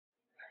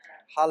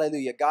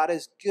Hallelujah. God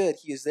is good.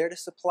 He is there to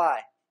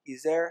supply.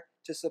 He's there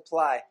to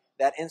supply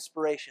that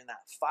inspiration,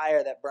 that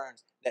fire that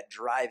burns, that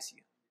drives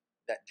you.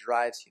 That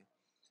drives you.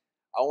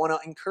 I want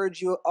to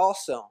encourage you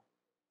also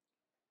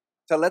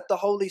to let the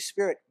Holy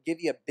Spirit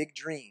give you big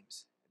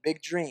dreams.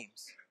 Big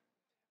dreams.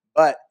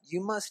 But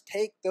you must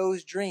take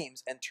those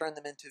dreams and turn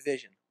them into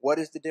vision. What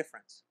is the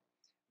difference?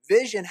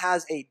 Vision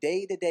has a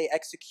day-to-day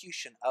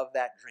execution of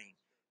that dream.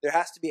 There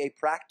has to be a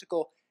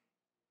practical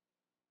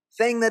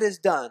thing that is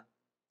done,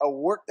 a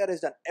work that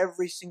is done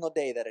every single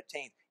day that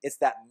attains. It's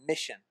that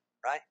mission,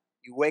 right?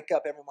 You wake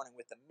up every morning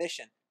with a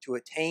mission to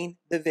attain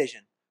the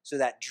vision so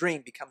that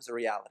dream becomes a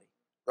reality,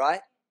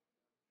 right?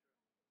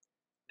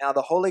 Now,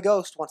 the Holy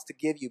Ghost wants to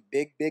give you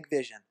big, big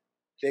vision,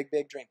 big,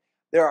 big dream.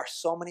 There are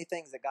so many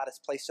things that God has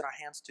placed in our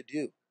hands to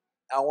do.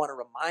 I want to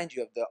remind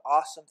you of the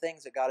awesome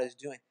things that God is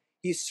doing.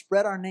 He's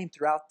spread our name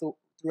throughout the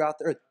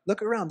earth.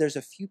 Look around. There's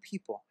a few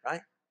people,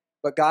 right?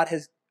 But God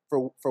has,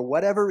 for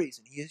whatever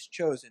reason, He has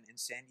chosen in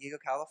San Diego,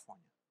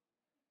 California,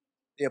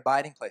 the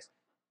abiding place,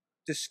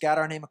 to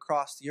scatter our name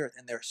across the earth.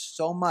 And there's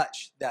so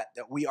much that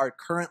we are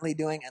currently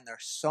doing, and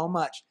there's so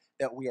much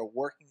that we are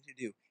working to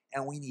do.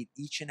 And we need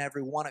each and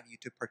every one of you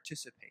to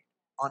participate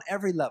on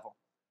every level.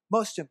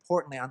 Most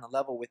importantly, on the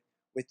level with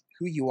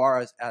who you are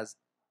as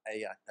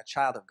a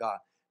child of God,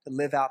 to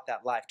live out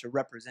that life, to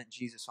represent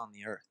Jesus on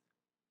the earth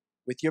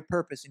with your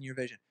purpose and your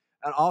vision.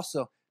 And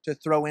also to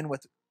throw in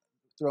with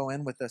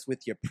us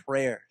with your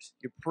prayers.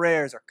 Your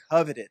prayers are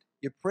coveted.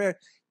 Your prayer,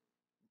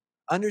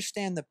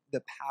 understand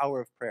the power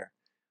of prayer.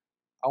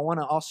 I want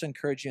to also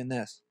encourage you in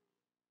this.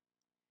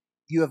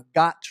 You have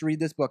got to read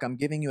this book. I'm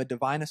giving you a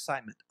divine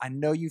assignment. I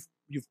know you've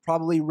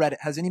probably read it.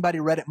 Has anybody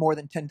read it more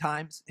than 10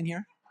 times in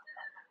here?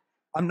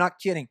 I'm not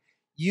kidding.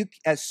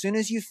 As soon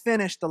as you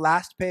finish the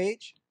last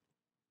page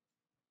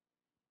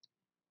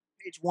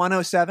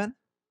 107,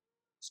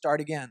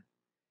 start again.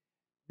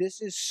 This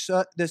is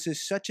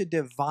such a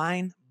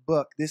divine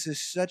book.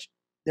 There's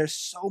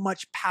so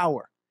much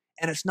power.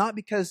 And it's not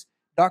because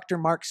Dr.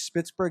 Mark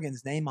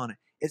Spitsbergen's name on it.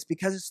 It's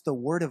because it's the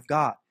Word of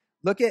God.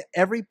 Look at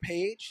every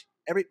page,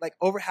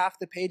 over half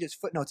the page is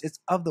footnotes. It's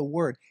of the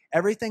Word.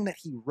 Everything that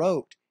he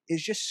wrote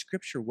is just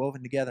Scripture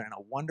woven together in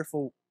a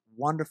wonderful,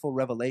 wonderful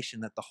revelation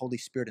that the Holy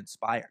Spirit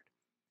inspired.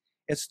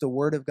 It's the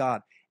Word of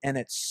God, and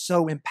it's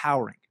so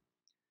empowering.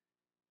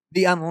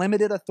 The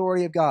unlimited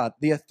authority of God,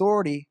 the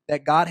authority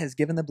that God has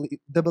given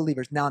the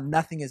believers. Now,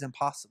 nothing is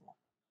impossible.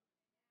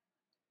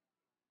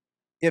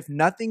 If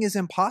nothing is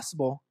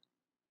impossible,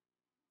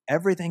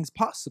 everything's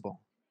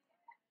possible.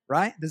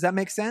 Right? Does that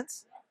make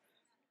sense?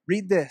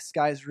 Read this,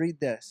 guys,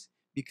 read this.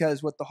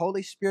 Because what the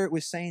Holy Spirit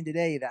was saying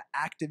today, that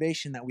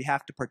activation that we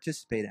have to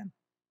participate in,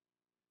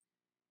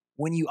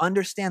 when you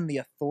understand the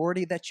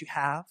authority that you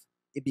have,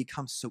 it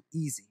becomes so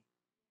easy.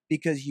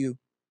 Because you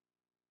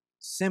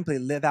simply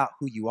live out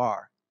who you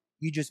are.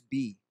 You just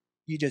be.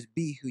 You just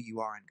be who you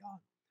are in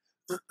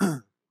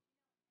God.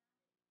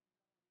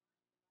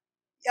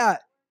 Yeah,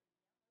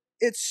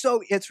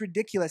 it's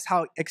ridiculous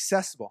how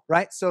accessible,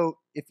 right? So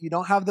if you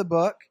don't have the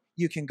book,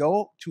 you can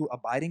go to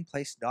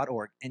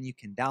abidingplace.org and you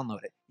can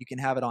download it. You can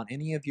have it on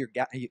any of your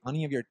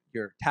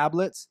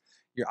tablets,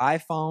 your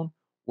iPhone,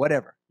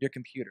 whatever, your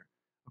computer.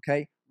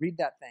 Okay? Read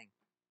that thing.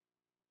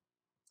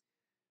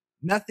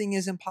 Nothing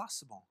is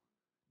impossible.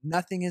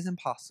 Nothing is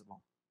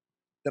impossible.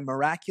 The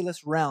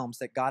miraculous realms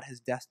that God has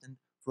destined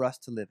for us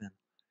to live in.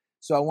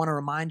 So I want to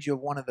remind you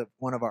of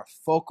one of our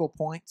focal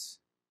points.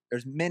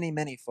 There's many,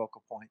 many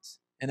focal points.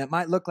 And it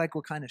might look like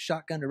we're kind of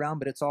shotgunned around,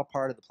 but it's all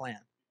part of the plan.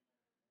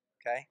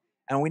 Okay?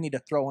 And we need to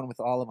throw in with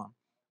all of them.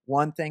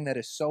 One thing that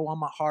is so on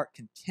my heart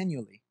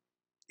continually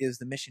is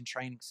the Mission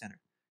Training Center.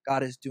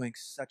 God is doing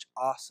such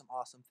awesome,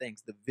 awesome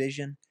things. The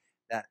vision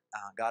that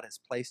God has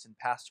placed in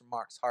Pastor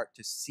Mark's heart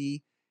to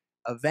see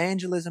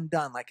evangelism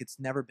done like it's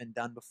never been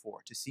done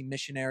before, to see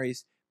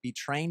missionaries be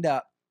trained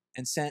up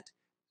and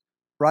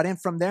brought in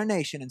from their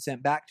nation and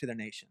sent back to their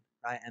nation,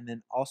 right? And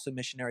then also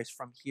missionaries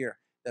from here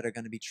that are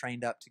going to be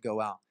trained up to go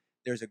out.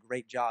 There's a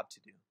great job to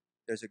do.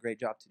 There's a great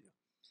job to do.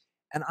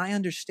 And I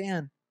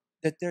understand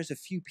that there's a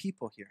few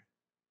people here.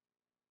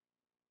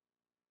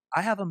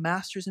 I have a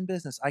master's in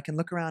business. I can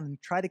look around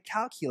and try to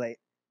calculate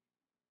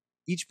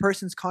each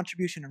person's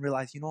contribution and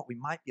realize, you know what, we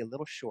might be a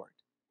little short.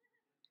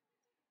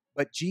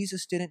 But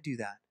Jesus didn't do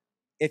that.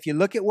 If you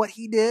look at what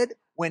he did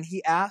when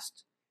he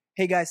asked,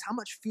 hey guys, how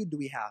much food do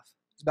we have?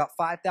 It's about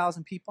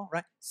 5,000 people,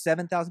 right?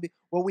 7,000 people.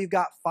 Well, we've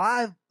got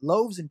 5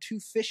 loaves and 2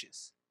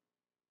 fishes.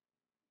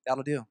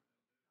 That'll do.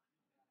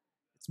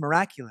 It's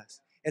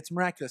miraculous. It's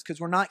miraculous because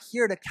we're not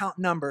here to count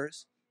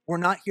numbers. We're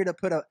not here to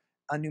put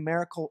a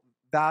numerical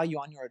value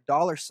on your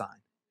dollar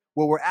sign.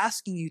 What we're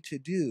asking you to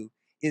do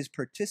is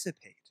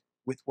participate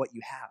with what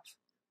you have.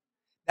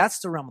 That's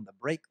the realm of the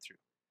breakthrough.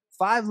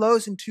 5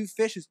 loaves and 2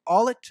 fishes,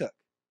 all it took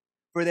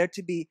for there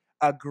to be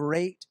a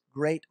great,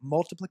 great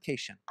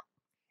multiplication.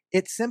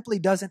 It simply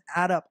doesn't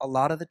add up a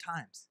lot of the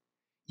times.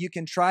 You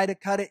can try to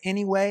cut it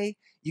anyway.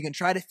 You can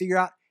try to figure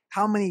out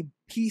how many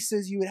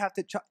pieces you would have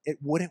to chop. It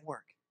wouldn't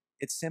work.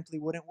 It simply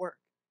wouldn't work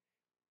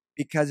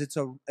because it's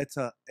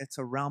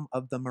a realm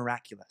of the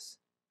miraculous.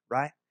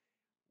 right?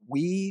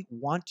 We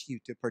want you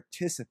to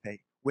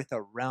participate with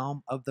a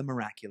realm of the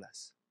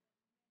miraculous.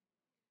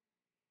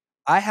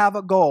 I have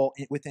a goal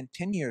within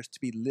 10 years to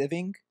be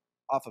living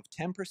off of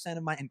 10%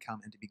 of my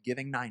income and to be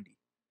giving 90.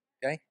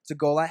 Okay? It's a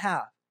goal I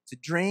have. It's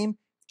a dream,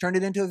 turned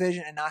it into a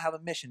vision, and now I have a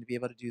mission to be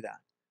able to do that.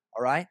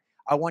 All right?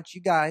 I want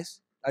you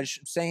guys, I'm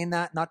saying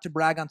that not to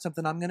brag on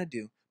something I'm going to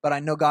do, but I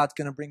know God's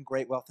going to bring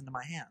great wealth into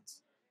my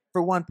hands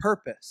for one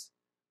purpose,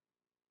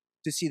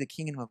 to see the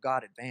kingdom of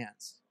God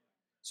advance.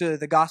 So that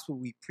the gospel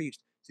we preached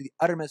to the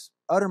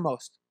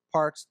uttermost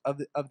parts of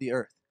the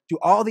earth, to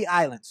all the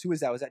islands. Who was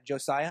that? Was that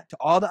Josiah? To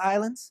all the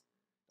islands?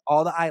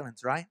 All the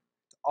islands, right?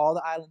 To all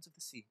the islands of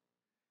the sea.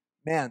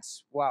 Man,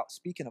 wow,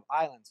 speaking of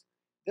islands,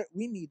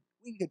 we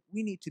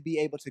need to be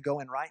able to go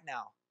in right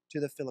now to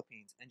the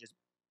Philippines and just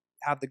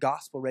have the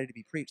gospel ready to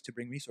be preached to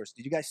bring resources.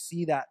 Did you guys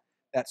see that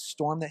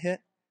storm that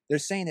hit? They're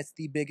saying it's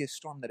the biggest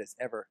storm that has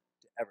ever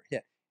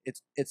hit.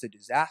 It's a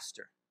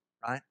disaster,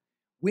 right?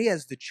 We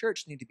as the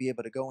church need to be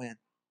able to go in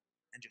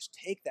and just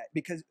take that,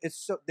 because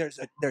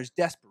there's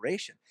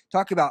desperation.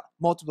 Talk about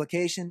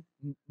multiplication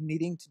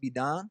needing to be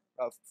done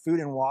of food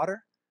and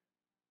water,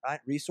 right?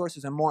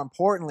 Resources, and more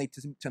importantly,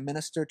 to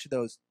minister to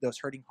those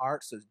hurting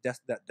hearts,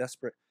 that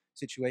desperate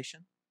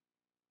situation.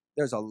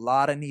 There's a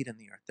lot of need in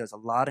the earth. There's a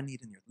lot of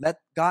need in the earth. Let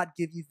God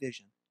give you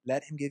vision.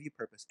 Let Him give you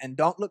purpose, and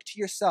don't look to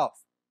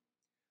yourself.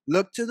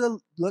 Look to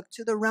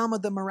the realm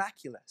of the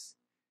miraculous.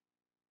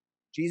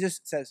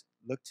 Jesus says,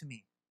 "Look to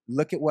me.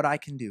 Look at what I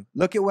can do.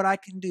 Look at what I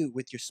can do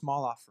with your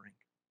small offering."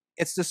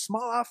 It's the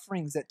small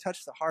offerings that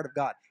touch the heart of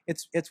God.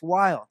 It's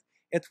wild.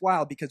 It's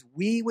wild because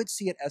we would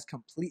see it as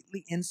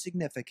completely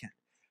insignificant,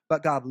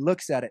 but God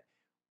looks at it.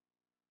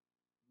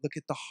 Look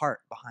at the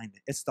heart behind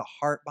it. It's the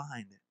heart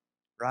behind it,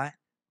 right?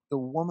 The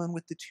woman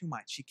with the 2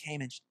 mites, she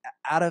came and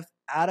out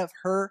of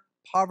her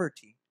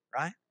poverty,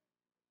 right?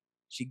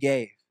 She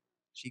gave.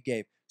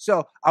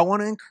 So I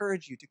want to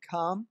encourage you to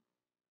come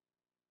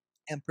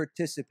and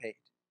participate.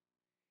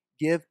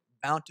 Give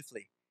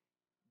bountifully.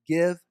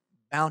 Give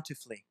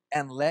bountifully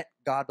and let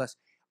God bless.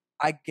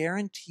 I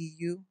guarantee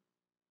you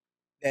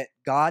that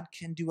God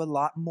can do a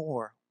lot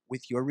more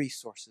with your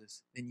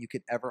resources than you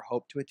could ever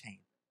hope to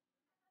attain.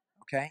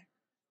 Okay?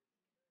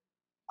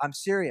 I'm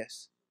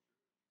serious.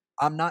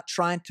 I'm not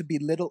trying to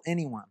belittle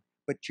anyone,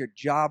 but your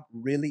job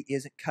really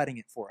isn't cutting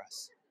it for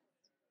us.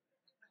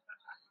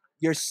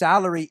 Your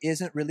salary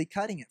isn't really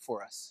cutting it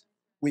for us.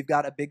 We've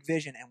got a big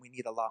vision and we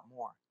need a lot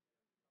more.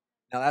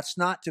 Now, that's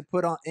not to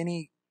put on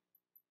any,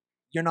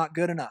 you're not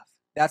good enough.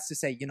 That's to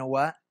say, you know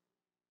what?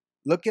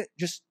 Look at,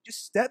 just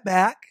step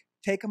back,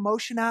 take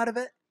emotion out of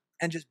it,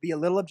 and just be a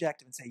little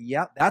objective and say,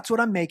 yeah, that's what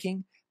I'm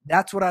making.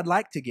 That's what I'd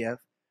like to give.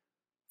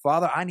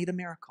 Father, I need a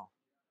miracle.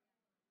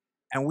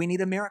 And we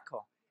need a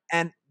miracle.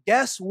 And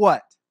guess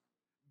what?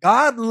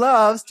 God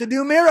loves to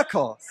do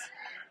miracles.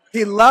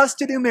 He loves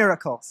to do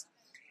miracles.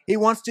 He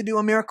wants to do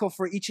a miracle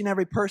for each and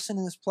every person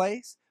in this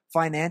place,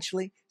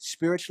 financially,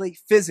 spiritually,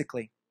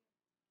 physically.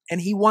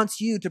 And He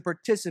wants you to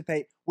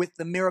participate with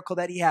the miracle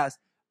that He has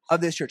of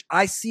this church.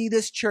 I see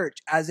this church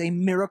as a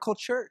miracle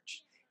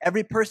church.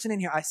 Every person in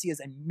here I see as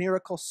a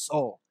miracle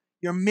soul.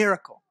 You're a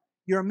miracle.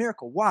 You're a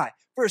miracle. Why?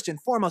 First and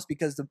foremost,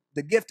 because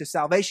the gift of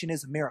salvation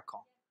is a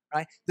miracle,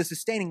 right? The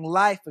sustaining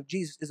life of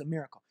Jesus is a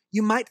miracle.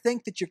 You might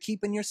think that you're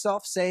keeping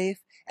yourself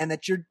safe and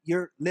that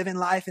you're living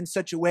life in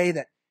such a way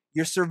that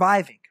you're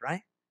surviving,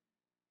 right?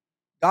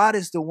 God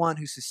is the one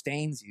who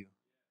sustains you.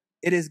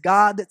 It is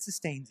God that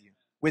sustains you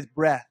with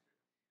breath,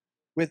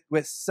 with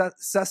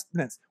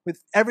sustenance,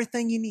 with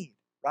everything you need,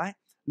 right?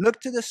 Look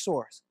to the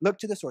source. Look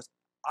to the source.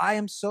 I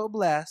am so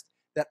blessed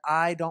that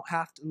I don't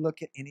have to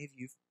look at any of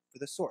you for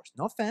the source.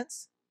 No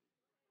offense.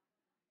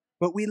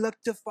 But we look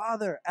to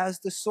Father as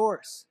the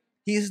source.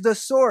 He's the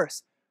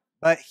source.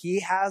 But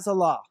He has a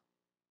law.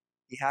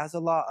 He has a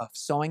law of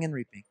sowing and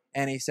reaping.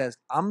 And He says,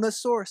 I'm the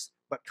source,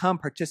 but come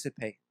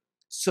participate.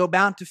 Sow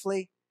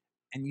bountifully,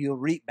 and you'll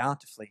reap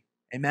bountifully.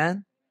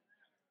 Amen?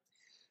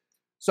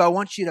 So I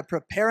want you to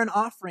prepare an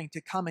offering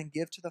to come and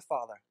give to the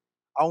Father.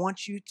 I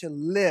want you to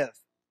live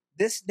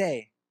this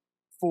day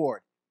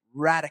forward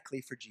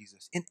radically for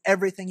Jesus in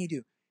everything you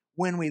do.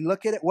 When we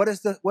look at it, what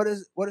does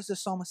the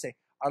psalmist say?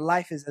 Our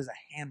life is as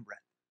a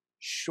handbreadth,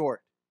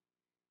 short,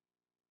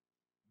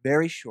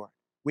 very short.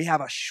 We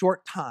have a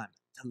short time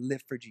to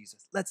live for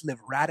Jesus. Let's live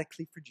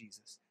radically for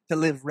Jesus. To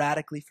live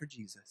radically for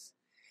Jesus.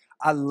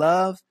 I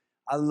love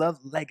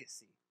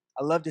legacy.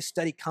 I love to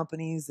study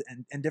companies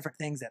and different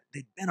things that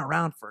they've been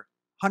around for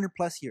 100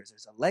 plus years.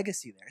 There's a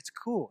legacy there. It's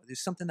cool.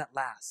 There's something that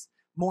lasts.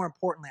 More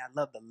importantly, I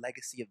love the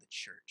legacy of the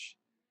church.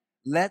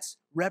 Let's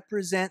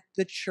represent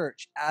the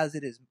church as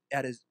it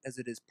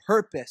is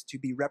purposed to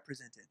be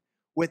represented,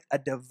 with a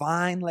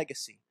divine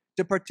legacy,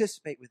 to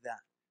participate with that.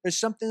 There's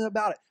something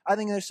about it. I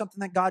think there's something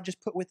that God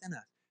just put within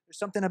us. There's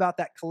something about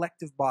that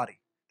collective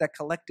body, that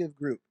collective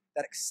group,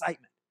 that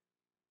excitement,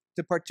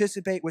 to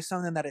participate with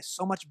something that is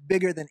so much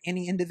bigger than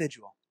any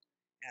individual.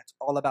 And it's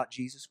all about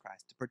Jesus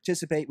Christ. To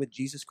participate with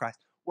Jesus Christ.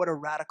 What a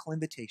radical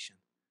invitation.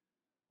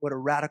 What a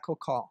radical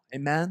call.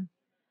 Amen?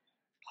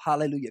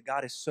 Hallelujah.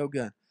 God is so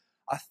good.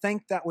 I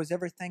think that was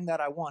everything that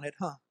I wanted,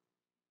 huh?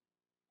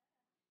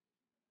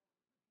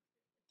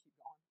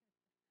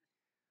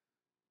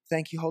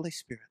 Thank you, Holy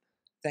Spirit.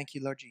 Thank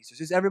you, Lord Jesus.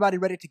 Is everybody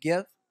ready to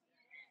give?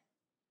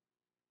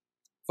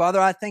 Father,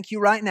 I thank you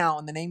right now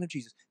in the name of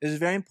Jesus. This is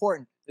very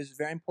important. This is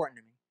very important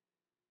to me.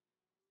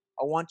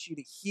 I want you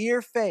to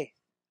hear faith.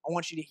 I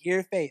want you to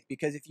hear faith,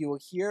 because if you will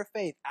hear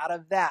faith, out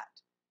of that,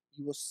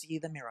 you will see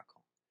the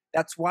miracle.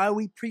 That's why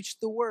we preach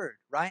the word,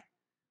 right?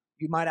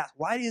 You might ask,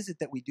 why is it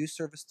that we do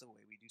service the way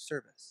we do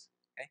service?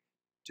 Okay?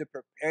 To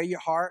prepare your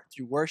heart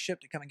through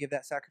worship, to come and give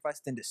that sacrifice,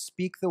 then to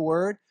speak the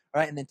word,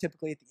 right? And then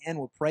typically at the end,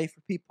 we'll pray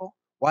for people.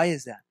 Why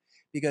is that?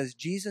 Because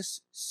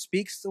Jesus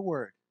speaks the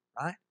word,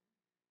 right?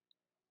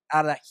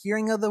 Out of that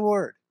hearing of the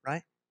word,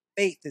 right?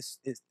 Faith is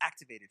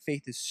activated.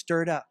 Faith is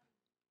stirred up,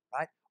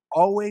 right?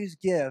 Always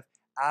give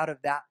out of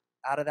that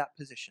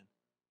position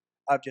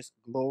of just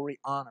glory,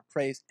 honor,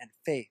 praise, and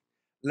faith.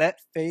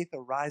 Let faith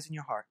arise in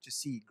your heart to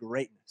see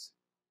greatness.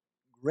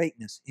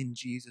 Greatness in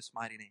Jesus'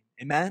 mighty name.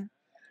 Amen?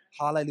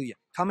 Hallelujah.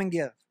 Come and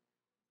give.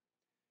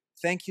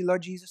 Thank you,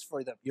 Lord Jesus,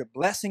 for your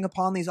blessing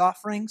upon these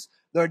offerings.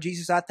 Lord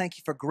Jesus, I thank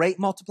you for great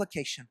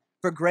multiplication.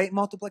 For great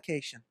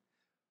multiplication.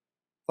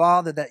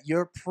 Father, that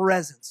your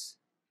presence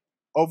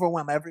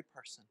overwhelm every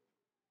person.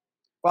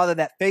 Father,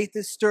 that faith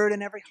is stirred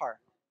in every heart.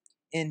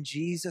 In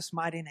Jesus'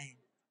 mighty name.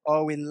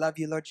 Oh, we love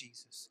you, Lord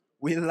Jesus.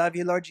 We love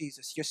you, Lord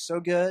Jesus. You're so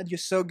good. You're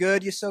so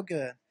good. You're so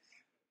good.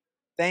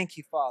 Thank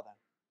you, Father.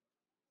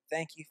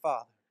 Thank you,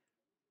 Father.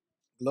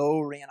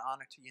 Glory and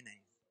honor to your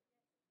name.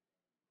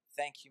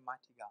 Thank you,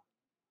 mighty God.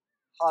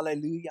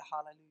 Hallelujah,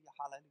 hallelujah,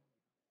 hallelujah.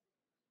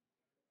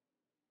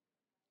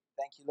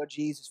 Thank you, Lord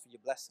Jesus, for your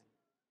blessing.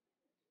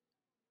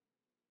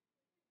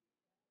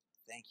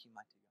 Thank you,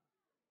 mighty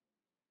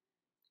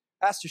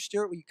God. Pastor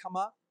Stuart, will you come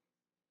up?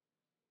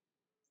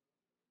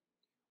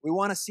 We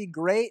want to see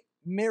great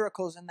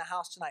miracles in the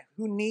house tonight.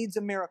 Who needs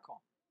a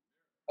miracle?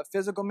 A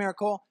physical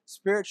miracle,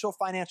 spiritual,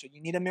 financial.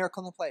 You need a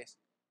miracle in the place.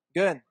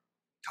 Good.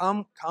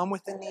 Come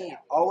with the need.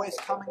 Always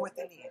coming with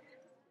the need.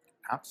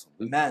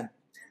 Absolutely. Amen.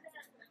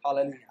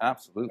 Hallelujah.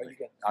 Absolutely.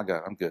 Are you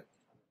good? I'm good.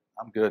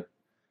 I'm good.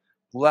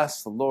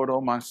 Bless the Lord, oh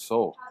my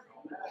soul.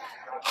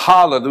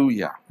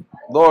 Hallelujah.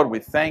 Lord, we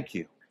thank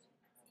you.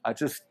 I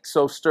just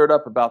so stirred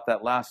up about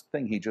that last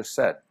thing he just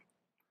said.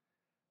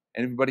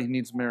 Everybody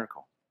needs a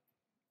miracle.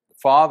 The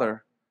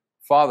Father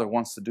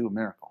wants to do a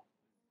miracle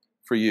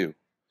for you.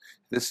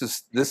 This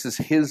is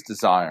his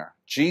desire.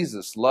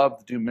 Jesus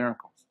loved to do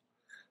miracles.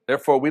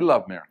 Therefore, we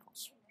love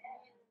miracles.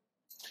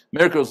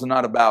 Miracles are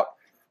not about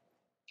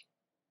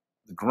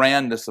the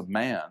grandness of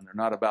man. They're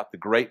not about the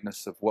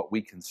greatness of what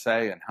we can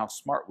say and how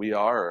smart we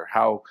are or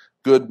how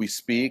good we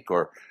speak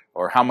or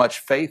how much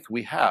faith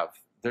we have.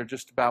 They're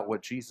just about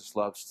what Jesus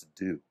loves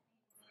to do.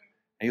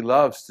 He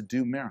loves to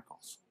do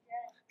miracles.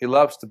 He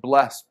loves to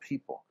bless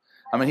people.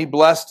 I mean, he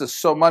blessed us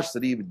so much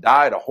that he even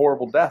died a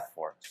horrible death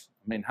for us.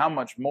 I mean, how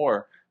much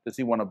more does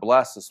he want to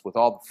bless us with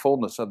all the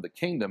fullness of the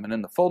kingdom? And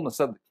in the fullness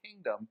of the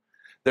kingdom,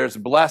 there's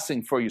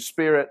blessing for your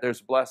spirit, there's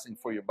blessing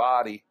for your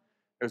body,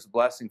 there's a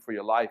blessing for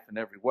your life in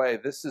every way.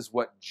 This is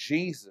what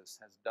Jesus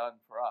has done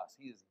for us.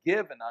 He has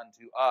given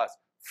unto us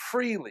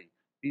freely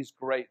these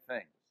great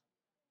things.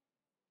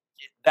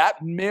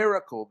 That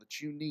miracle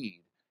that you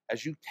need,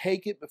 as you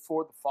take it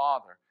before the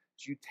Father,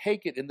 as you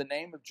take it in the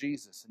name of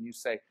Jesus and you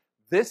say,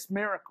 this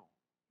miracle,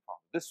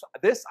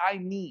 this I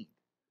need.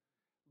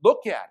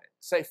 Look at it.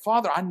 Say,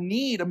 Father, I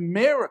need a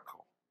miracle.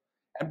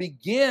 And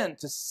begin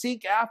to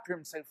seek after him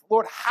and say,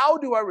 Lord, how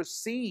do I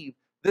receive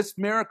this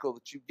miracle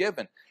that you've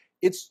given?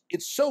 It's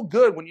so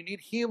good when you need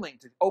healing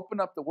to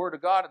open up the Word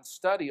of God and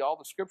study all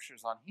the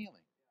scriptures on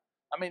healing.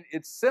 I mean,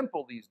 it's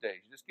simple these days.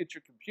 You just get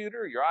your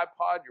computer, your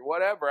iPod, your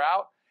whatever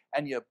out,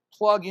 and you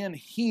plug in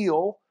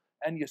heal,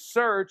 and you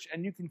search,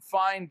 and you can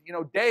find,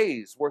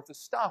 days worth of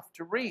stuff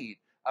to read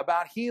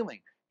about healing.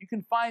 You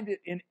can find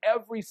it in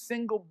every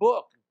single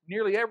book,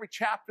 nearly every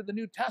chapter of the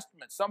New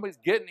Testament. Somebody's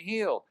getting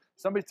healed.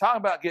 Somebody's talking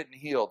about getting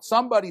healed.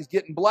 Somebody's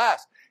getting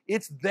blessed.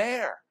 It's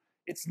there.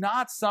 It's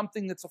not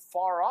something that's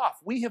afar off.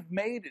 We have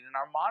made it in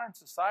our modern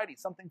society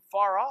something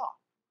far off.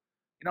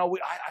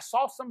 I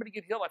saw somebody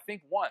get healed, I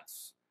think,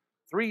 once,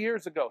 3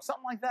 years ago,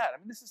 something like that. I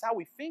mean, this is how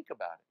we think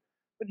about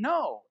it. But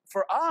no,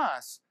 for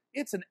us,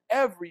 it's an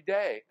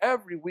everyday,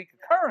 every week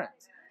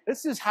occurrence.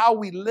 This is how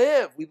we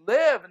live. We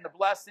live in the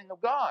blessing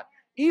of God.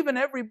 Even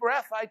every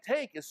breath I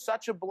take is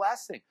such a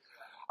blessing.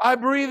 I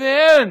breathe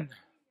in.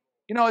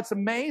 It's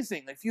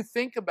amazing if you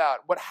think about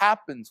what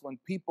happens when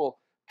people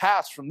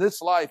pass from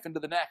this life into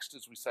the next,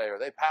 as we say, or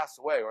they pass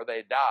away, or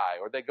they die,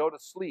 or they go to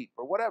sleep,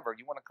 or whatever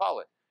you want to call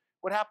it.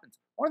 What happens?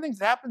 One of the things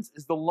that happens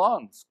is the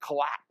lungs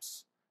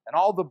collapse, and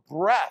all the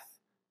breath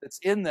that's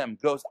in them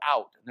goes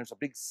out, and there's a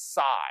big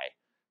sigh.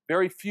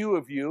 Very few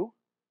of you,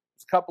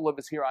 there's a couple of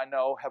us here I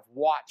know, have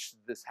watched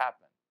this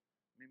happen.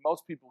 I mean,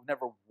 most people have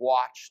never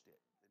watched it.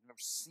 They've never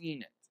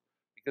seen it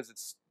because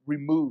it's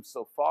removed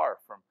so far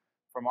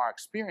from our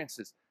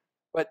experiences.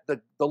 But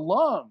the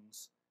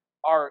lungs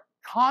are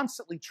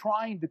constantly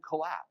trying to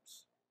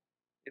collapse.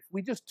 If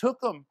we just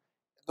took them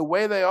the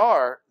way they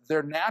are,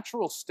 their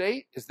natural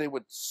state is they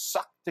would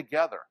suck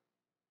together.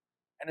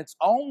 And it's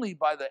only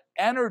by the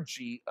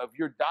energy of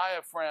your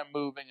diaphragm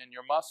moving and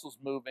your muscles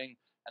moving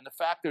and the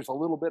fact there's a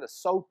little bit of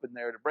soap in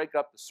there to break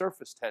up the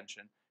surface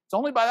tension, it's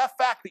only by that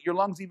fact that your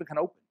lungs even can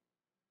open.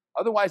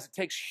 Otherwise, it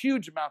takes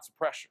huge amounts of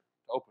pressure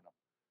to open them.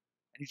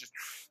 And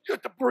you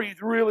have to breathe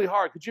really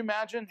hard. Could you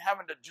imagine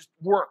having to just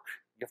work?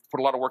 You have to put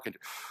a lot of work into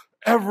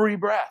every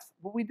breath.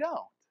 But we don't.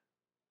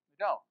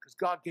 We don't, because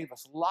God gave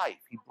us life.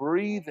 He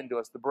breathed into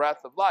us the breath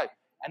of life.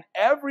 And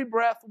every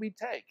breath we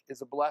take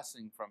is a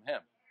blessing from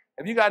Him.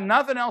 If you got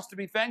nothing else to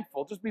be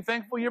thankful, just be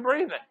thankful you're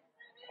breathing.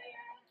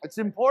 It's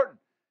important.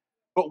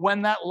 But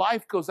when that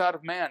life goes out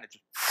of man, it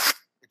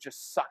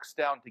just sucks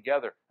down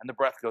together and the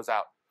breath goes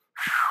out.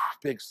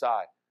 Big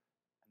sigh.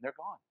 And they're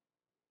gone.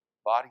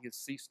 The body has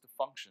ceased to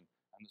function.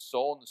 And the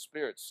soul and the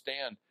spirit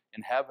stand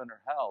in heaven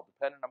or hell,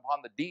 depending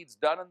upon the deeds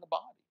done in the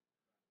body.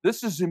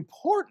 This is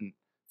important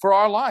for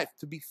our life,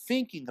 to be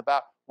thinking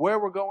about where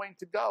we're going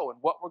to go and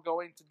what we're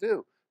going to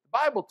do. The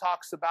Bible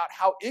talks about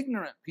how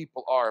ignorant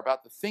people are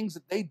about the things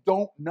that they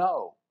don't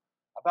know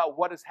about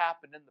what has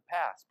happened in the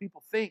past.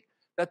 People think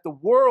that the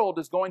world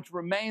is going to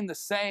remain the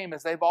same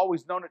as they've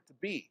always known it to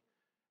be.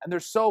 And they're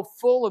so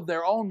full of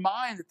their own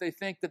mind that they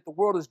think that the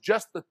world is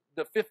just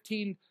the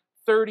 15,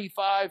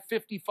 35,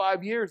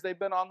 55 years they've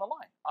been on the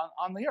line,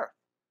 on the earth.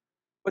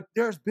 But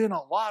there's been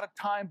a lot of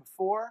time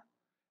before,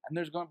 and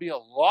there's going to be a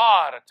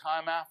lot of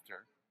time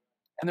after.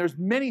 And there's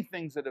many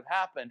things that have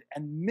happened,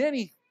 and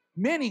many,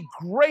 many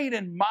great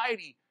and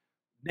mighty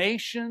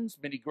nations,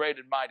 many great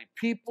and mighty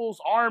peoples,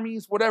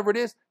 armies, whatever it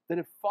is, that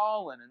have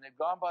fallen and they've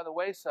gone by the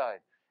wayside.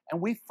 And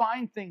we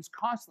find things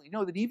constantly. You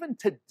know that even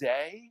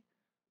today,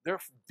 they're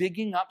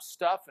digging up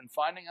stuff and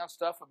finding out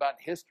stuff about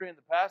history in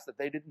the past that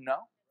they didn't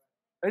know.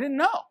 They didn't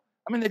know.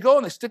 I mean, they go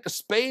and they stick a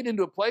spade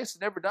into a place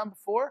they've never done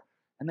before,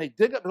 and they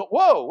dig up and go,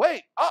 whoa,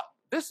 wait,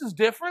 this is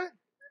different.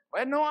 We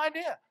had no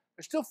idea.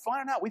 They're still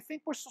finding out. We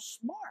think we're so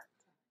smart.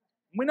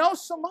 We know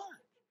so much.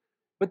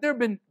 But there have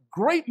been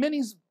great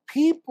many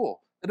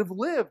people that have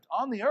lived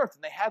on the earth,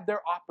 and they had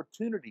their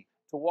opportunity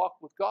to walk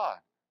with God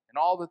and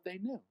all that they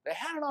knew. They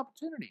had an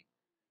opportunity.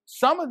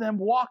 Some of them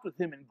walked with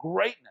Him in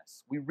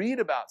greatness. We read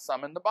about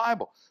some in the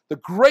Bible. The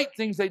great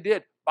things they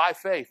did by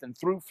faith and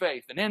through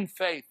faith and in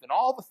faith and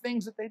all the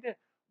things that they did.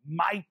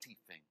 Mighty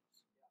things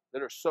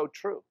that are so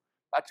true.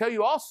 I tell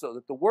you also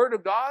that the Word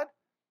of God,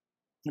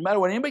 no matter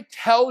what anybody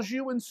tells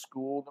you in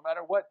school, no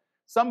matter what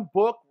some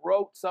book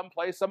wrote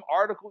someplace, some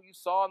article you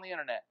saw on the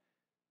internet,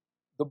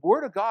 the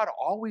Word of God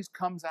always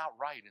comes out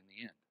right in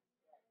the end.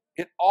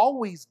 It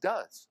always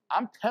does.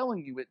 I'm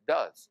telling you it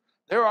does.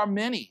 There are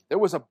many. There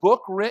was a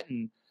book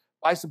written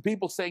by some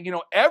people saying, you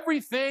know,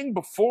 everything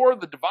before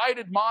the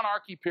divided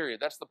monarchy period,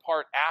 that's the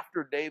part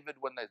after David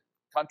when the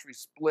country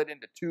split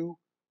into two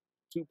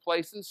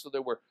places, so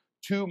there were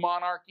two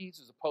monarchies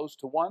as opposed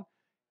to one.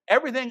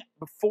 Everything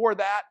before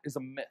that is a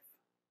myth.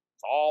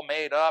 It's all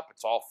made up.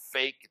 It's all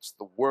fake. It's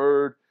the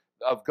Word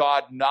of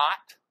God not.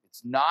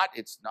 It's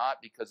not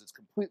because it's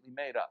completely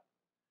made up.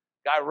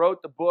 Guy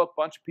wrote the book.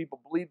 A bunch of people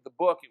believed the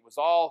book. It was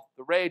all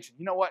the rage. And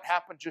you know what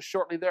happened just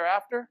shortly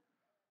thereafter?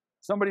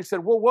 Somebody said,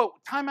 whoa,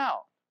 time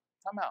out.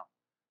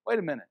 Wait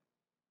a minute.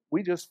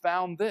 We just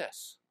found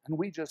this, and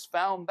we just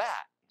found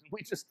that.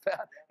 We just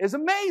found. It's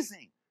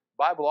amazing.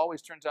 The Bible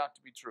always turns out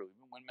to be true,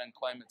 even when men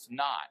claim it's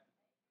not.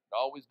 It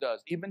always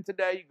does. Even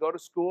today, you go to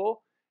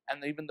school,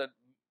 and even the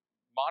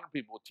modern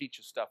people will teach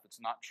you stuff that's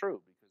not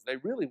true because they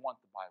really want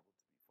the Bible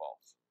to be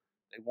false.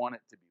 They want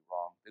it to be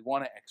wrong. They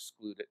want to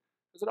exclude it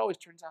because it always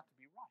turns out to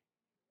be right.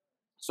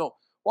 So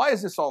why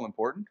is this all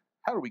important?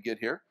 How did we get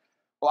here?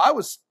 Well, I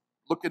was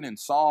looking in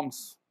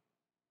Psalms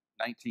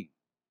 19,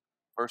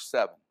 verse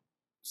 7. I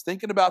was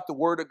thinking about the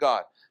Word of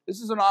God. This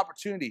is an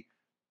opportunity.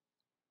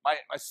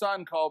 My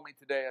son called me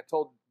today. I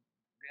told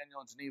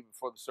Daniel and Geneva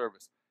before the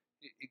service.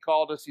 He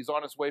called us. He's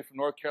on his way from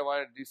North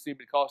Carolina to D.C.,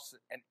 but he called us,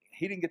 and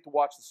he didn't get to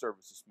watch the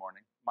service this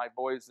morning. My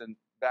boys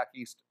back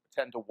east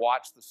tend to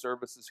watch the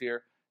services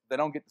here. They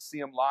don't get to see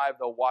them live.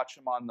 They'll watch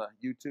them on the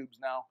YouTubes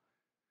now.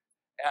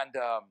 And,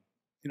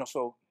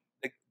 so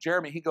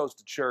Jeremy, he goes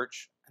to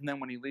church, and then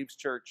when he leaves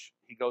church,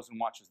 he goes and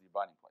watches the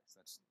Abiding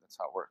Place. That's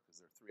how it works, because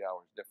they're 3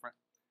 hours different.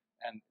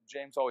 And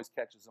James always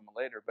catches them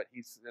later, but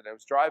he said, I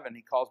was driving,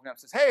 he calls me up and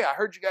says, hey, I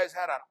heard you guys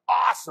had an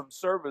awesome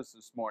service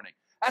this morning.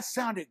 That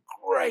sounded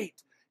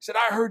great. He said,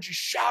 I heard you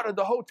shouted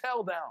the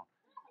hotel down.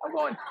 I'm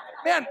going,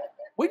 man,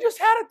 we just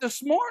had it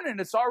this morning.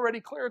 It's already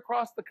clear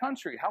across the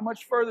country. How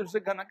much further is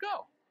it going to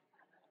go?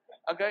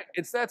 Okay,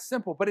 it's that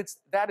simple, but it's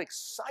that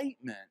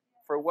excitement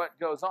for what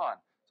goes on.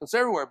 So it's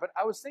everywhere. But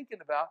I was thinking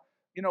about,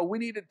 we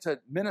needed to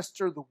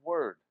minister the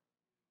Word.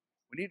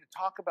 We need to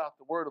talk about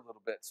the Word a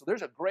little bit. So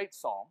there's a great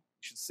psalm.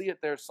 You should see it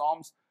there,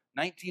 Psalms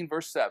 19,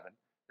 verse 7.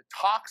 That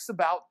talks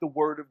about the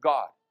Word of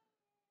God.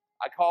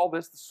 I call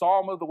this the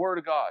Psalm of the Word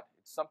of God.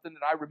 It's something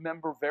that I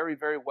remember very,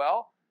 very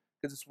well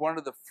because it's one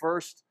of the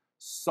first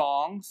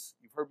songs.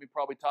 You've heard me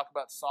probably talk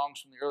about songs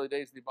from the early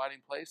days of the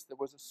Abiding Place. There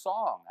was a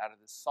song out of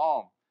this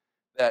psalm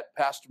that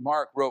Pastor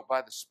Mark wrote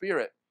by the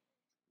Spirit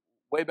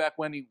way back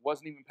when he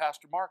wasn't even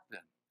Pastor Mark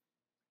then.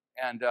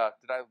 And did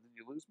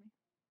you lose me?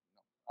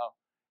 No. Oh.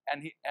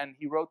 And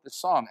he wrote this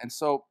song. And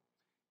so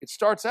it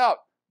starts out,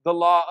 the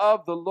law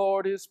of the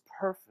Lord is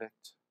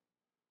perfect,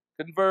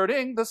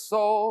 converting the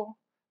soul.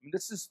 I mean,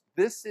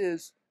 this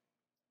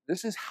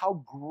is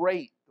how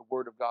great the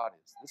Word of God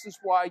is. This is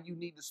why you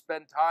need to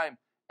spend time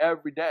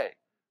every day.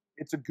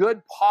 It's a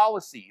good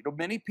policy. You know,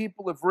 many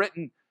people have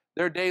written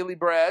their daily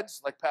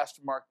breads, like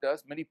Pastor Mark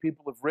does. Many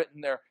people have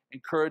written their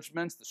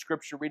encouragements, the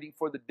scripture reading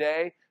for the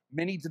day.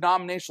 Many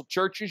denominational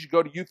churches, you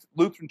go to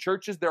Lutheran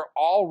churches, they're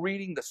all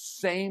reading the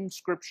same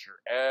scripture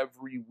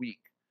every week.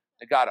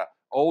 They got an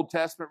Old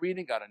Testament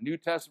reading, got a New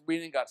Testament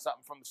reading, got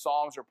something from the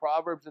Psalms or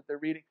Proverbs that they're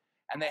reading,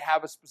 and they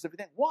have a specific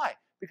thing. Why?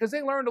 Because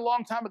they learned a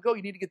long time ago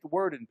you need to get the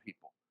word in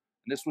people.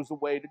 And this was the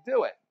way to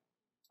do it.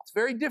 It's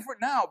very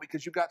different now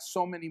because you've got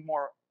so much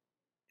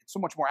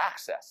more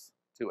access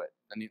to it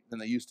than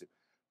they used to.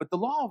 But the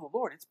law of the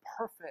Lord, it's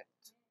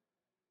perfect,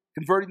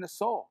 converting the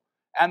soul.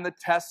 And the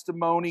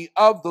testimony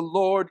of the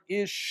Lord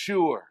is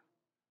sure.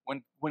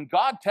 When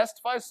God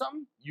testifies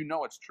something, you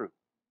know it's true.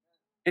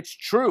 It's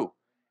true.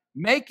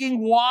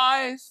 Making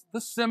wise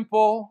the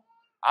simple.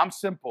 I'm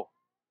simple.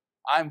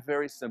 I'm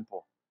very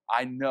simple.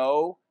 I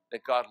know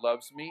that God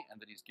loves me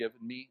and that He's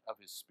given me of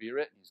His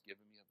Spirit and He's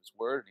given me of His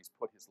Word and He's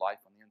put His life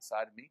on the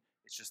inside of me.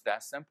 It's just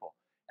that simple.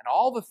 And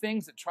all the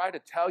things that try to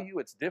tell you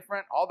it's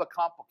different, all the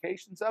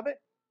complications of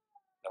it,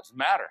 doesn't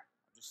matter.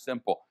 I'm just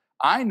simple.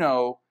 I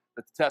know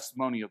that the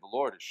testimony of the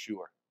Lord is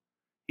sure.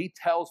 He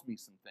tells me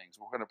some things.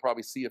 We're going to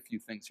probably see a few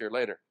things here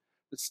later.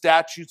 The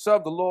statutes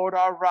of the Lord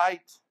are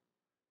right,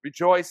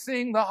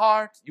 rejoicing the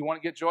heart. You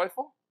want to get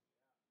joyful?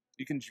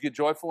 You can get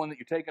joyful in that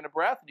you're taking a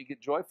breath, and you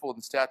get joyful in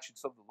the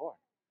statutes of the Lord.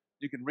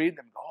 You can read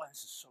them and go, oh, this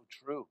is so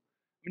true.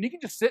 I mean, you can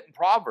just sit in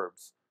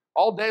Proverbs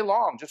all day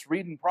long, just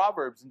reading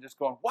Proverbs and just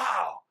going,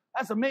 wow,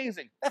 that's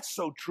amazing. That's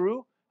so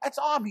true. That's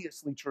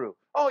obviously true.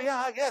 Oh,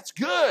 yeah, it's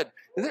good.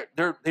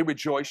 They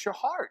rejoice your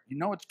heart. You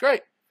know, it's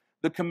great.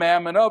 The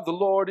commandment of the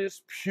Lord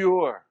is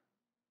pure,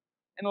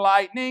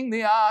 enlightening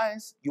the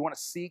eyes. You want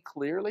to see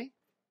clearly?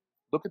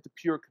 Look at the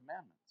pure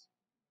commandments.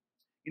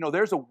 You know,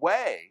 there's a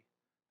way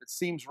that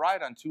seems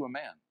right unto a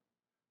man,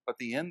 but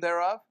the end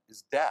thereof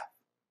is death.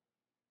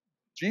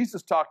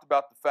 Jesus talked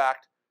about the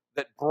fact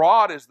that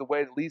broad is the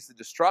way that leads to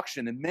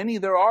destruction, and many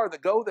there are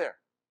that go there.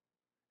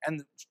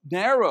 And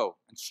narrow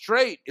and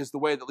straight is the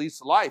way that leads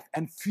to life,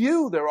 and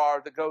few there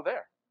are that go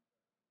there.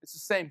 It's the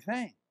same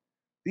thing.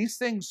 These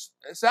things,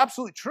 it's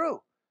absolutely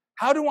true.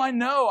 How do I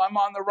know I'm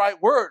on the right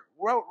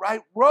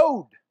right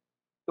road,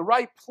 the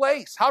right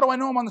place? How do I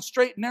know I'm on the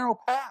straight and narrow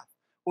path?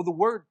 Well, the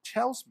Word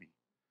tells me.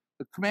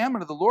 The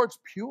commandment of the Lord's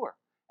pure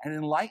and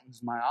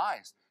enlightens my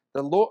eyes.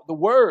 The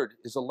Word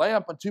is a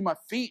lamp unto my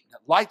feet and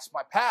it lights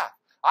my path.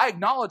 I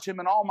acknowledge Him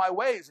in all my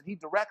ways and He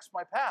directs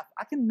my path.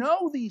 I can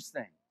know these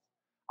things.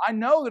 I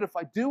know that if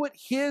I do it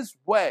His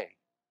way,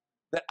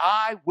 that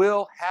I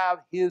will have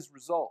His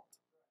result.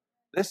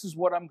 This is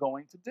what I'm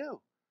going to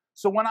do.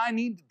 So when I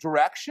need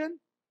direction,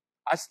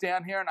 I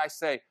stand here and I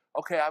say,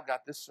 okay, I've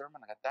got this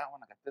sermon, I got that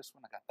one, I got this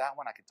one, I got that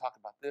one. I can talk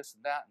about this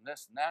and that and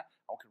this and that.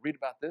 I can read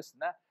about this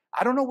and that.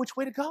 I don't know which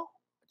way to go.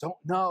 I don't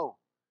know.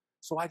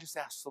 So I just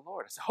ask the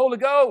Lord. I say, Holy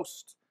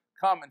Ghost,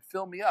 come and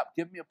fill me up.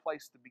 Give me a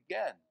place to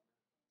begin.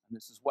 And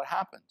this is what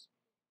happens.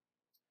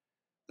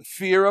 The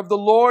fear of the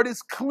Lord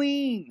is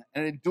clean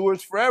and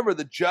endures forever.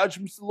 The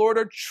judgments of the Lord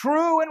are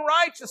true and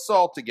righteous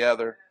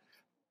altogether.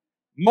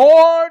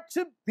 More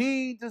to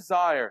be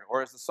desired.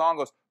 Or as the song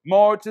goes,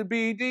 more to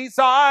be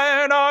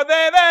desired are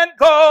they than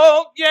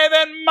gold, yea,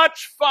 than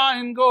much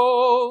fine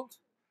gold.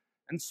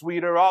 And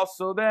sweeter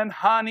also than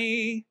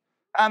honey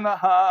and the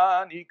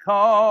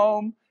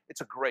honeycomb.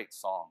 It's a great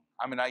song.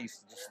 I mean, I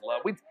used to just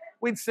love it.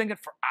 We'd sing it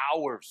for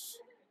hours.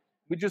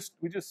 We just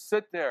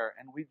sit there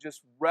and we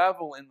just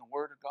revel in the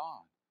Word of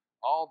God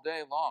all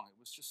day long. It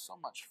was just so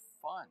much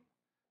fun.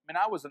 I mean,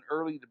 I was an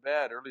early to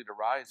bed, early to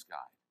rise guy.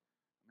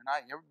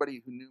 I mean,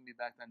 everybody who knew me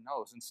back then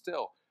knows. And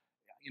still,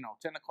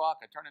 10 o'clock,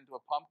 I turn into a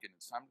pumpkin.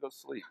 It's time to go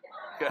sleep.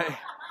 Okay?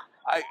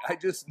 I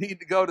just need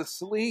to go to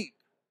sleep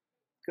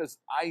because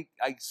I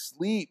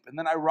sleep and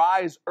then I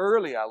rise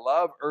early. I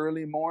love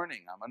early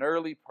morning. I'm an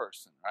early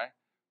person, right?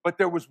 But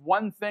there was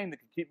one thing that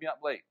could keep me up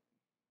late.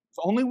 It's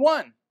only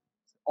one.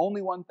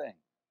 Only one thing.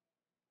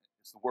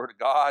 It's the Word of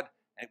God,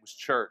 and it was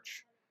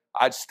church.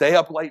 I'd stay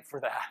up late for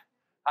that.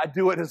 I'd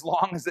do it as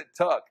long as it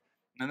took.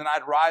 And then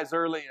I'd rise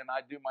early and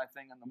I'd do my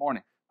thing in the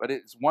morning. But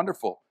it's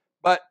wonderful.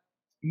 But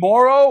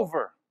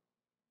moreover,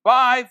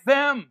 by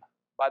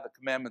the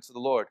commandments of the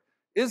Lord,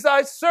 is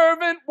thy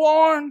servant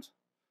warned?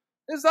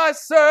 Is thy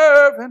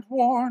servant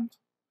warned?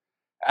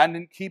 And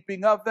in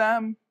keeping of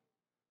them,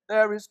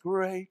 there is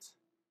great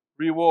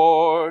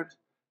reward.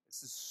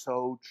 This is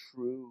so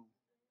true.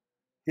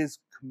 His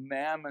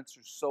commandments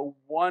are so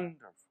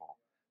wonderful.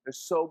 They're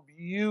so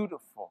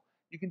beautiful.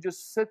 You can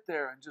just sit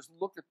there and just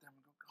look at them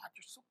and go, God,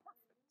 you're so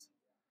perfect.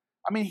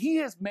 I mean, He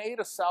has made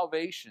a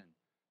salvation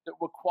that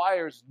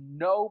requires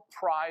no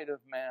pride of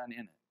man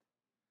in it.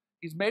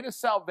 He's made a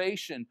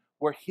salvation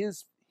where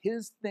His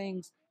his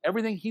things,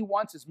 everything he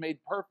wants is made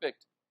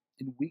perfect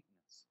in weakness.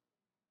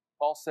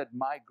 Paul said,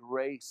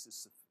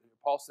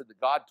 Paul said that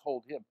God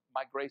told him,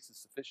 my grace is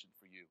sufficient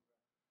for you.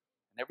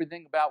 And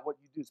everything about what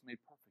you do is made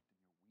perfect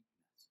in your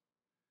weakness.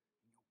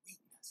 In your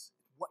weakness,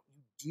 what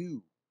you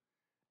do.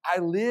 I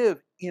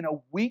live in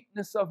a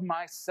weakness of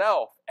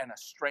myself and a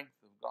strength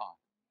of God.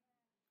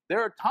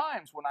 There are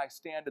times when I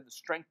stand in the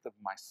strength of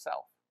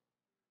myself.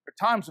 There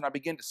are times when I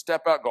begin to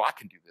step out and go, I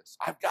can do this.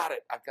 I've got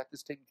it. I've got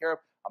this taken care of.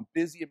 I'm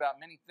busy about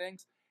many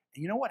things.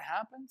 And you know what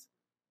happens?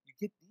 You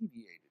get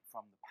deviated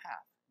from the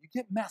path. You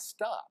get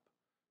messed up.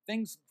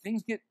 Things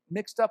get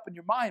mixed up in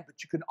your mind,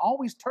 but you can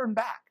always turn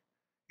back.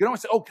 You can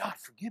always say, oh, God,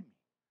 forgive me.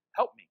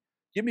 Help me.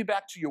 Give me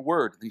back to your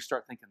word. And you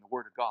start thinking the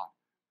word of God.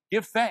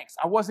 Give thanks.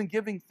 I wasn't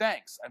giving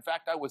thanks. In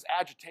fact, I was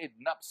agitated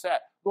and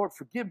upset. Lord,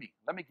 forgive me.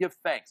 Let me give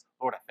thanks.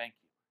 Lord, I thank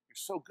you. You're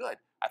so good.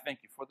 I thank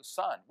you for the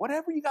Son.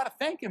 Whatever you got to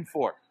thank him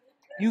for.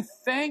 You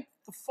thank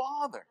the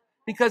Father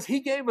because he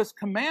gave us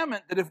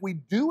commandment that if we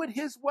do it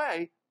his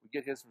way, we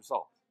get his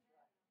results.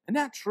 Isn't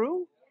that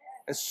true?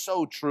 It's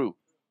so true.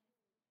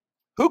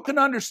 Who can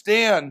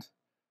understand,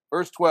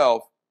 verse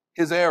 12,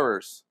 his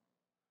errors?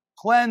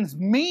 Cleanse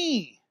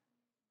me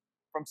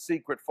from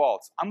secret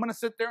faults. I'm going to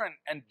sit there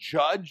and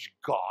judge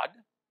God.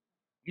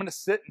 I'm going to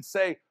sit and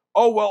say,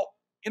 oh, well,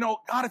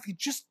 God, if you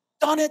just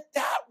done it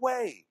that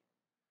way,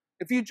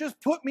 if you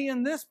just put me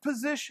in this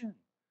position,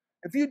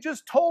 if you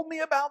just told me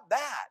about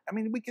that. I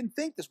mean, we can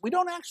think this. We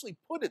don't actually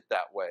put it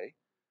that way,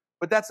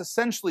 but that's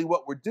essentially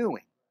what we're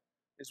doing,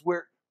 is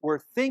we're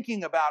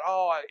thinking about,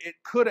 oh, it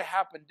could have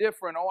happened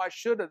different. Oh, I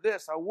should have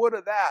this. I would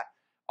have that.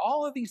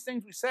 All of these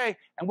things we say,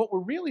 and what we're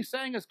really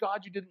saying is,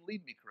 God, you didn't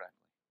lead me correctly.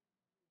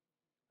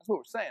 That's what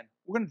we're saying.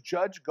 We're going to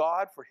judge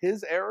God for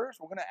his errors.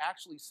 We're going to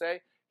actually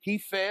say he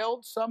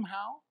failed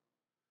somehow.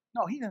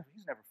 No, he's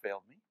never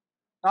failed me.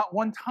 Not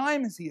one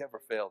time has he ever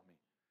failed me.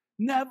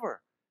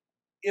 Never.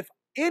 If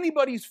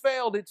anybody's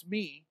failed, it's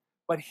me,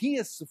 but he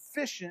is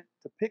sufficient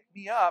to pick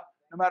me up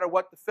no matter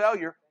what the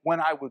failure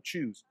when I will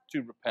choose to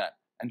repent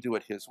and do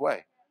it his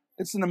way.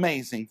 It's an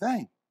amazing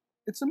thing.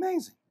 It's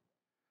amazing.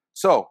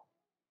 So,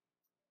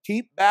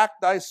 keep back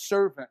thy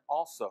servant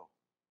also.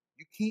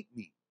 You keep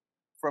me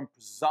from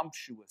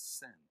presumptuous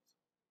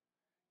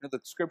sins. The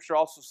scripture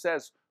also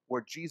says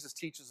where Jesus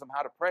teaches them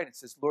how to pray, and it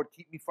says, Lord,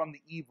 keep me from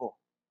the evil.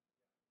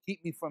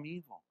 Keep me from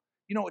evil.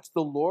 It's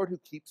the Lord who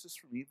keeps us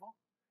from evil.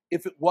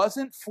 If it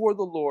wasn't for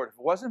the Lord, if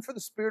it wasn't for the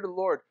Spirit of the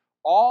Lord,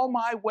 all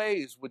my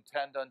ways would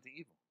tend unto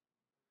evil.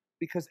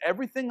 Because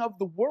everything of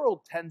the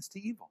world tends to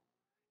evil.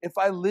 If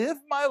I live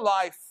my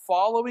life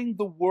following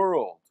the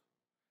world,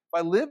 if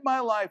I live my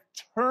life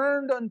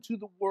turned unto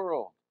the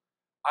world,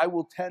 I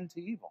will tend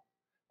to evil.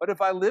 But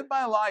if I live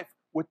my life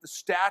with the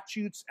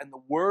statutes and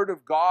the word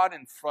of God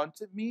in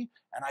front of me,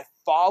 and I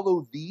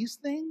follow these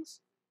things,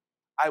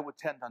 I would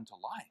tend unto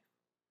life.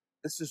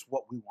 This is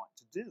what we want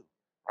to do,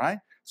 right?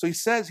 So he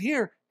says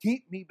here,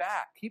 keep me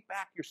back. Keep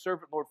back your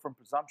servant, Lord, from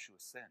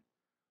presumptuous sin.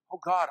 Oh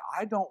God,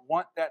 I don't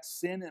want that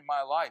sin in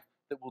my life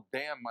that will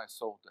damn my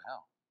soul to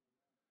hell.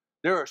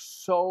 There are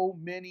so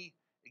many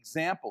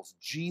examples.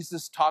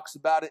 Jesus talks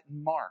about it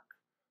in Mark.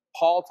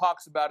 Paul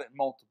talks about it in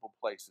multiple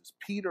places.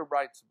 Peter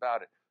writes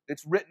about it.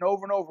 It's written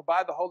over and over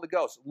by the Holy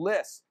Ghost.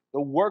 Lists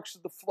the works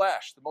of the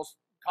flesh. The most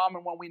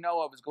common one we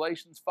know of is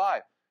Galatians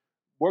 5.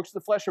 Works of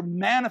the flesh are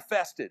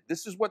manifested.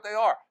 This is what they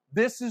are.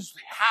 This is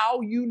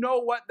how you know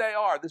what they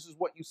are. This is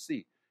what you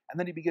see. And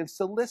then he begins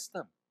to list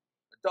them.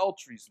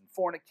 Adulteries and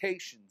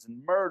fornications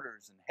and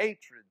murders and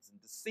hatreds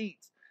and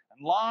deceits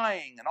and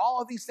lying and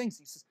all of these things.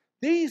 He says,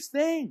 these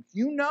things,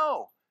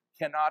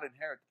 cannot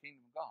inherit the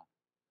kingdom of God.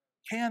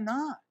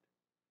 Cannot.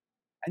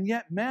 And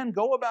yet men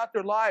go about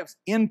their lives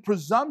in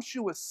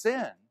presumptuous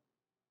sin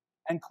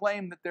and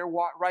claim that they're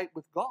right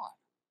with God.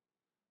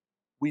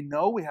 We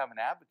know we have an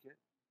advocate.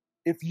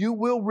 If you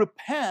will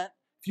repent,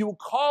 if you will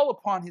call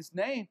upon his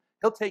name,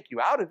 he'll take you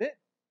out of it.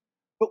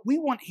 But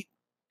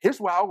here's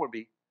where I would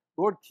be.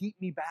 Lord, keep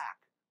me back.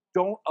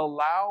 Don't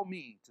allow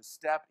me to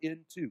step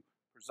into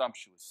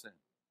presumptuous sin.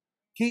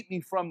 Keep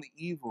me from the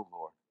evil,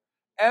 Lord.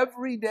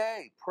 Every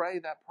day, pray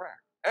that prayer.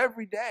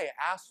 Every day,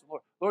 ask the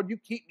Lord, Lord, you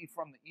keep me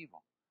from the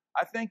evil.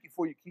 I thank you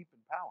for your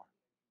keeping power.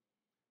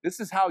 This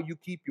is how you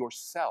keep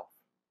yourself.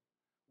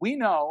 We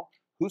know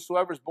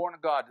whosoever is born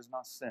of God does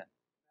not sin.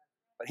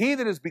 But he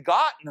that is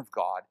begotten of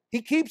God,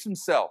 he keeps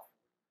himself.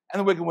 And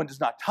the wicked one does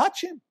not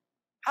touch him.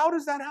 How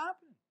does that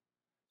happen?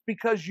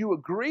 Because you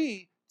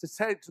agree to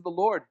say to the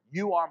Lord,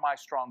 you are my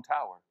strong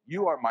tower.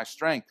 You are my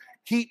strength.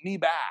 Keep me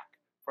back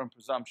from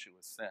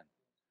presumptuous sin.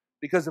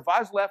 Because if I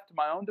was left to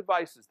my own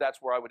devices, that's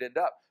where I would end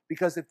up.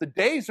 Because if the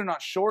days are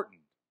not shortened,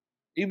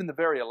 even the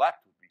very elect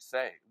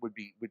would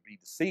be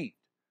deceived.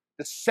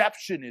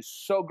 Deception is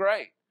so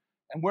great.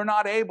 And we're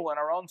not able in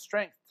our own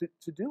strength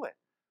to do it.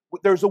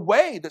 There's a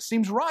way that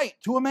seems right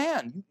to a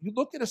man. You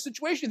look at a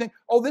situation, you think,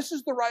 oh, this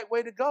is the right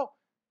way to go.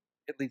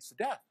 It leads to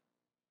death.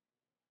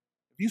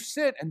 If you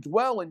sit and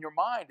dwell in your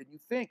mind and you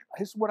think,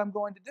 this is what I'm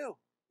going to do,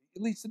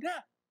 it leads to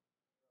death.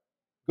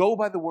 Go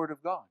by the word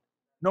of God.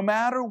 No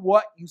matter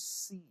what you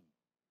see,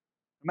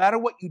 no matter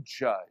what you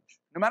judge,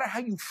 no matter how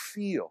you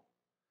feel.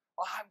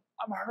 Well,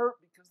 I'm hurt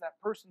because that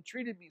person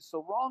treated me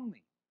so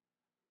wrongly.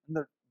 And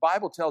the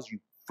Bible tells you,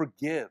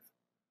 forgive.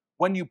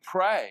 When you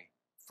pray,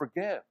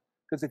 forgive.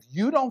 Because if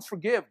you don't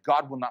forgive,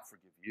 God will not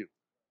forgive you.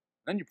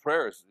 Then your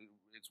prayer is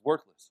it's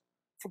worthless.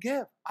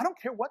 Forgive. I don't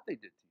care what they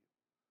did to you.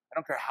 I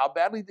don't care how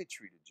badly they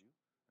treated you.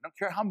 I don't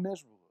care how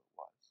miserable it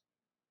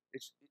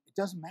was. It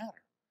doesn't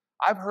matter.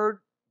 I've heard,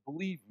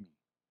 believe me,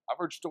 I've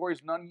heard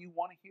stories none of you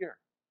want to hear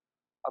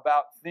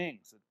about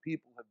things that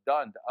people have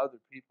done to other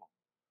people.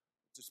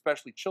 It's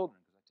especially children,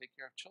 because I take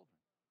care of children.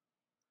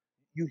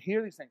 You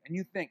hear these things and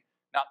you think,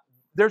 now,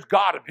 there's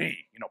got to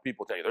be,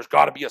 people tell you, there's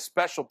got to be a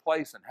special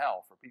place in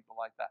hell for people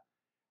like that.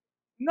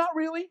 Not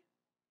really.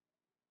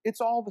 It's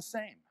all the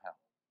same, hell.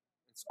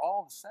 It's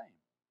all the same.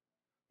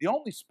 The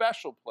only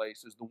special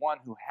place is the one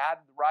who had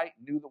the right,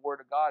 knew the Word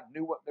of God,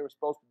 knew what they were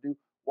supposed to do,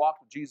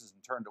 walked with Jesus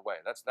and turned away.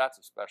 That's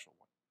a special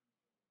one.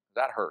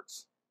 That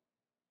hurts.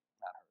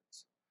 That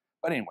hurts.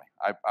 But anyway,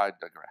 I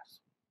digress.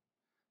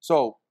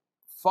 So,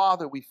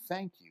 Father, we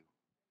thank you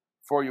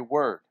for your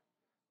Word.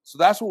 So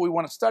that's what we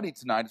want to study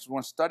tonight, is we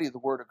want to study the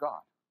Word of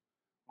God.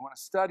 We want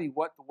to study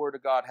what the Word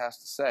of God has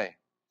to say.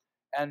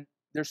 And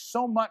there's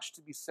so much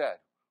to be said.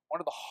 One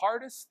of the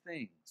hardest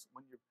things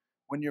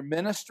when you're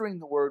ministering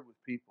the Word with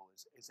people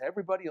is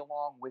everybody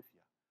along with you.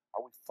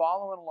 Are we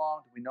following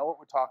along? Do we know what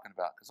we're talking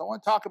about? Because I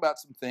want to talk about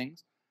some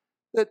things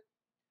that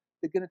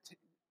maybe they're going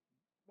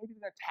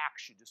to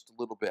tax you just a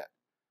little bit.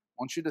 I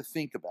want you to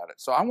think about it.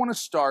 So I want to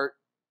start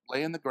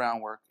laying the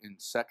groundwork in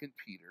 2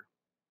 Peter.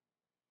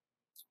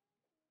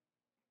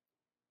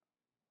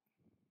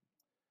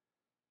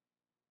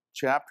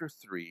 Chapter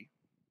 3.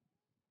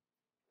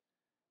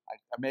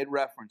 I made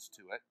reference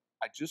to it.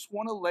 I just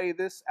want to lay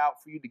this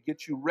out for you to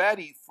get you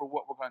ready for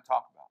what we're going to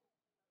talk about.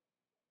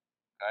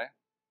 Okay?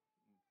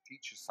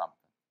 Teach you something.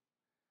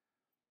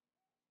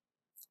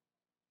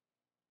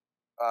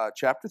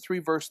 Chapter 3,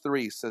 verse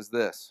 3 says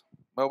this.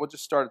 Well, we'll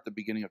just start at the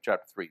beginning of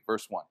chapter 3,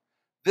 verse 1.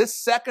 This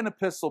second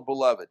epistle,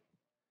 beloved,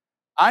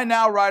 I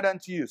now write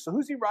unto you. So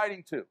who's he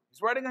writing to?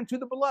 He's writing unto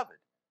the beloved.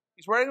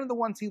 He's writing to the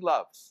ones he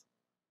loves.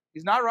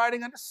 He's not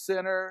writing unto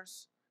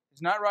sinners.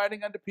 He's not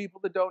writing unto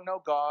people that don't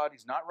know God.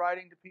 He's not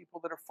writing to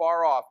people that are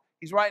far off.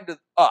 He's writing to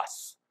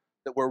us,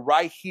 that we're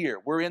right here.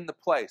 We're in the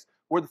place.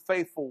 We're the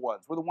faithful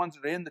ones. We're the ones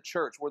that are in the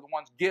church. We're the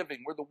ones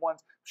giving. We're the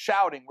ones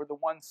shouting. We're the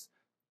ones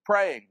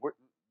praying.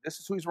 This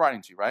is who he's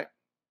writing to, right?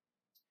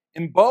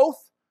 In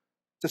both,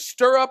 to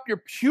stir up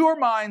your pure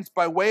minds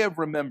by way of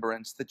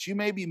remembrance, that you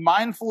may be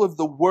mindful of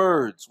the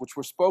words which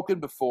were spoken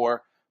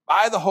before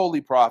by the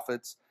holy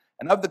prophets,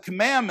 and of the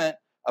commandment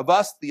of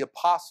us, the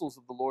apostles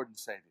of the Lord and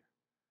Savior.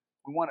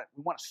 We want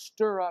to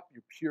stir up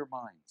your pure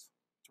minds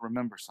to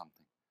remember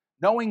something.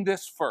 Knowing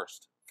this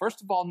first.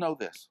 First of all, know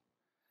this,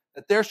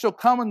 that there shall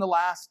come in the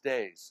last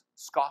days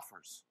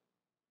scoffers,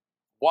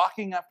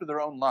 walking after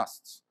their own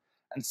lusts,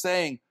 and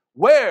saying,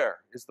 where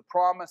is the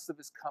promise of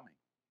his coming?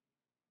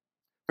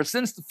 For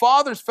since the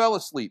fathers fell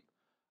asleep,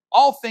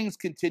 all things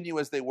continue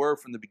as they were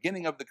from the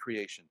beginning of the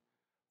creation.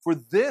 For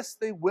this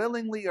they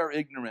willingly are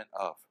ignorant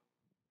of,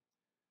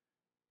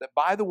 that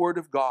by the word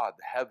of God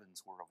the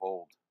heavens were of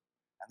old,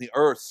 and the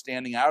earth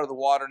standing out of the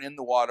water and in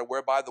the water,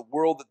 whereby the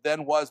world that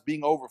then was,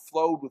 being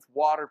overflowed with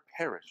water,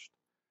 perished.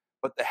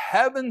 But the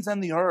heavens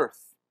and the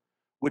earth,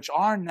 which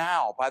are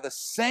now, by the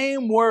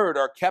same word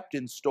are kept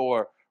in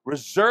store,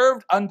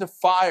 reserved unto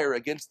fire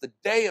against the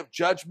day of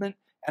judgment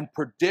and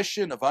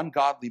perdition of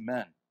ungodly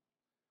men.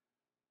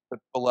 But,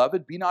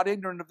 beloved, be not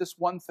ignorant of this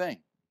one thing,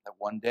 that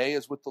one day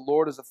is with the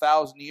Lord as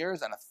 1,000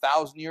 years, and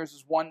 1,000 years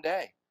is one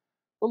day.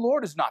 The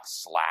Lord is not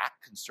slack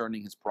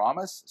concerning his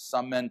promise, as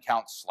some men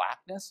count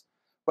slackness,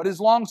 but is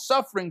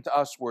long-suffering to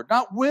usward,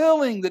 not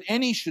willing that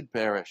any should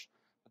perish,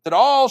 but that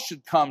all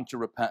should come to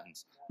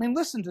repentance. I mean,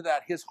 listen to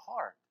that, his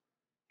heart.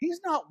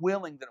 He's not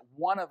willing that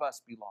one of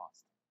us be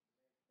lost.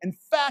 In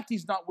fact,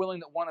 he's not willing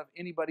that one of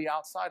anybody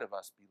outside of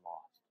us be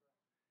lost.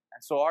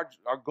 And so our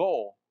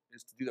goal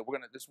is to do that.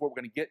 This is where we're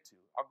going to get to.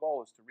 Our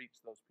goal is to reach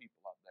those people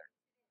out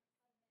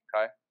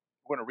there. Okay?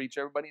 We're going to reach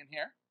everybody in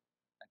here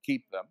and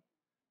keep them.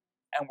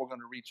 And we're going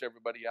to reach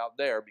everybody out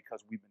there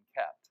because we've been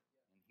kept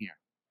in here.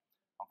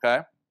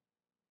 Okay?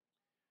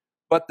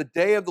 But the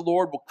day of the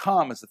Lord will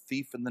come as a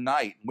thief in the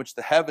night, in which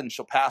the heavens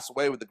shall pass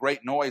away with a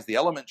great noise, the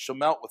elements shall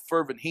melt with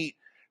fervent heat,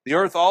 the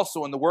earth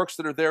also and the works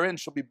that are therein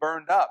shall be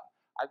burned up.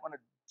 I want to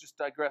just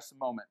digress a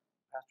moment.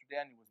 Pastor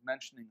Daniel was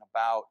mentioning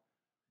about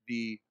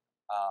the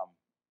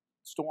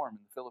storm in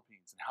the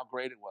Philippines and how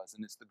great it was,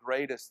 and it's the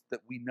greatest that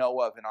we know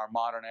of in our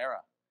modern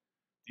era.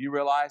 Do you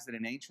realize that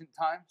in ancient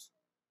times,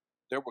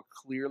 there were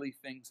clearly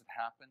things that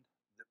happened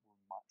that were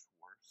much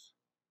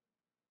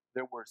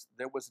worse?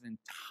 There was an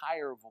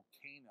entire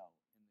volcano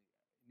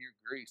near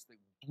Greece that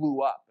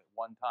blew up at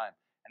one time.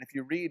 And if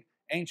you read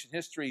ancient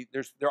history,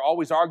 they're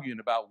always arguing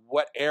about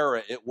what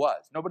era it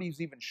was. Nobody's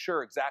even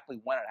sure exactly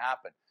when it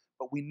happened.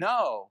 But we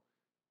know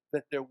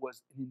that there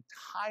was an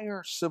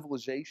entire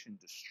civilization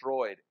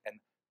destroyed, and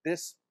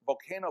this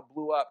volcano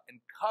blew up and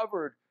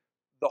covered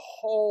the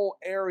whole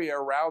area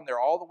around there,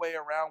 all the way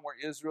around where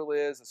Israel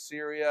is,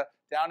 Assyria,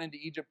 down into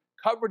Egypt,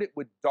 covered it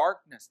with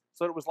darkness.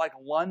 So it was like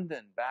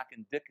London back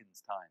in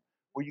Dickens' time,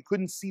 where you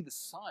couldn't see the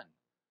sun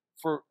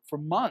for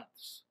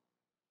months,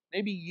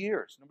 maybe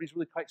years. Nobody's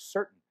really quite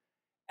certain.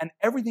 And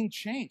everything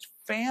changed.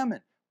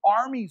 Famine,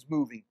 armies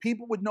moving,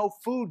 people with no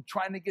food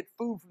trying to get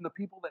food from the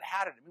people that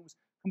had it. I mean, it was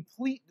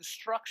complete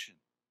destruction.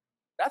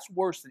 That's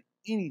worse than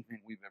anything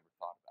we've ever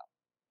thought about.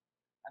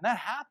 And that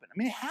happened. I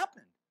mean, it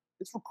happened.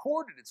 It's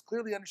recorded. It's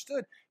clearly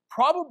understood.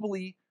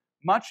 Probably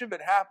much of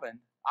it happened,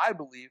 I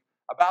believe,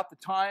 about the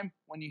time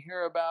when you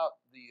hear about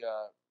the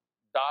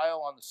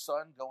dial on the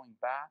sun going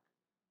back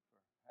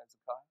for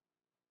Hezekiah.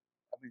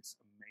 I mean, it's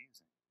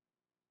amazing.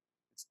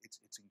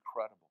 It's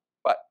incredible.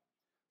 But,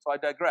 so I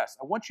digress.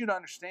 I want you to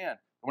understand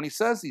that when he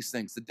says these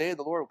things, the day of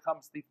the Lord will come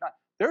as a thief not,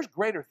 there's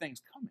greater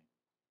things coming.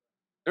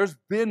 There's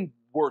been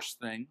worse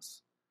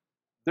things.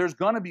 There's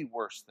going to be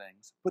worse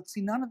things. But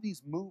see, none of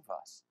these move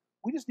us.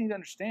 We just need to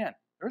understand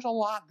there's a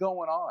lot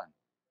going on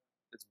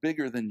that's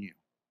bigger than you.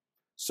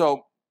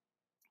 So,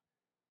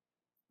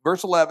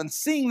 verse 11,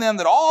 seeing then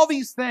that all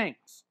these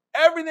things,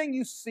 everything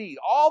you see,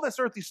 all this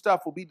earthly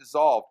stuff will be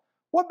dissolved,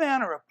 what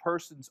manner of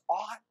persons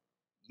ought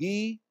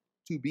ye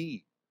to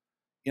be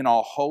in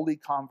all holy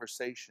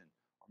conversation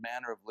or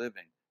manner of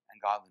living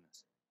and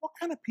godliness? What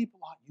kind of people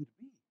ought you to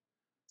be?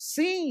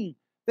 Seeing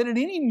that at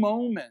any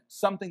moment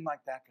something like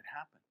that could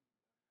happen.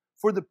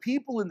 For the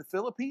people in the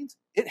Philippines,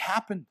 it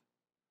happened.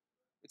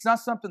 It's not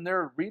something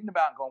they're reading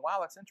about and going, wow,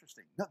 that's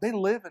interesting. No, they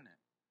live in it.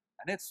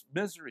 And it's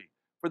misery.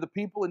 For the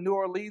people in New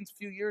Orleans a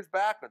few years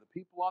back, or the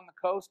people on the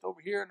coast over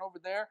here and over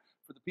there,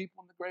 for the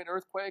people in the great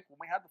earthquake, when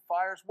we had the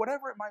fires,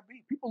 whatever it might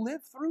be, people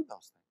live through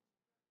those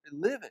things.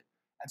 They live it.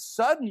 And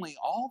suddenly,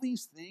 all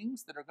these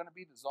things that are going to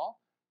be dissolved,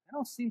 they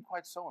don't seem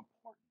quite so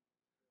important.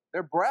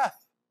 Their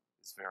breath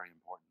is very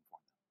important for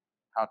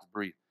them, how to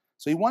breathe.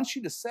 So he wants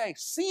you to say,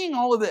 seeing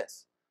all of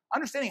this,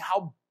 understanding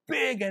how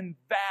big and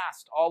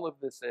vast all of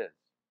this is,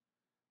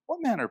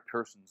 what manner of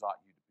persons ought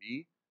you to be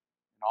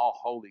in all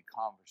holy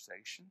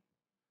conversation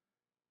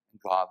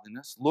and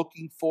godliness,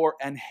 looking for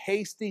and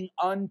hasting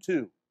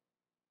unto,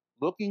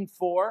 looking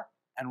for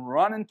and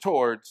running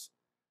towards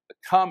the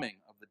coming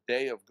of the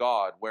day of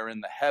God, wherein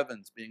the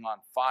heavens being on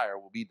fire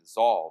will be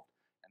dissolved,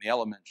 and the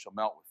elements shall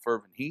melt with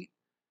fervent heat.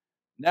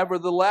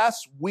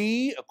 Nevertheless,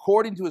 we,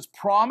 according to his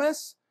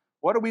promise,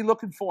 what are we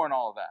looking for in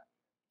all of that?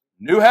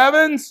 New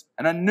heavens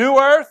and a new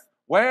earth,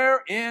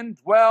 wherein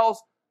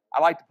dwells,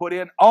 I like to put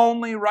in,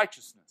 only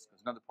righteousness.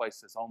 There's another place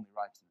that says only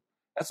righteousness.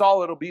 That's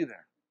all it'll be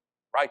there.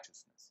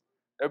 Righteousness.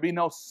 There'll be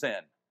no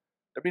sin.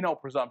 There'll be no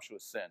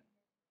presumptuous sin.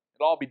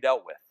 It'll all be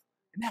dealt with.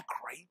 Isn't that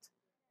great?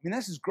 I mean,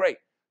 this is great.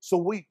 So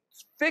we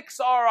fix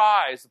our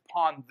eyes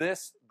upon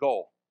this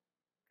goal.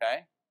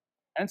 Okay?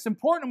 And it's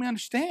important we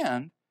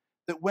understand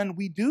that when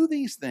we do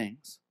these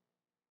things,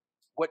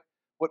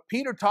 what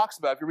Peter talks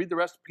about, if you read the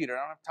rest of Peter,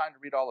 I don't have time to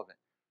read all of it.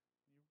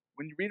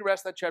 When you read the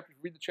rest of that chapter,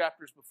 you read the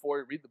chapters before,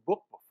 you read the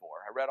book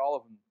before. I read all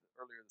of them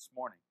earlier this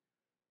morning.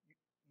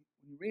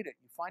 When you read it,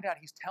 you find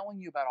out he's telling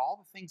you about all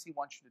the things he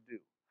wants you to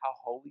do, how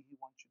holy he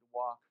wants you to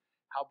walk,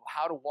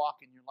 how to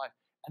walk in your life.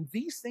 And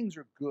these things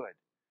are good.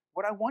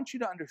 What I want you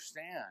to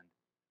understand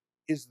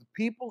is the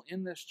people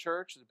in this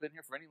church that have been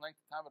here for any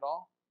length of time at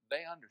all,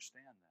 they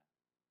understand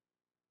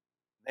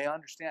that. They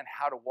understand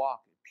how to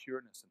walk in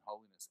pureness and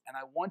holiness. And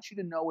I want you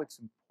to know it's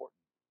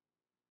important.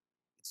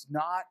 It's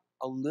not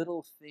a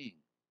little thing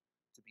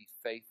to be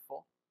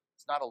faithful.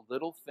 It's not a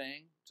little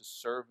thing to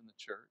serve in the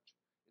church.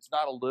 It's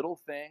not a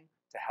little thing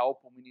to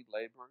help when we need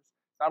laborers.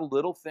 It's not a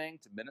little thing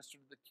to minister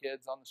to the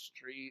kids on the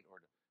street or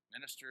to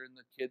minister in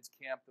the kids'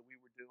 camp that we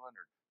were doing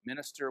or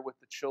minister with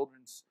the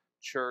children's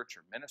church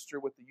or minister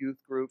with the youth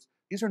groups.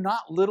 These are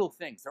not little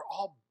things. They're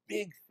all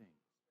big things.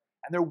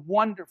 And they're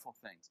wonderful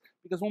things.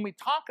 Because when we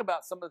talk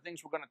about some of the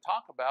things we're going to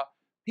talk about,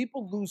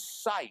 people lose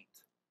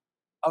sight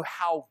of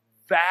how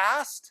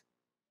vast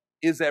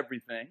is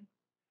everything,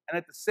 and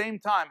at the same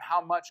time,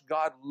 how much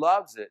God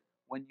loves it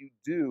when you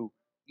do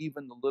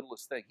even the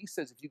littlest thing. He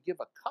says if you give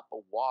a cup of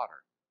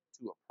water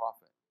to a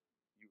prophet,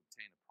 you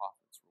obtain a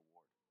prophet's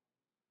reward.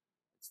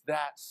 It's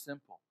that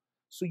simple.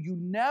 So you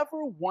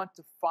never want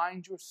to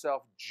find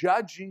yourself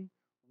judging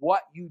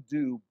what you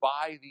do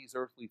by these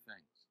earthly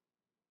things.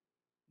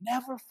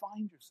 Never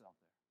find yourself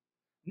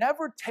there.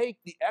 Never take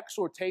the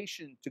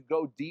exhortation to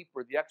go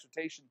deeper, the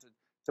exhortation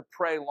to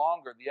pray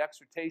longer, the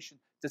exhortation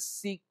to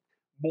seek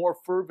more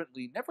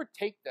fervently. Never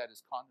take that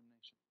as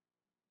condemnation.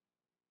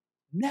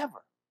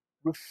 Never.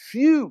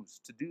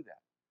 Refuse to do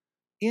that.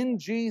 In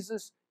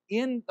Jesus,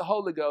 in the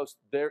Holy Ghost,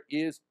 there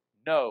is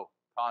no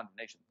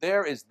condemnation.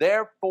 There is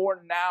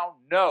therefore now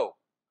no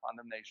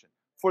condemnation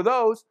for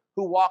those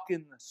who walk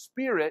in the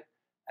Spirit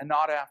and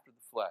not after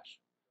the flesh.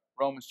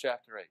 Romans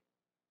chapter 8.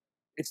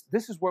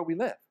 This is where we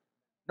live.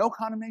 No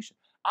condemnation.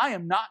 I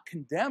am not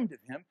condemned of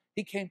him.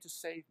 He came to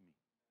save me.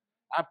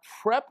 I'm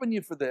prepping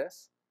you for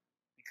this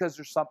because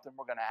there's something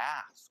we're going to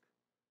ask.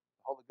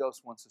 The Holy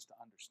Ghost wants us to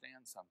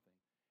understand something,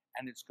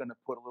 and it's going to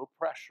put a little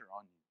pressure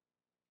on you.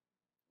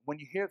 When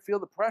you feel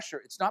the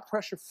pressure, it's not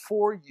pressure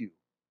for you.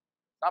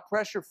 Not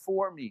pressure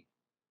for me.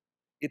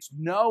 It's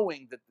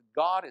knowing that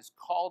God has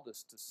called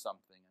us to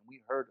something. And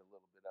we heard a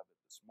little bit of it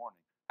this morning.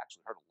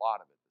 Actually heard a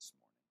lot of it this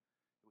morning.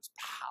 It was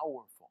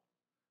powerful.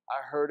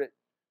 I heard it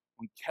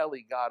when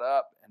Kelly got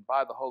up and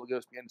by the Holy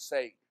Ghost began to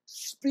say,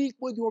 speak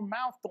with your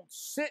mouth. Don't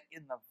sit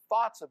in the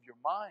thoughts of your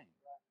mind.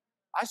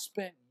 I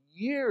spent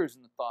years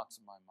in the thoughts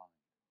of my mind.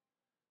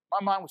 My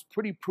mind was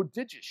pretty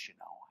prodigious, you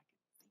know. I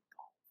could think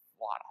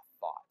a lot of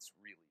thoughts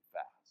really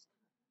fast.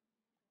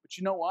 But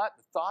you know what?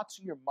 The thoughts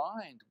of your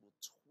mind will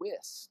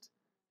twist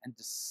and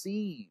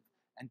deceive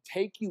and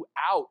take you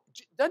out.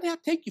 It doesn't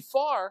have to take you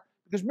far,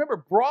 because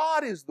remember,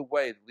 broad is the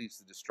way that leads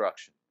to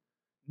destruction.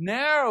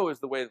 Narrow is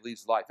the way that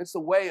leads to life. It's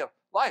the way of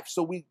life.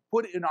 So we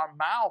put in our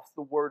mouth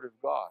the word of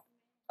God.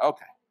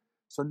 Okay.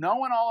 So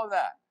knowing all of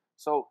that.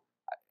 So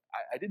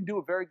I didn't do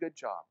a very good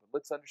job, but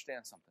let's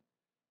understand something.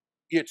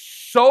 It's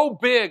so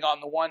big on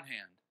the one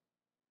hand.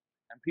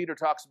 And Peter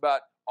talks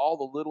about all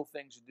the little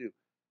things you do.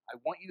 I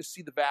want you to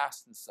see the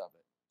vastness of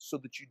it so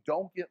that you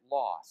don't get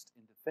lost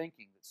into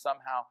thinking that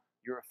somehow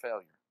you're a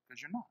failure,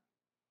 because you're not.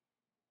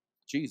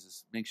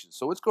 Jesus makes you.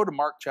 So let's go to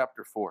Mark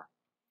chapter 4.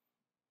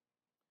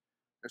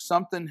 There's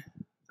something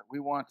that we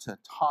want to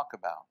talk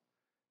about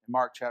in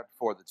Mark chapter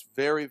 4 that's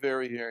very,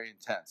 very, very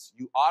intense.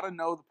 You ought to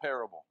know the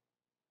parable.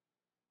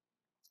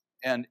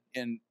 And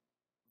in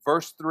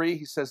verse 3,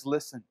 he says,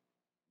 listen,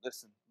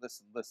 listen,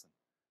 listen, listen.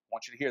 I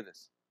want you to hear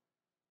this.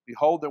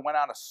 Behold, there went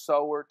out a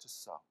sower to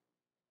sow.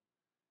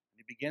 And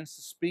he begins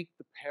to speak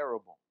the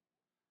parable.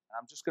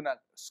 And I'm just going to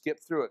skip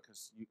through it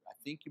because I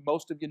think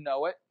most of you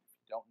know it. If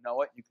you don't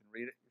know it, you can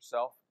read it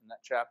yourself in that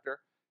chapter.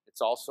 It's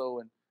also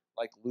in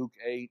like Luke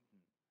 8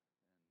 and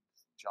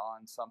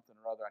John something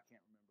or other. I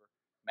can't remember.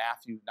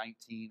 Matthew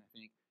 19, I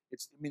think.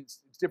 It's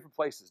different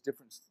places,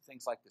 different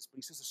things like this. But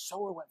he says the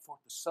sower went forth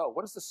to sow.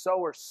 What is the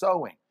sower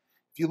sowing?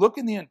 If you look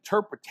in the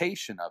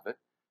interpretation of it,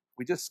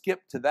 we just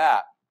skip to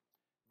that.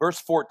 Verse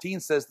 14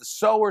 says the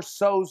sower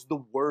sows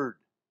the word.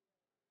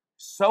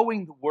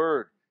 Sowing the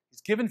word.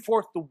 He's giving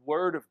forth the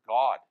word of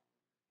God.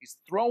 He's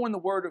throwing the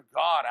word of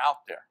God out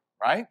there,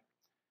 right?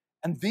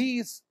 And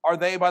these are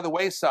they by the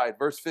wayside,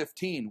 verse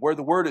 15, where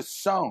the word is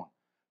sown.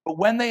 But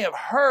when they have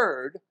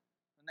heard,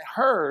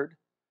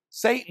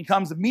 Satan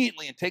comes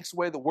immediately and takes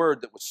away the word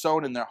that was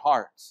sown in their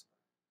hearts.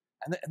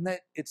 And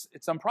that it's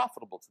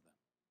unprofitable to them.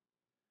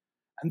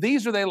 And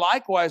these are they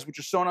likewise which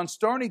are sown on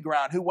stony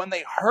ground, who when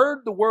they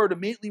heard the word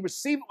immediately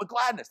receive it with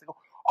gladness. They go,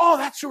 oh,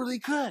 that's really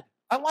good.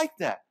 I like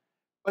that.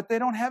 But they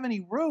don't have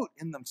any root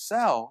in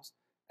themselves.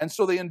 And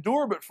so they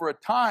endure but for a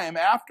time.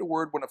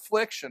 Afterward, when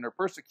affliction or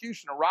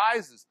persecution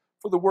arises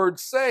for the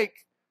word's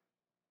sake,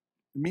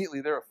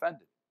 immediately they're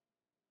offended.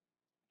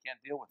 Can't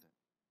deal with it.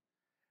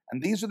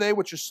 And these are they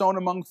which are sown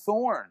among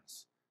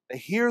thorns. They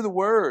hear the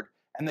word,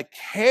 and the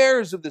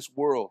cares of this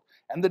world,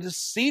 and the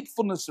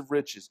deceitfulness of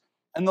riches,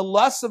 and the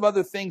lusts of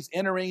other things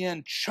entering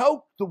in,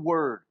 choke the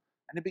word,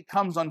 and it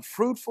becomes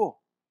unfruitful.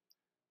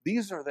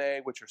 These are they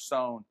which are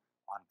sown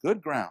on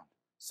good ground,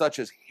 such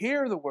as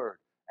hear the word,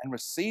 and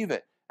receive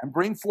it, and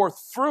bring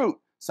forth fruit,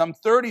 some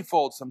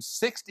 30-fold, some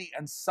 60,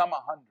 and some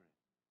 100.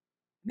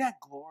 Isn't that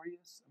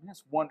glorious? I mean,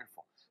 that's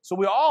wonderful. So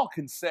we all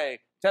can say,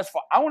 testify,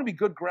 I want to be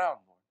good ground,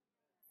 Lord.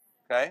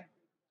 Okay?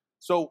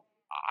 So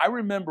I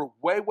remember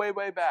way, way,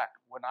 way back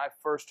when I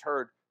first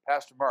heard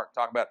Pastor Mark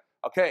talk about,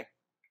 okay,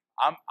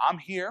 I'm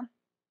here,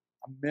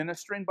 I'm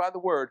ministering by the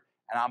word,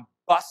 and I'm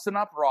busting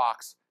up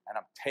rocks, and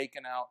I'm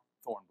taking out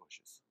thorn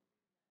bushes.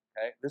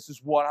 Okay? This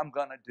is what I'm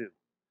going to do.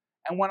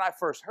 And when I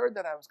first heard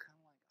that, I was kind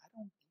of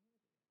like,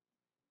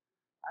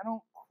 I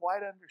don't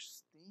quite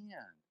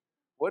understand.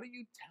 What are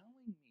you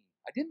telling me?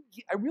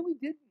 I really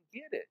didn't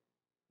get it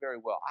very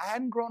well. I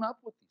hadn't grown up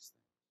with these things.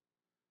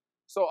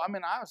 So, I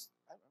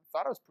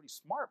thought I was pretty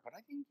smart, but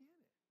I didn't get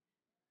it.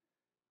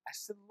 I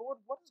said, Lord,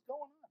 what is going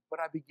on? But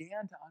I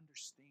began to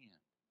understand.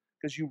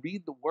 Because you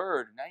read the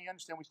word, and now you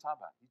understand what he's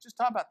talking about. He's just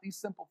talking about these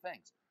simple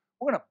things.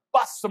 We're going to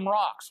bust some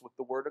rocks with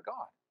the word of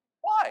God.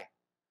 Why?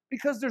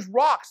 Because there's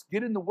rocks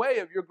get in the way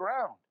of your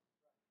ground.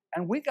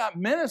 And we got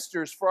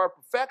ministers for our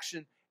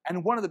perfection.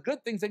 And one of the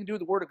good things they can do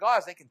with the word of God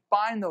is they can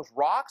find those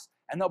rocks,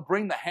 and they'll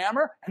bring the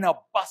hammer, and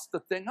they'll bust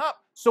the thing up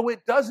so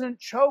it doesn't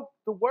choke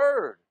the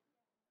word.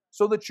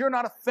 So that you're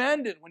not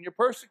offended when you're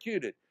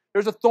persecuted.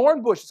 There's a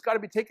thorn bush that's got to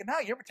be taken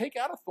out. You ever take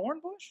out a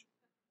thorn bush?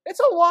 It's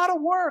a lot of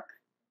work.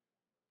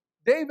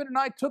 David and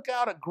I took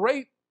out a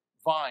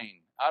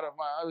grapevine out of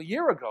a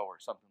year ago or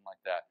something like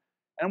that.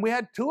 And we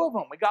had 2 of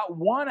them. We got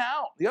one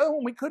out. The other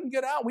one we couldn't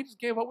get out. We just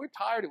gave up. We were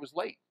tired. It was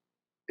late.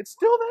 It's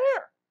still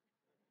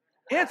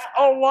there. It's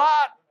a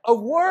lot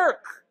of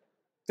work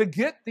to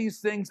get these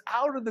things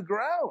out of the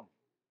ground.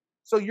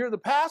 So you're the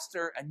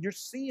pastor and you're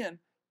seeing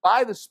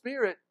by the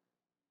Spirit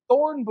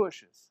thorn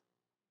bushes.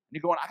 And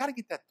you're going, I got to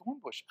get that thorn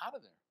bush out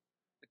of there.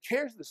 The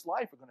cares of this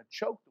life are going to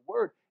choke the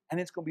word, and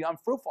it's going to be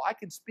unfruitful. I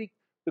can speak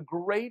the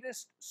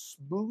greatest,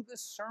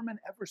 smoothest sermon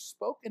ever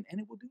spoken, and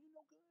it will do you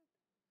no good.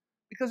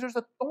 Because there's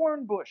a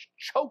thorn bush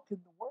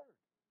choking the word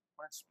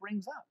when it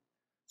springs up.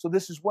 So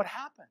this is what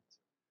happens.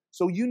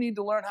 So you need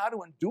to learn how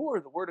to endure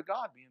the word of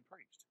God being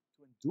preached.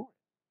 To endure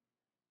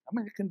it. I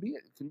mean, it can be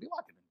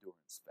like an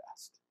endurance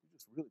fest. You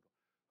just really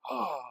go,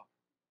 oh,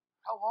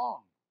 how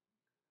long?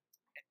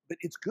 But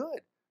it's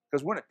good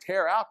because we're going to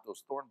tear out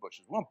those thorn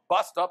bushes. We're going to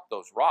bust up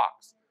those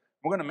rocks.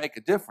 We're going to make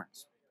a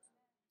difference.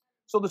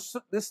 So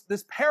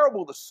this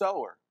parable of the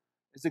sower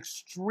is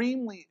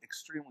extremely,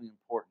 extremely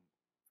important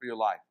for your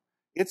life.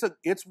 It's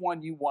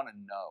one you want to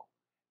know.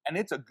 And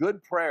it's a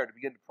good prayer to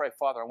begin to pray,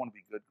 Father, I want to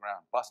be good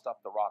ground. Bust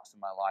up the rocks in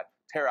my life.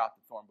 Tear out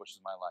the thorn bushes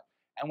in my life.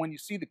 And when you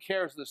see the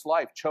cares of this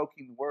life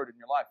choking the word in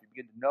your life, you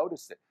begin to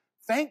notice it.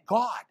 Thank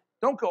God.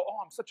 Don't go, oh,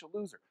 I'm such a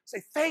loser.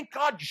 Say, thank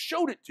God you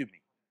showed it to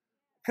me.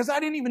 Because I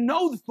didn't even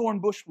know the thorn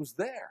bush was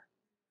there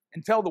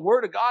until the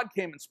word of God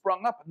came and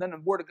sprung up. And then the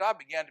word of God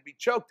began to be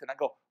choked. And I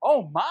go,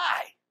 oh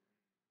my,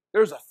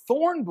 there's a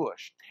thorn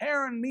bush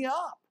tearing me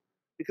up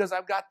because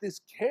I've got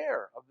this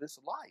care of this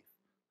life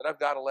that I've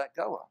got to let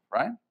go of,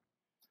 right?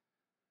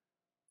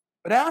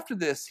 But after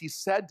this, he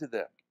said to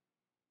them,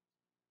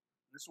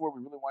 this is where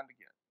we really wanted to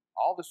get.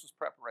 All this was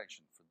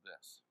preparation for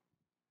this.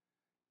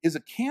 Is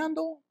a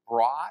candle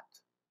brought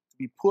to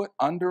be put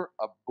under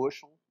a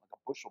bushel, like a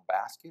bushel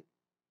basket?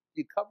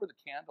 Do you cover the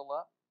candle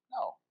up?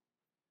 No.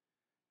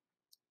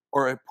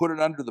 Or put it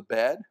under the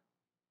bed?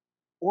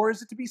 Or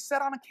is it to be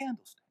set on a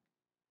candlestick?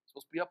 It's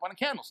supposed to be up on a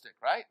candlestick,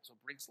 right? So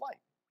it brings light.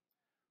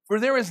 For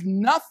there is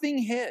nothing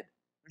hid.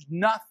 There's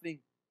nothing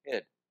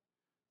hid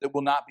that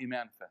will not be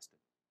manifested.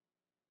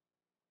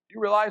 Do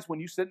you realize when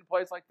you sit in a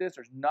place like this,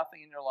 there's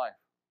nothing in your life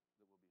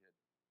that will be hidden?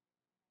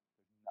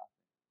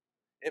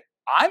 There's nothing.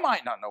 I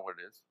might not know what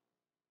it is.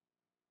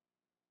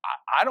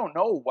 I don't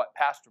know what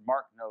Pastor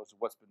Mark knows of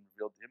what's been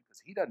revealed to him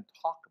because he doesn't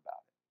talk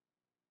about it.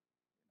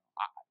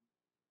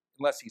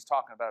 Unless he's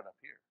talking about it up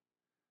here.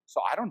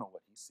 So I don't know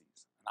what he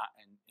sees.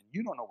 And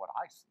you don't know what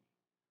I see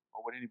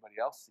or what anybody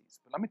else sees.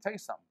 But let me tell you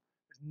something.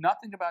 There's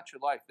nothing about your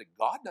life that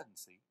God doesn't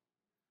see.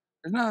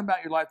 There's nothing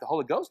about your life the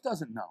Holy Ghost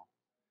doesn't know.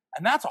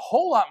 And that's a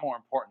whole lot more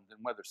important than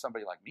whether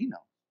somebody like me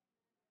knows.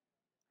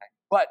 Okay?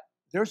 But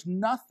there's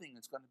nothing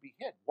that's going to be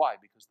hid. Why?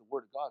 Because the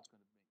Word of God is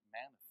going to be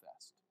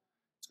manifest.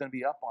 It's going to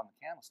be up on the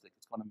candlestick.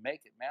 It's going to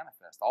make it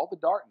manifest. All the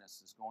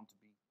darkness is going to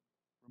be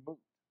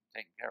removed,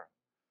 taken care of.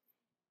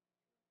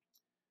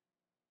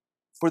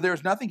 For there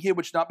is nothing hid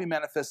which not be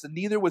manifested,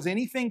 neither was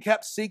anything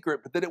kept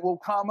secret, but that it will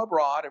come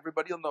abroad.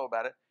 Everybody will know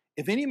about it.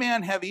 If any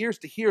man have ears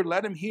to hear,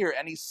 let him hear.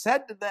 And he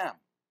said to them,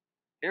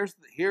 here's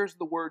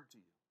the word to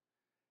you.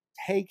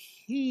 Take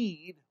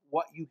heed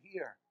what you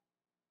hear.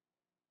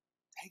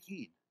 Take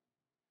heed.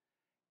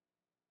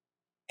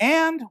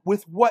 And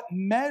with what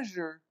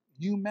measure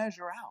you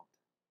measure out,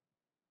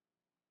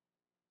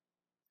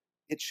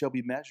 it shall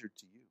be measured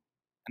to you.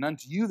 And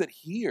unto you that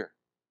hear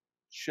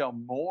shall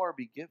more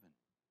be given.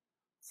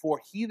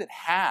 For he that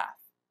hath,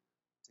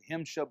 to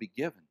him shall be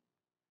given.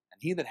 And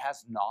he that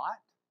has not,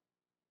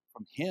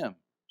 from him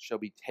shall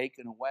be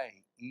taken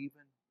away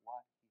even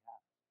what he hath.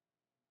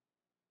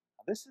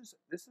 Now this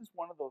is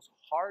one of those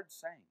hard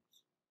sayings.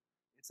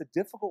 It's a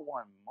difficult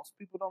one. Most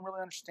people don't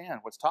really understand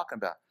what's talking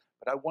about.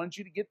 But I want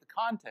you to get the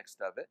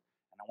context of it.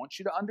 And I want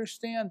you to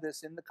understand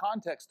this in the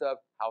context of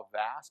how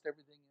vast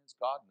everything is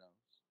God knows.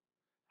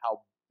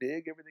 How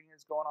big everything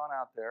is going on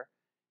out there.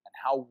 And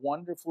how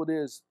wonderful it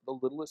is, the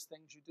littlest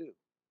things you do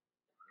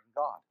in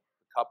God.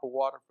 The cup of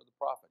water for the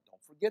prophet.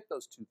 Don't forget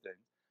those two things,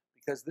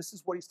 because this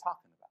is what he's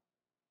talking about.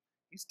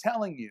 He's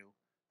telling you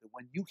that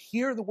when you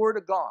hear the word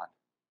of God,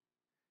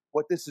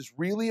 what this is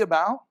really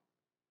about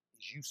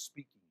is you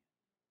speaking it.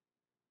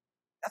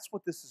 That's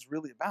what this is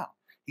really about.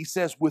 He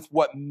says, with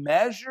what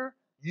measure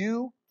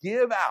you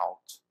give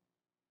out,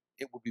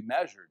 it will be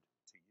measured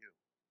to you.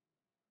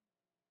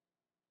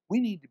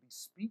 We need to be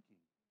speaking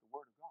the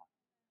word of God.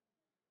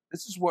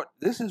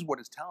 This is what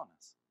it's telling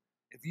us.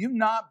 If you've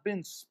not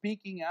been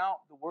speaking out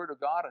the word of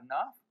God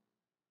enough,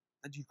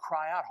 then you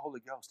cry out, Holy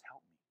Ghost,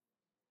 help me.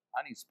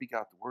 I need to speak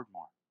out the word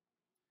more.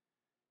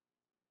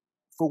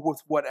 For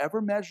with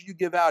whatever measure you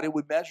give out, it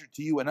would measure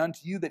to you. And unto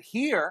you that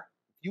hear,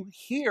 if you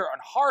hear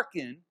and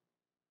hearken,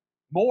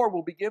 more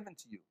will be given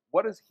to you.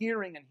 What is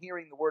hearing and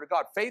hearing the word of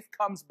God? Faith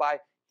comes by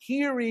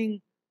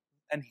hearing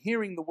and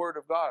hearing the word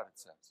of God, it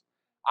says.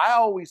 I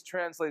always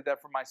translate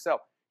that for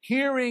myself.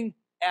 Hearing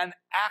and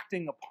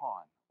acting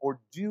upon or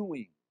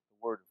doing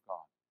the word of God.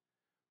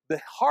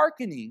 The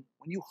hearkening,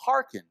 when you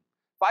hearken,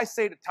 if I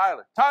say to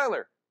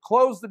Tyler,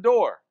 close the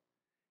door,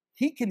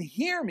 he can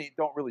hear me,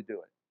 don't really do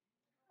it.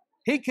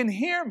 He can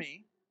hear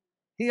me,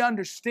 he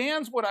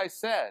understands what I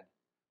said,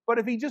 but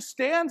if he just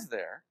stands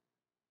there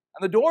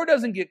and the door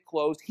doesn't get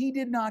closed, he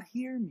did not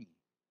hear me,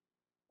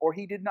 or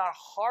he did not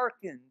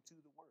hearken to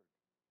the word.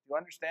 Do you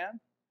understand?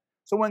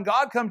 So when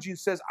God comes to you and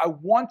says, I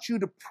want you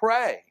to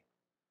pray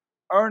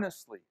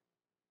earnestly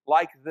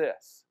like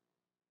this,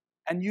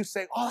 and you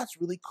say, oh, that's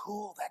really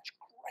cool, that's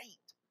great,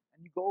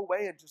 and you go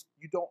away and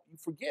you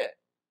forget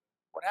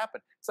what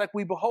happened. It's like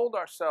we behold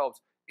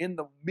ourselves in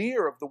the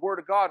mirror of the Word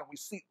of God, and we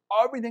see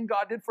everything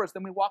God did for us,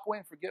 then we walk away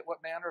and forget what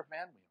manner of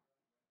man we are.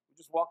 We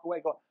just walk away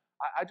and go,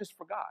 I just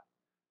forgot.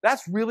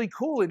 That's really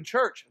cool in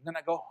church. And then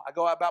I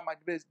go about my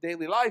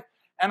daily life,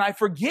 and I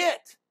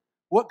forget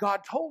what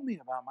God told me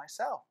about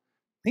myself.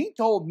 He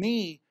told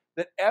me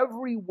that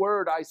every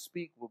word I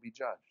speak will be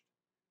judged.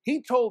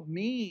 He told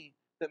me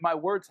that my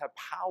words have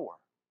power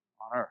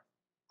on earth,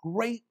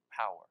 great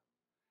power.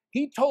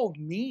 He told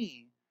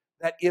me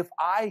that if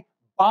I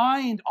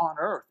bind on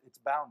earth, it's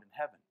bound in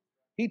heaven.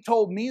 He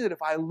told me that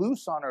if I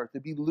loose on earth,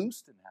 it'd be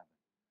loosed in heaven.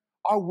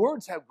 Our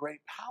words have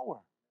great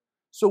power.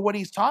 So what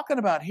he's talking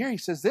about here, he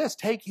says this,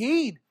 take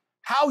heed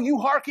how you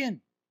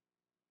hearken.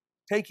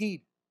 Take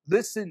heed,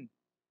 listen,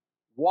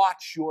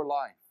 watch your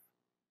life.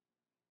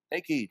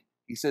 Take heed.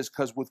 He says,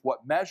 because with what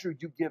measure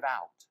you give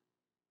out,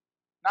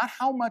 not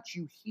how much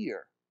you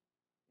hear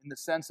in the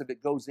sense of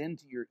it goes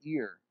into your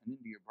ear and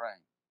into your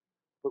brain,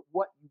 but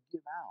what you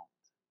give out.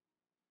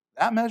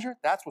 That measure,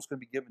 that's what's going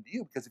to be given to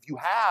you. Because if you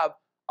have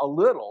a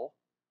little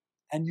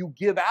and you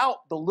give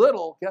out the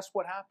little, guess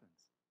what happens?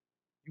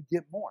 You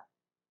get more.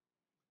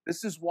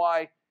 This is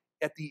why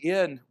at the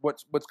end,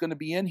 what's going to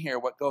be in here,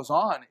 what goes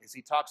on is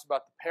he talks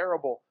about the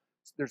parable.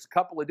 There's a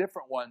couple of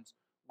different ones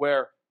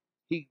where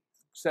he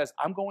says,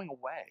 I'm going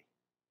away,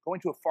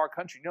 going to a far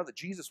country. You know that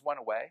Jesus went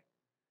away?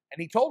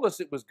 And he told us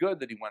it was good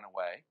that he went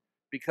away,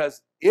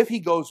 because if he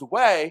goes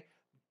away,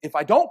 if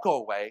I don't go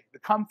away, the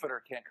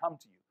Comforter can't come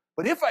to you.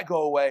 But if I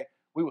go away,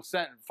 we will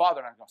send,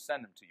 Father and I are going to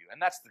send him to you.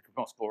 And that's the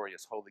most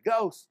glorious Holy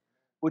Ghost,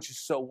 which is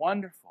so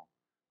wonderful.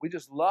 We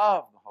just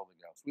love the Holy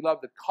Ghost. We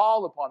love to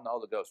call upon the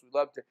Holy Ghost. We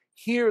love to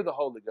hear the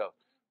Holy Ghost.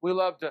 We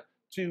love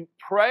to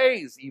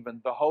praise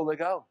even the Holy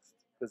Ghost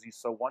because he's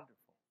so wonderful,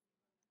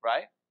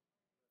 right?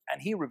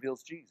 And he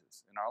reveals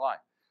Jesus in our life.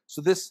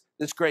 So this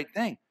great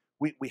thing,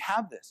 we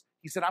have this.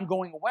 He said, I'm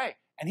going away.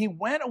 And he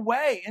went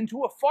away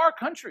into a far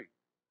country.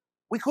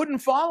 We couldn't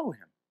follow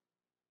him.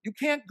 You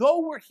can't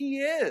go where he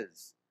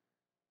is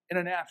in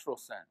a natural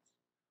sense.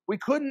 We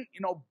couldn't,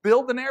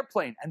 build an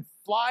airplane and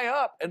fly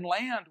up and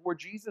land where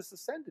Jesus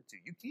ascended to.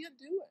 You can't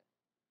do it.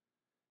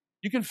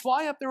 You can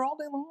fly up there all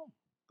day long.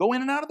 Go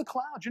in and out of the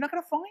clouds. You're not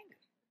going to find it.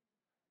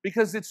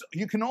 Because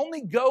you can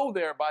only go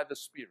there by the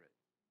Spirit.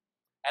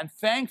 And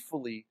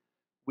thankfully,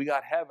 we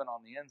got heaven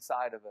on the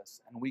inside of us,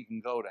 and we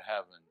can go to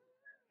heaven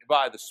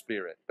by the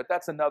Spirit. But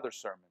that's another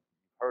sermon.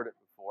 You've heard it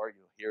before.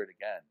 You'll hear it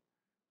again.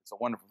 It's a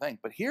wonderful thing.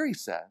 But here he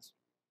says,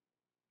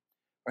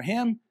 for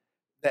him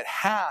that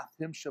hath,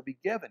 him shall be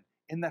given.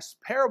 In this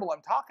parable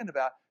I'm talking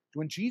about,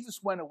 when Jesus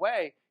went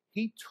away,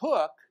 he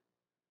took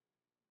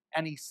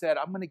and he said,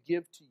 I'm going to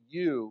give to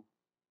you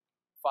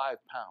 5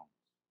 pounds.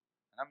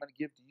 And I'm going to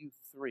give to you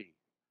 3. And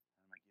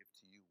I'm going to give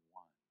to you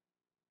 1.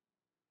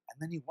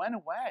 And then he went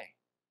away.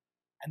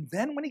 And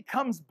then when he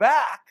comes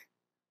back,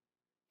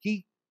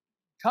 he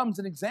comes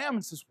and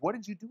examines and says, what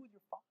did you do with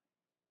your 5?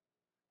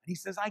 And he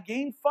says, I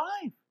gained 5.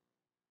 And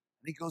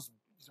he goes,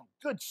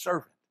 good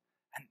servant.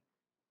 And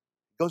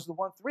he goes to the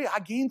one 3. I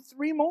gained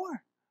 3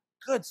 more.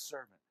 Good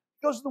servant.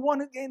 He goes to the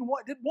one who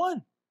did 1.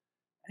 And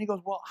he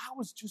goes, well, I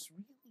was just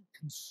really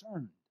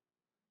concerned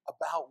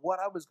about what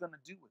I was going to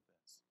do with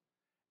this.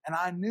 And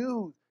I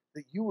knew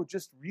that you were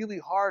just really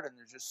hard, and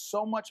there's just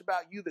so much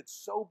about you that's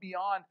so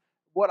beyond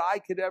what I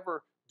could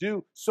ever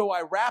do. So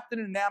I wrapped it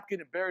in a napkin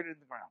and buried it in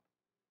the ground.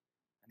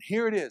 And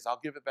here it is.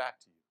 I'll give it back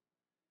to you.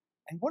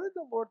 And what did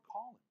the Lord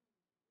call him?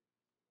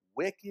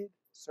 Wicked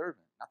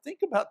servant. Now think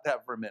about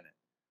that for a minute.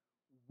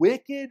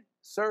 Wicked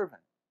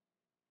servant.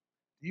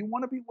 Do you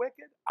want to be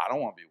wicked? I don't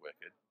want to be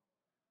wicked.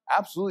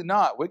 Absolutely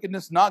not.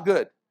 Wickedness is not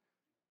good.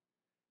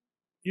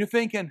 You're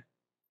thinking,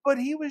 but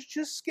he was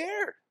just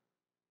scared.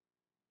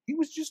 He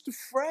was just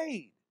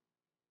afraid.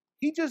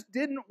 He just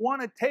didn't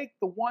want to take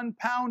the 1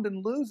 pound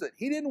and lose it.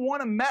 He didn't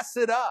want to mess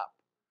it up.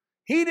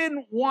 He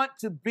didn't want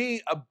to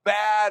be a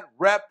bad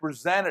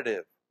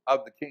representative of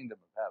the kingdom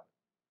of heaven.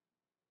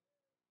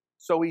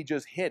 So he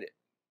just hid it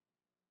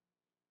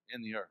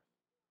in the earth.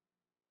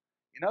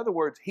 In other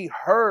words, he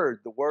heard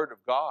the word of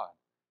God,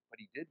 but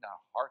he did not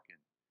hearken.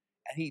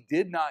 And he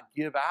did not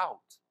give out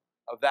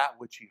of that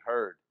which he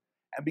heard.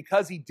 And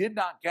because he did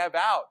not give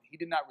out, he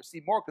did not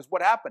receive more. Because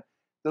what happened?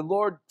 The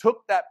Lord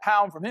took that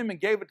pound from him and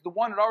gave it to the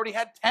one that already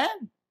had 10.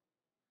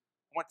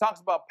 When it talks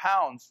about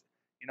pounds,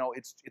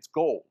 it's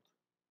gold.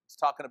 It's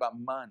talking about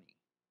money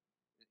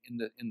in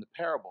the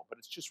parable. But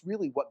it's just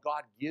really what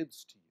God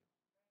gives to you.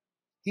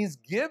 He's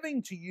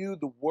giving to you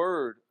the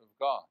word of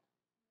God.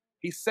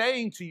 He's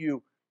saying to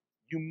you,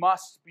 you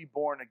must be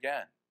born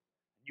again.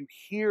 You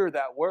hear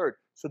that word.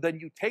 So then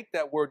you take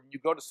that word and you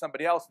go to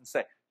somebody else and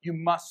say, you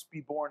must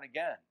be born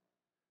again.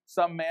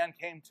 Some man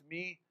came to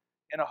me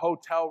in a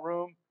hotel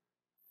room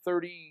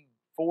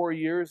 34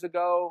 years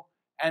ago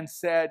and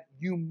said,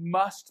 you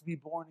must be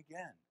born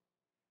again.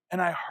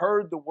 And I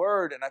heard the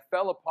word and I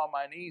fell upon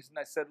my knees and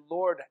I said,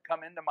 Lord,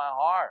 come into my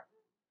heart.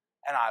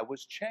 And I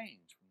was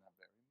changed from that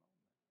very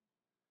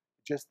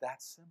moment. Just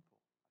that simple.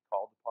 I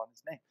called upon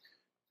his name.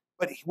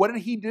 But what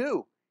did he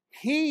do?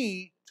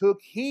 He took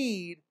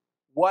heed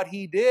what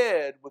he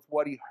did with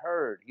what he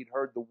heard. He'd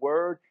heard the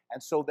word,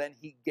 and so then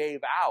he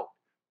gave out.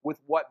 With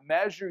what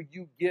measure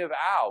you give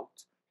out,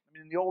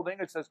 in the Old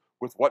English it says,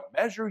 with what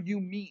measure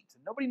you meet.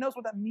 And nobody knows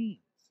what that means.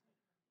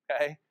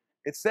 Okay?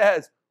 It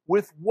says,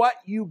 with what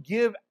you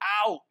give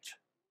out.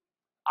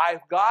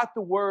 I've got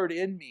the word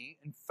in me.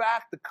 In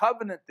fact, the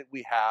covenant that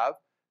we have,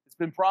 it's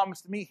been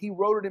promised to me. He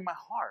wrote it in my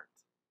heart.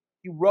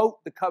 He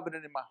wrote the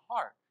covenant in my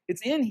heart.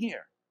 It's in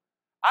here.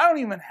 I don't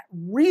even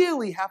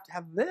really have to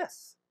have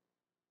this.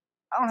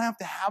 I don't have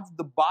to have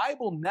the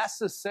Bible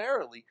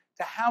necessarily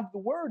to have the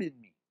word in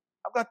me.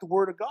 I've got the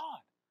word of God.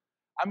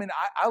 I mean,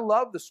 I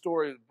love the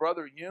story of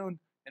Brother Yoon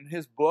in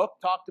his book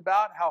talked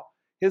about how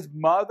his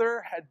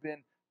mother had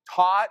been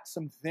taught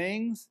some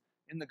things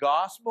in the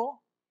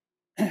gospel,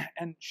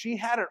 and she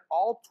had it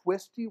all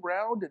twisty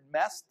round and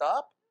messed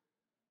up,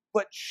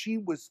 but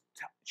she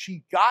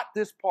got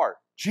this part.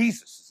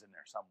 Jesus is in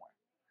there somewhere,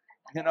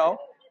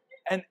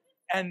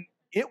 and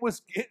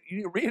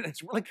you read it,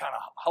 it's really kind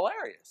of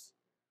hilarious.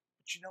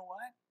 But you know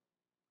what?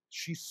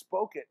 She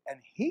spoke it, and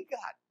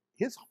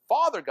his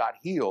father got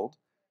healed,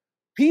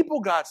 people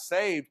got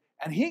saved,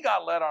 and he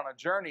got led on a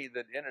journey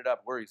that ended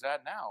up where he's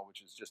at now,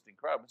 which is just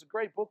incredible. It's a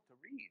great book to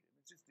read.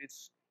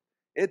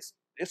 It's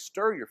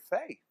stir your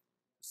faith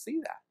to see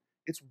that.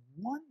 It's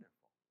wonderful,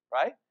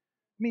 right?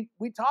 I mean,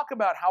 we talk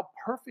about how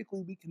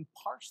perfectly we can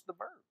parse the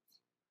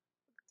verbs.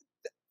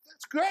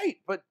 That's great,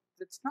 but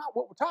it's not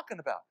what we're talking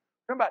about.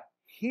 We're talking about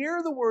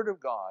hear the word of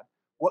God.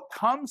 What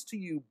comes to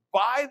you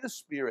by the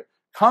Spirit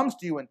comes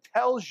to you and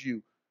tells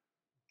you,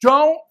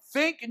 don't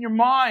think in your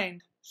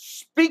mind,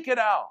 speak it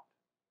out.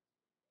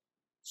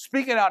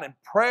 Speak it out in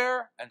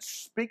prayer and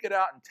speak it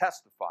out and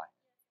testify.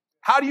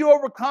 How do you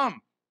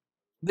overcome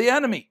the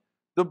enemy?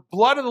 The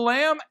blood of the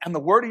Lamb and the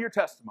word of your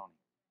testimony.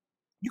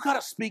 You got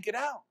to speak it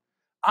out.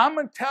 I'm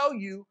going to tell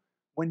you,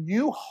 when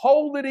you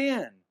hold it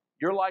in,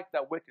 you're like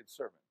that wicked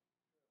servant.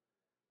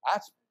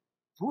 That's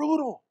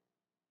brutal.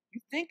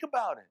 You think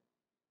about it.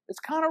 It's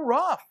kind of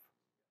rough.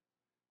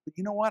 But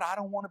you know what? I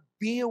don't want to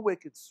be a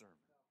wicked servant.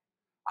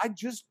 I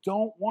just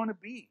don't want to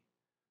be.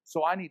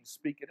 So I need to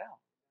speak it out.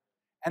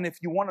 And if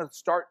you want to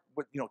start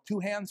with, 2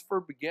 hands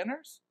for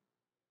beginners,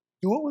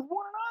 do it with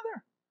one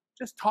another.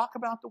 Just talk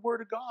about the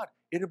word of God.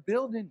 It'll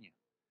build in you.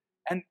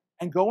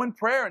 And go in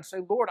prayer and say,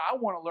 Lord, I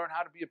want to learn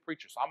how to be a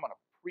preacher. So I'm going to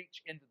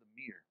preach into the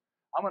mirror.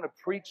 I'm going to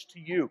preach to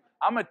you.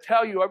 I'm going to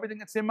tell you everything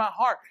that's in my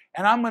heart.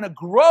 And I'm going to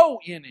grow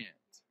in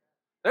it.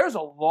 There's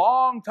a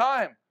long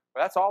time.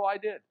 That's all I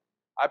did.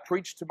 I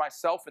preached to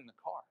myself in the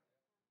car.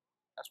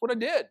 That's what I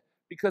did.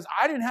 Because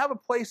I didn't have a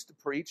place to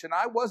preach, and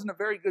I wasn't a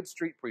very good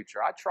street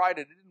preacher. I tried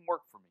it. It didn't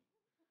work for me.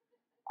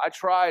 I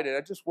tried it.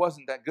 I just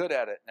wasn't that good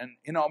at it. And,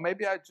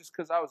 maybe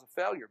because I was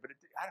a failure. But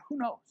who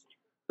knows?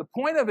 The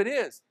point of it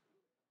is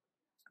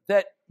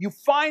that you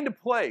find a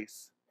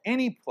place,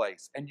 any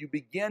place, and you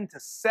begin to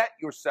set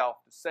yourself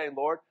to say,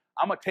 Lord,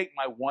 I'm going to take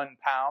my 1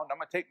 pound. I'm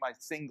going to take my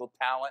single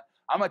talent.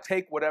 I'm going to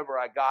take whatever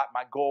I got,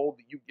 my gold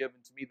that you've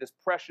given to me, this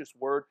precious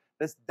word,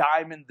 this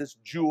diamond, this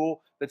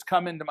jewel that's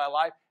come into my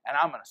life, and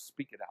I'm going to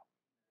speak it out.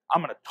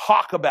 I'm going to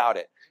talk about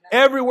it.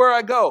 Everywhere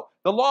I go,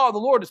 the law of the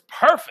Lord is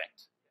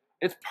perfect.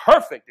 It's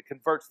perfect. It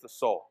converts the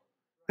soul.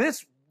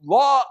 This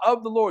law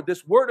of the Lord,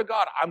 this word of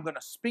God, I'm going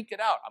to speak it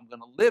out. I'm going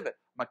to live it.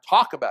 I'm going to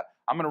talk about it.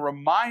 I'm going to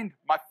remind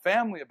my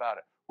family about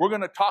it. We're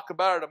going to talk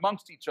about it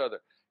amongst each other.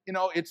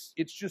 It's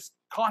just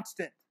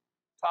constant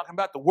talking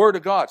about the word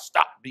of God.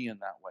 Stop being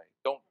that way.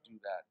 Don't do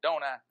that.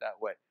 Don't act that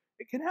way.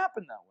 It can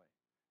happen that way.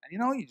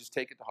 And you just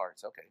take it to heart.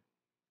 It's okay.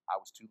 I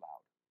was too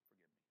loud. Forgive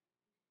me.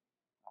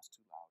 I was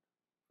too loud.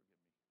 Forgive me.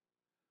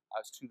 I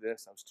was too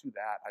this. I was too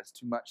that. I was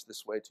too much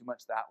this way, too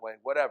much that way.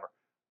 Whatever.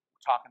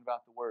 We're talking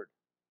about the word.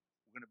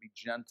 We're going to be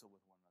gentle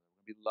with one another. We're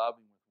going to be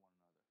loving with one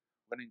another.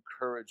 We're going to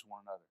encourage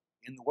one another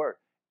in the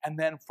word. And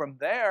then from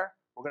there,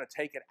 we're going to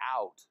take it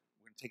out.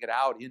 We're going to take it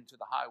out into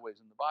the highways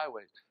and the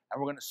byways. And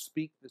we're going to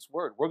speak this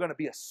word. We're going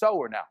to be a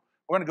sower now.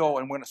 We're going to go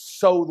and we're going to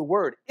sow the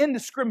word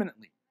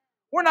indiscriminately.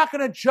 We're not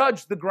going to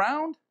judge the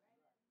ground.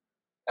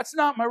 That's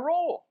not my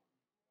role.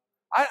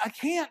 I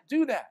can't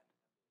do that.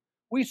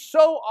 We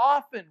so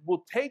often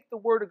will take the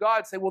word of God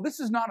and say, well, this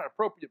is not an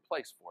appropriate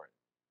place for it.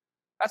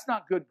 That's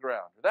not good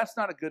ground. Or that's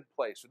not a good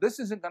place. Or this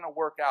isn't going to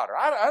work out. Or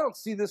I don't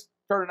see this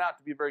turning out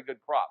to be a very good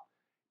crop.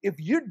 If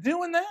you're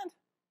doing that,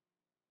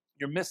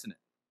 you're missing it.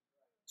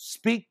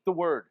 Speak the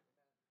word.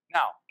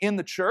 Now, in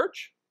the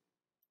church,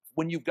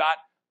 when you've got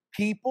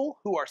people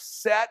who are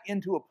set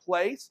into a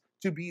place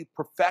to be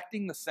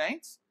perfecting the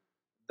saints,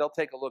 they'll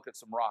take a look at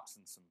some rocks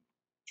and some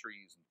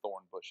trees and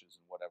thorn bushes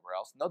and whatever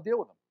else, and they'll deal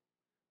with them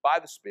by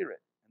the Spirit,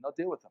 and they'll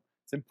deal with them.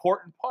 It's an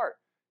important part.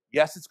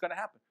 Yes, it's going to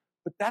happen,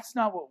 but that's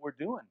not what we're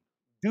doing.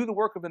 Do the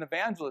work of an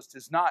evangelist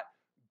is not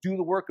do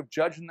the work of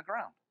judging the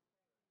ground.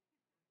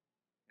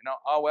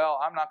 Oh, well,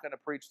 I'm not going to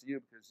preach to you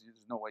because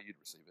there's no way you'd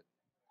receive it.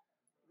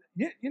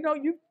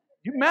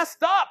 You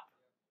messed up.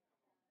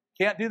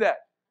 Can't do that.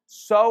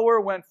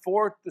 Sower went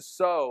forth to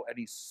sow, and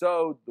he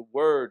sowed the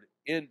word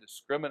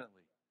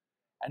indiscriminately.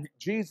 And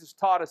Jesus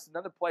taught us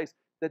another place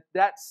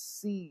that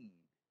seed,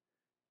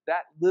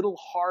 that little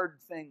hard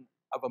thing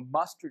of a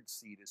mustard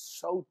seed is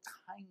so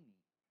tiny.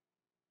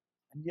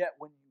 And yet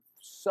when you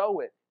sow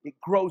it, it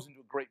grows into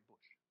a great bush.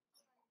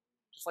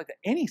 Just like that,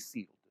 any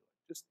seed will do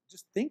it.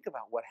 Just think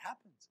about what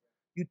happens.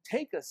 You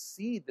take a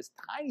seed, this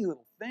tiny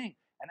little thing,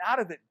 and out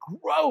of it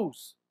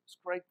grows this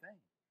great thing.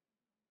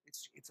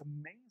 It's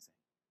amazing.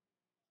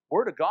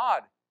 Word of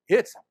God,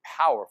 it's a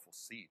powerful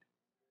seed.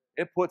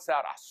 It puts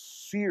out a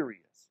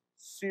serious,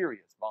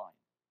 serious vine.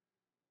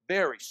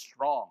 Very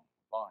strong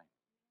vine.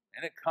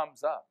 And it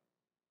comes up.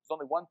 There's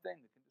only one thing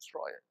that can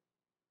destroy it.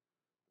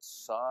 The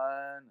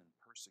sun and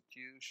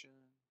persecution,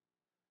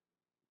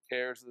 the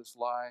cares of this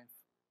life,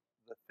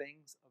 the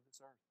things of this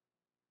earth.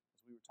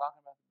 As we were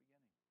talking about at the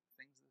beginning, the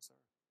things of this earth.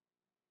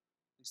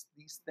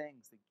 These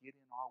things that get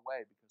in our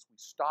way because we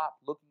stop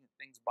looking at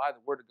things by the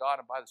Word of God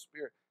and by the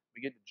Spirit.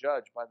 We begin to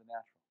judge by the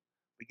natural.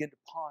 We begin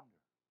to ponder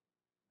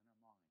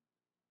in our mind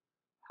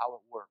how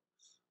it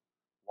works,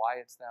 why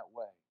it's that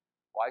way,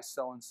 why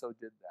so-and-so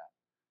did that.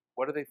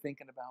 What are they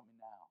thinking about me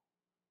now?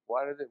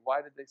 Why did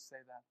they say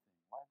that thing?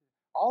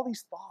 All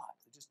these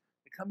thoughts,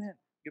 they come in,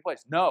 give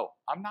place. No,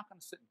 I'm not going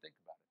to sit and think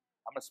about it.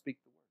 I'm going to speak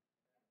the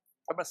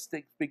Word. I'm going to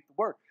speak the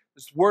Word.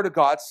 This Word of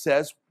God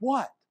says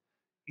what?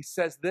 He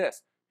says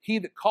this. He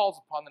that calls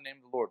upon the name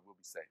of the Lord will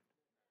be saved.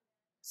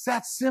 It's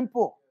that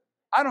simple.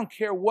 I don't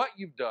care what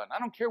you've done. I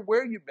don't care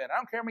where you've been. I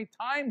don't care how many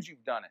times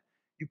you've done it.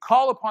 You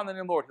call upon the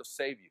name of the Lord, He'll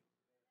save you.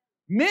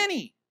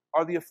 Many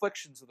are the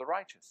afflictions of the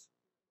righteous.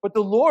 But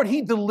the Lord,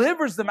 He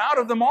delivers them out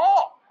of them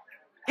all.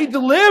 He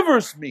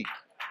delivers me.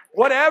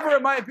 Whatever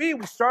it might be,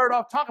 we started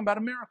off talking about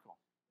a miracle.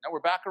 Now we're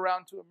back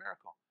around to a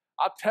miracle.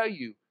 I'll tell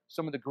you,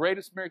 some of the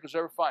greatest miracles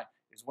you'll ever find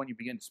is when you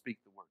begin to speak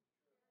the Word.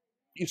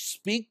 You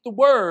speak the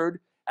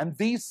Word, and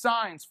these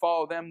signs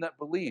follow them that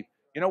believe.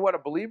 You know what a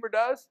believer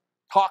does?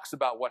 Talks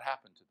about what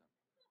happened to them.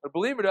 What a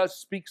believer does,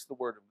 speaks the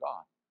Word of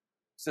God.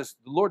 It says,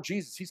 the Lord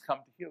Jesus, He's come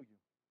to heal you.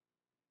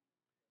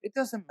 It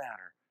doesn't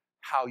matter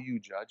how you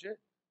judge it.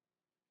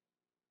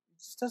 It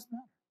just doesn't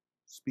matter.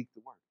 Speak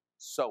the Word.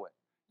 Sow it.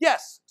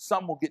 Yes,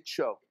 some will get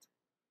choked.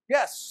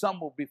 Yes,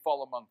 some will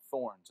fall among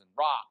thorns and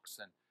rocks,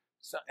 and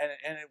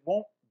it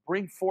won't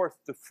bring forth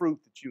the fruit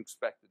that you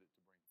expected it to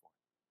bring forth.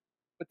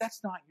 But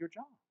that's not your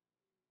job.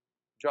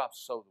 Your job is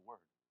sow the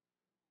Word.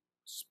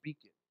 Speak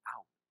it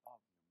out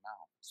of your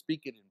mouth.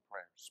 Speak it in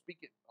prayer. Speak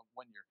it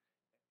when you're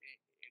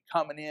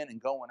coming in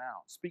and going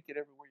out. Speak it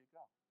everywhere you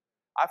go.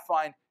 I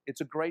find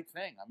it's a great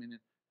thing. I mean, in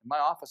my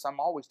office, I'm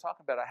always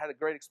talking about it. I had a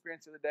great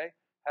experience the other day.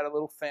 Had a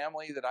little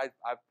family that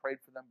I've prayed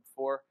for them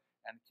before,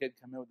 and a kid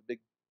come in with a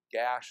big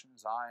gash in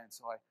his eye, and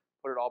so I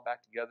put it all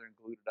back together and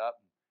glued it up.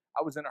 And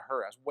I was in a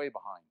hurry. I was way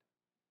behind,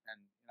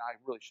 and I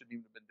really shouldn't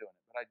even have been doing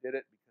it, but I did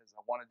it because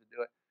I wanted to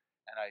do it,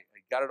 and I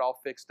got it all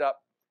fixed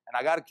up, and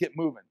I got to get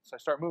moving. So I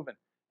start moving,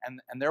 and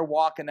they're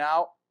walking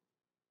out.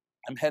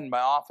 I'm heading to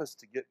my office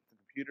to get the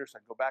computer, so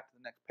I go back to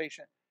the next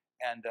patient,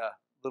 and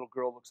little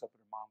girl looks up at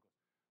her mom and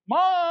goes,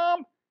 "Mom,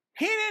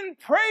 he didn't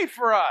pray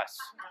for us."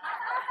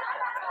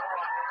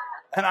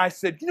 And I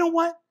said, you know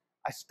what?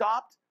 I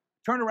stopped,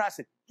 turned around, and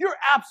said, you're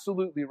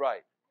absolutely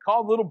right.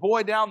 Called little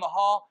boy down the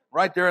hall,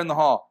 right there in the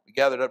hall. We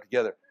gathered up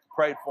together,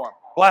 prayed for him.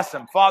 Bless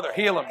him, Father,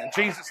 heal him in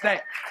Jesus' name.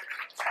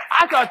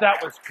 I thought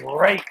that was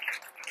great.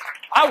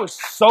 I was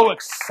so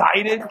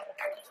excited.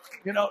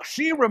 You know,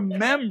 she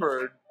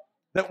remembered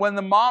that when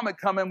the mom had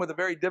come in with a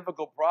very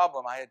difficult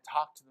problem, I had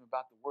talked to them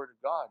about the Word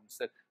of God and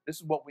said, this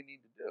is what we need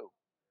to do.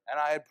 And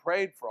I had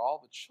prayed for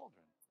all the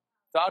children.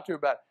 Talked to her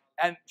about it.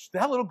 And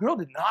that little girl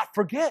did not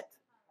forget.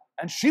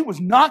 And she was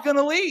not going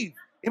to leave,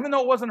 even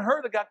though it wasn't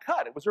her that got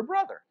cut. It was her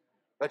brother.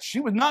 But she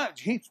was not.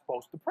 He's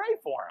supposed to pray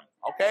for him.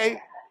 Okay?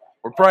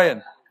 We're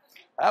praying.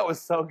 That was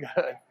so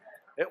good.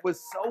 It was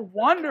so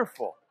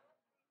wonderful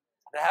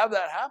to have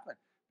that happen.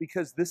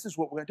 Because this is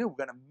what we're going to do.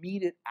 We're going to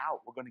meet it out.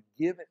 We're going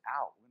to give it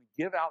out. We're going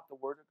to give out the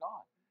Word of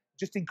God.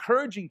 Just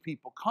encouraging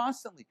people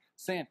constantly,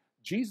 saying,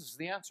 Jesus is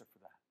the answer for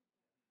that.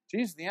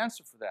 Jesus is the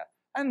answer for that.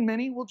 And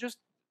many will just,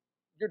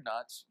 you're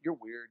nuts, you're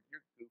weird,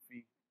 you're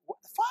goofy.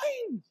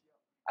 Fine.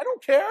 I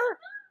don't care.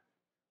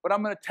 But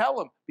I'm going to tell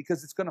them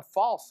because it's going to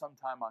fall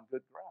sometime on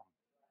good ground.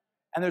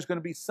 And there's going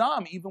to be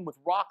some, even with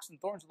rocks and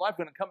thorns in life,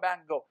 going to come back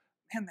and go,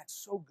 man, that's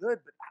so good,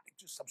 but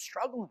I'm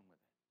struggling with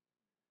it.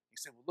 You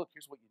say, well, look,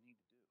 here's what you need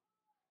to do.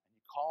 And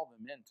you call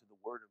them into the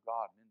Word of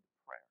God and into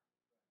prayer.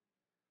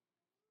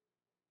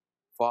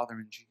 Father,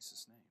 in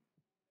Jesus' name.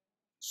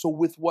 So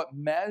with what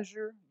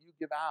measure you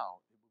give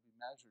out, it will be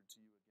measured to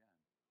you again.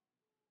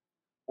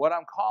 What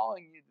I'm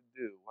calling you to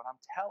do, what I'm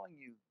telling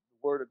you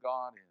the Word of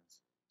God is,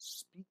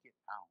 speak it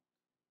out.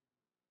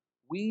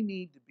 We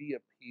need to be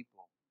a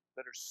people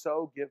that are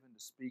so given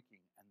to speaking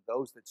and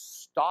those that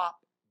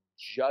stop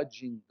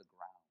judging the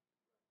ground.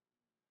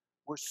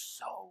 We're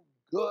so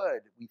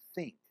good, we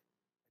think,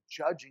 at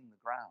judging the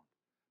ground.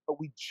 But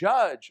we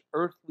judge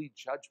earthly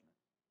judgment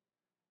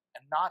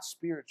and not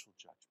spiritual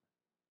judgment.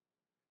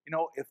 You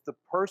know, if the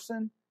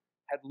person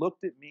had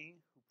looked at me,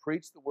 who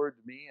preached the Word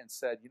to me and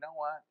said, you know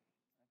what,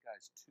 that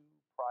guy's too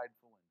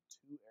prideful and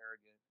too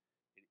arrogant,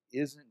 it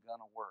isn't going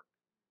to work,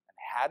 and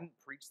hadn't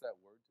preached that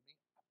Word to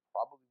me, I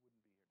probably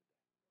wouldn't be here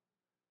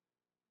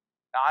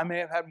today. Now, I may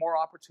have had more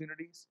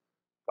opportunities.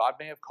 God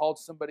may have called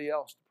somebody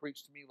else to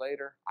preach to me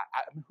later.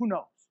 I mean, who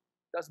knows?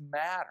 It doesn't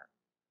matter.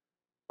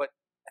 But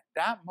at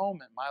that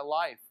moment, my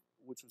life,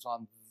 which was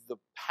on the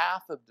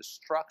path of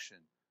destruction,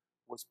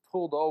 was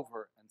pulled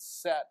over and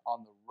set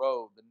on the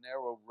road, the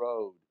narrow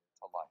road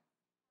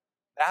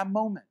That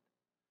moment.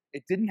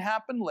 It didn't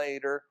happen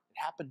later.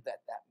 It happened at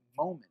that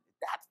moment,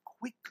 that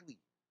quickly.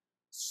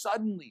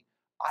 Suddenly,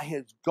 I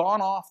had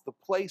gone off the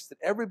place that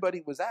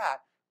everybody was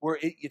at where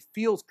it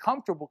feels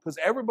comfortable because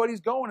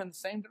everybody's going in the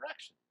same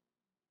direction.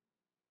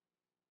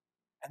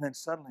 And then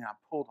suddenly I'm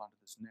pulled onto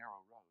this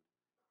narrow road.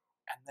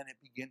 And then it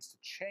begins to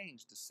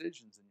change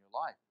decisions in your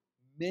life.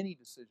 Many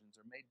decisions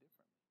are made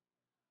differently.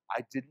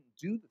 I didn't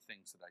do the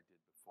things that I did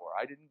before.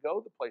 I didn't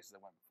go the places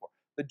I went before.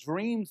 The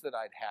dreams that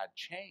I'd had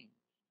changed.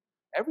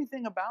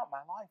 Everything about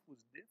my life was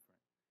different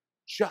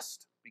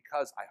just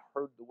because I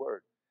heard the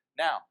word.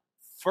 Now,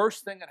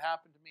 first thing that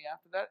happened to me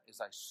after that is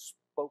I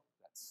spoke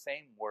that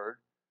same word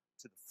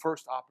to the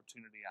first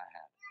opportunity I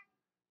had.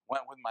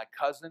 Went with my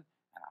cousin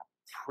and I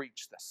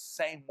preached the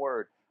same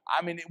word.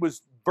 I mean, it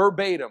was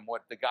verbatim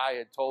what the guy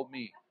had told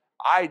me.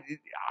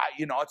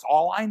 It's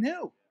all I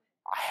knew.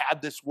 I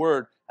had this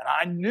word and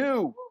I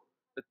knew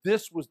that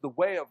this was the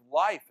way of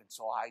life. And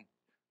so I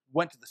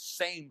went to the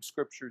same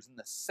scriptures in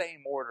the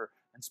same order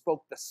and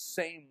spoke the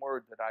same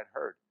word that I'd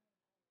heard.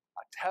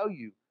 I tell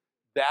you,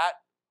 that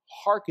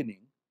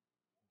hearkening,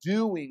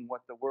 doing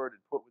what the word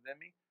had put within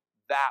me,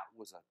 that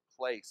was a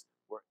place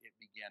where it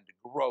began to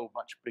grow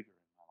much bigger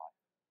in my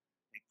life.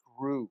 It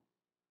grew.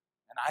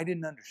 And I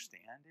didn't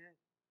understand it.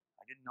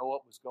 I didn't know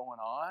what was going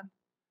on.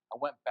 I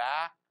went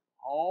back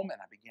home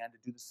and I began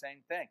to do the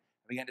same thing.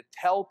 I began to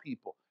tell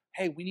people,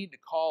 hey, we need to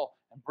call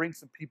and bring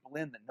some people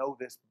in that know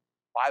this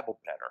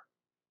Bible better.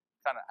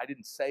 I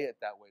didn't say it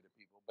that way to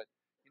people, but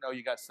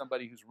you got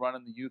somebody who's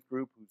running the youth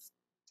group who's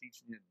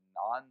teaching you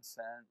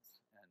nonsense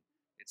and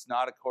it's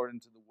not according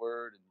to the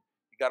word, and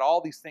you got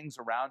all these things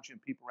around you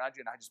and people around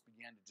you, and I just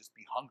began to just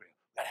be hungry.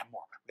 We got to have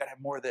more. We got to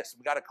have more of this.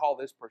 We got to call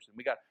this person.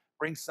 We got to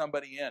bring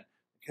somebody in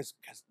because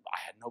I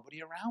had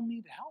nobody around me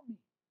to help me.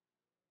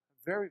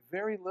 Very,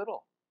 very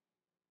little.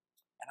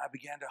 And I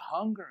began to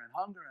hunger and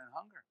hunger and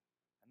hunger.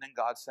 And then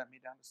God sent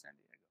me down to San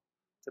Diego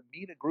to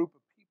meet a group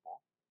of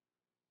people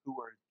who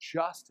are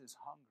just as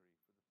hungry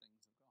for the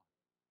things of God.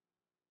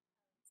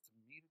 To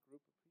meet a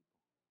group of people.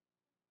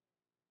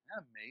 Isn't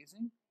that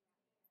amazing?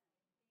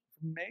 It's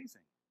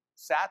amazing.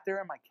 Sat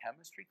there in my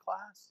chemistry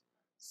class,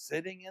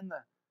 sitting in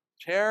the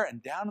chair,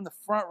 and down in the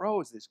front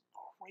row is this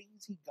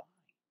crazy guy.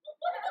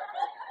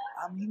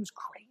 He was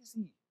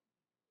crazy.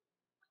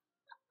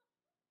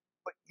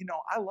 But,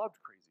 I loved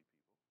crazy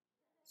people.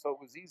 So it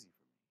was easy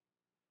for me.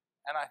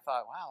 And I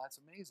thought, wow, that's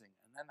amazing.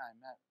 And then I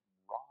met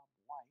Rob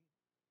White.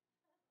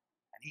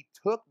 And he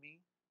took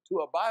me to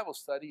a Bible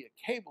study at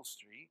Cable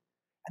Street.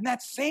 And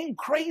that same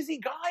crazy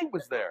guy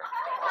was there.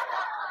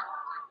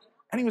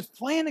 And he was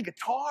playing a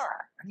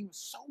guitar. And he was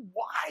so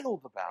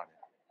wild about it.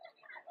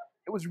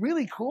 It was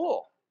really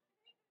cool.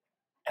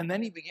 And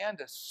then he began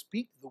to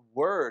speak the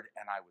word.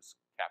 And I was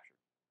captured.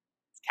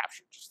 I was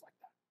captured just like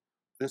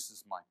that. This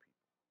is my people.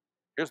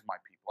 Here's my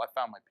people. I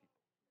found my people.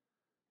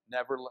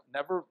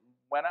 Never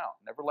went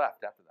out. Never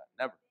left after that.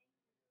 Never.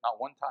 Not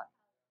one time.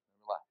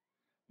 Never left.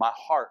 My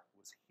heart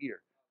was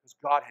here because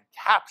God had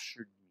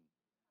captured me.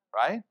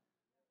 Right?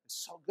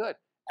 It's so good.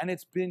 And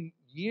it's been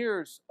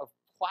years of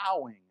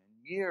plowing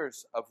and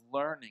years of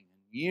learning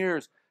and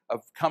years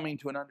of coming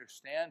to an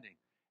understanding.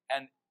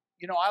 And,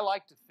 I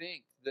like to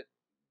think that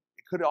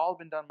it could have all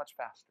been done much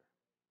faster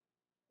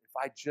if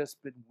I'd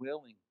just been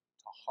willing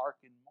to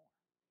hearken more.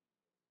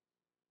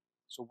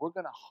 So we're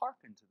going to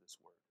hearken to this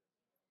word.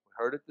 We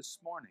heard it this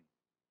morning.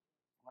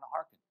 I'm going to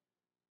hearken.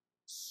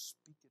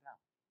 Speak it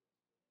out.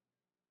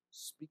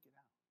 Speak it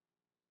out.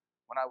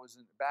 When I was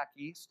back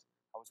east,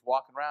 I was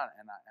walking around,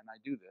 and I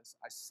do this.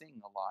 I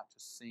sing a lot,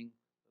 just sing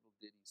little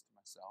ditties to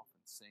myself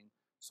and sing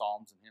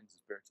psalms and hymns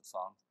and spiritual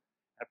songs.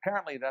 And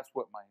apparently that's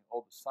what my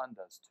oldest son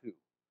does too.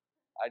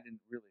 I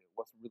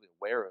wasn't really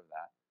aware of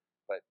that,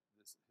 but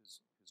his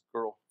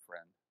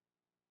girlfriend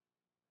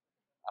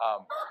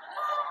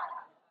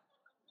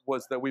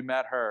was that we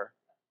met her,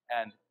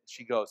 and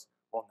she goes,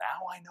 well,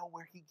 now I know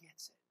where he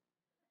gets it.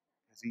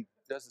 Because he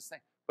does this thing.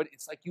 But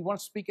it's like you want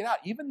to speak it out.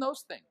 Even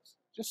those things.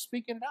 Just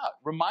speaking it out.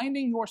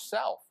 Reminding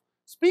yourself.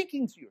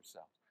 Speaking to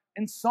yourself.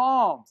 In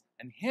psalms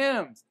and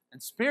hymns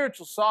and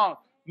spiritual songs.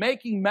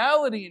 Making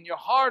melody in your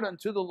heart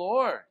unto the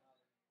Lord.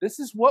 This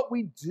is what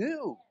we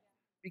do.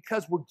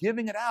 Because we're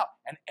giving it out.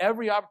 And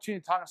every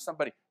opportunity to talk to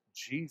somebody,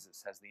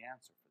 Jesus has the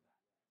answer for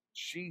that.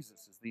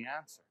 Jesus is the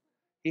answer.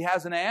 He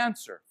has an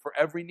answer for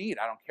every need.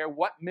 I don't care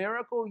what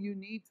miracle you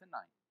need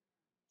tonight.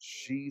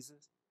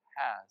 Jesus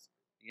has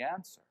the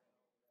answer.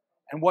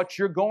 And what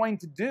you're going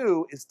to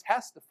do is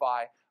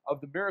testify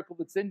of the miracle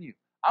that's in you.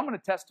 I'm going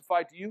to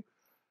testify to you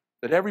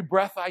that every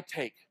breath I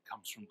take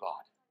comes from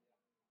God.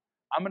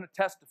 I'm going to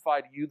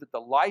testify to you that the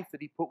life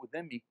that He put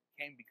within me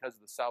came because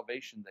of the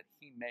salvation that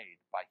He made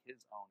by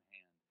His own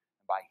hand,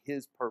 and by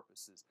His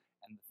purposes,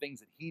 and the things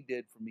that He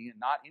did for me, and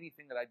not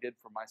anything that I did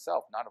for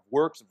myself, not of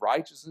works of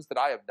righteousness that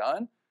I have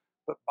done,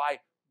 but by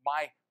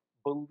my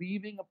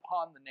believing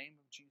upon the name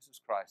of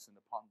Jesus Christ and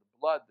upon the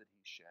blood that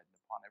He shed and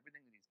upon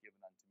everything that He's given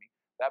unto me.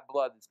 That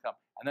blood has come.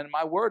 And then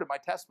my word and my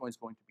testimony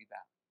is going to be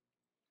that.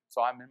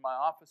 So I'm in my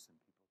office and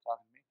people are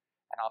talking to me,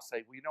 and I'll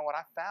say, well, you know what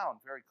I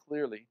found very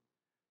clearly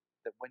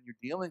that when you're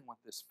dealing with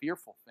this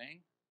fearful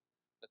thing,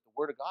 that the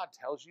Word of God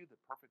tells you that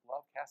perfect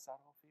love casts out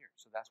all fear.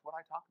 So that's what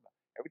I talk about.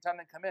 Every time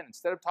they come in,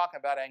 instead of talking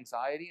about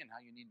anxiety and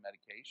how you need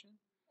medication,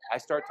 I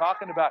start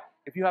talking about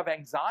if you have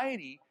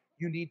anxiety,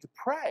 you need to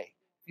pray.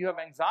 If you have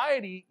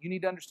anxiety, you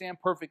need to understand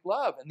perfect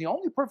love. And the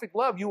only perfect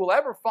love you will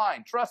ever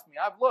find, trust me,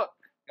 I've looked,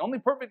 the only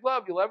perfect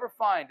love you'll ever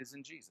find is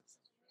in Jesus.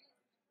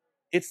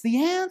 It's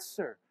the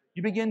answer.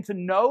 You begin to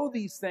know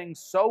these things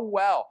so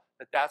well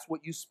that that's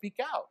what you speak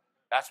out.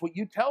 That's what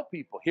you tell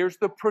people. Here's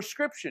the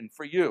prescription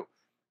for you.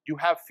 You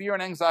have fear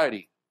and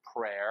anxiety.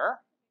 Prayer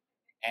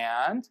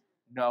and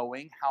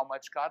knowing how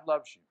much God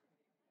loves you.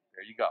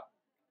 There you go.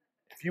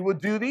 If you will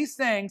do these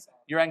things,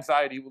 your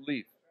anxiety will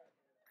leave.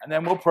 And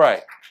then we'll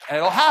pray. And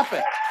it'll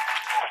happen.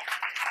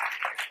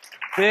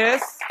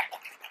 This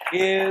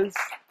is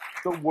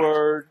the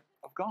Word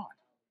of God.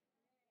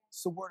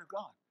 It's the Word of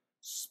God.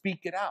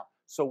 Speak it out.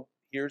 So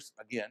here's,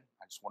 again,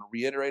 I just want to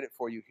reiterate it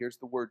for you. Here's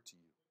the word to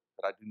you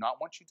that I do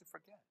not want you to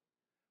forget.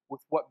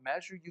 With what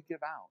measure you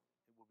give out,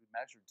 it will be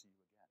measured to you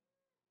again.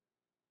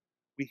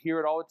 We hear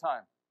it all the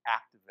time.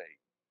 Activate.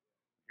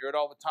 We hear it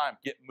all the time.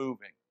 Get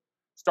moving.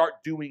 Start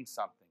doing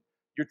something.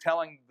 You're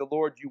telling the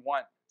Lord you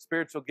want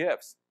spiritual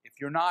gifts. If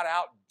you're not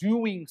out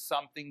doing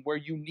something where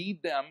you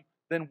need them,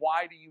 then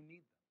why do you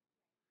need them?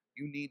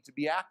 You need to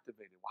be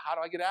activated. Well, how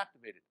do I get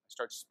activated? I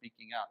start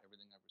speaking out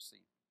everything I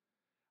receive.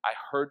 I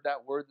heard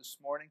that word this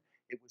morning.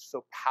 It was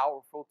so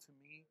powerful to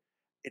me.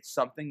 It's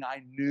something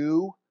I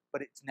knew,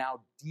 but it's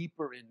now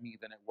deeper in me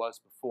than it was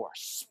before.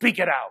 Speak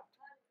it out.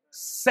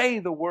 Say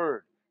the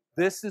word.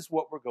 This is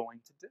what we're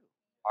going to do.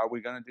 Are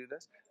we going to do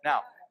this?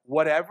 Now,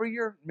 whatever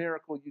your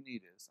miracle you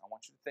need is, I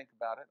want you to think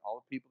about it. All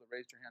the people that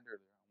raised your hand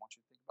earlier, I want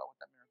you to think about what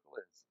that miracle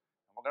is.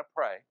 And we're going to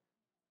pray.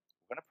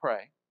 We're going to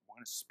pray.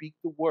 We're going to speak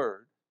the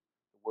word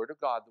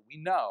of God that we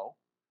know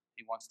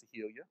He wants to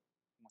heal you.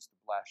 He wants to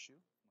bless you.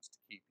 He wants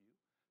to keep you.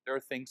 There are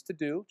things to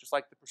do, just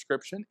like the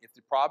prescription. If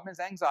the problem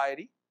is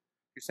anxiety,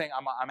 you're saying,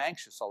 I'm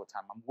anxious all the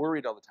time. I'm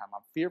worried all the time.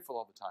 I'm fearful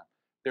all the time.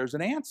 There's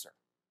an answer.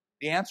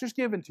 The answer is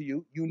given to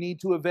you. You need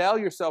to avail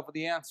yourself of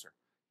the answer.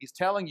 He's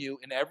telling you,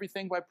 in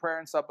everything by prayer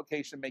and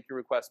supplication, make your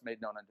requests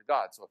made known unto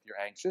God. So if you're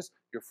anxious,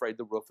 you're afraid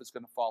the roof is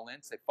going to fall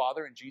in, say,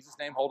 Father, in Jesus'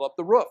 name, hold up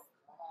the roof.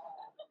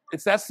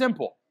 It's that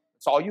simple.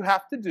 It's all you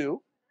have to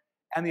do.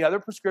 And the other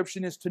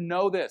prescription is to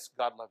know this.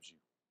 God loves you.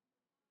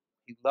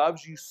 He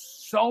loves you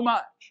so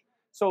much.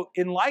 So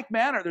in like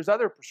manner, there's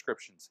other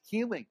prescriptions.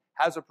 Healing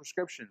has a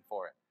prescription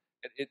for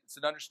it. It's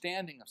an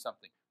understanding of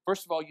something.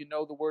 First of all, you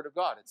know the Word of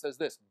God. It says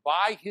this,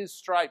 by His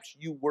stripes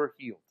you were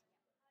healed.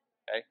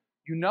 Okay?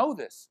 You know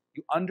this.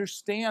 You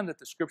understand that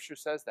the Scripture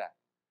says that.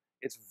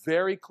 It's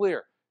very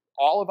clear.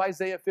 All of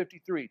Isaiah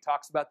 53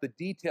 talks about the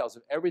details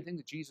of everything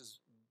that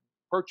Jesus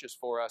purchased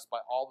for us by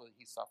all that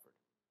He suffered.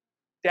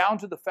 Down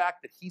to the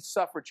fact that He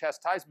suffered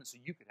chastisement so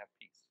you could have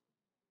peace.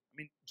 I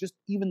mean, just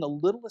even the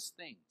littlest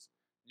things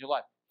in your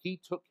life. He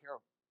took care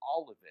of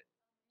all of it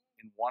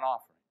in one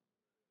offering.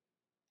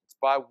 It's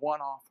by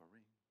one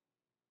offering.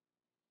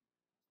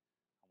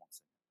 I won't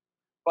say it.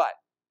 But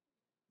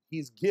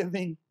He's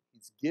giving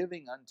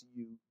unto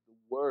you the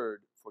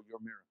word for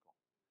your miracle.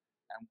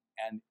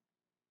 And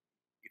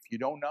if you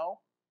don't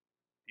know,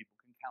 people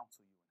can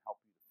counsel you and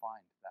help you to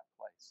find that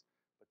place.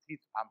 But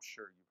I'm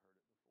sure you've heard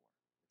it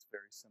before. It's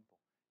very simple.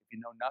 If you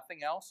know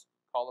nothing else,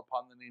 call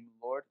upon the name of the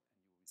Lord and you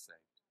will be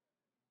saved.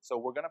 So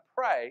we're going to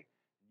pray.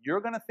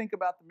 You're going to think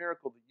about the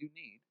miracle that you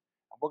need,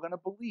 and we're going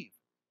to believe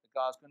that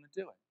God's going to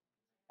do it.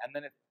 And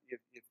then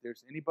if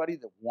there's anybody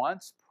that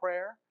wants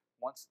prayer,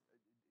 wants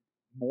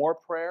more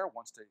prayer,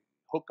 wants to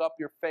hook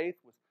up your faith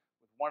with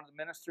one of the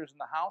ministers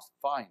in the house,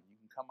 fine, you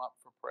can come up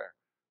for prayer.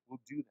 We'll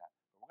do that.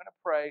 But we're going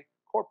to pray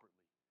corporately.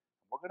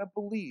 And we're going to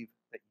believe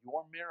that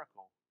your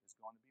miracle is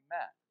going to be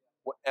met,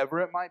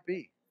 whatever it might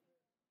be.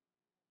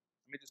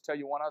 Let me just tell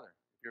you one other.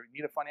 If you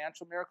need a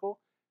financial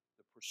miracle,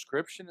 the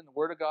prescription in the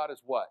Word of God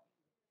is what?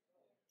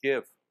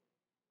 Give.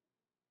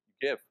 You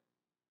give.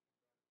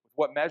 With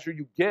what measure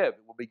you give,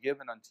 it will be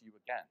given unto you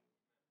again.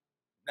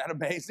 Isn't that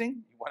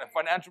amazing? You want a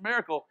financial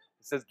miracle,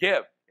 it says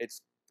give. It's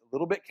a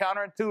little bit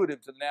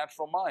counterintuitive to the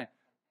natural mind.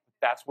 But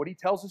that's what He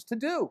tells us to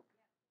do.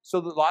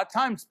 So that a lot of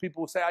times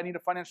people will say, I need a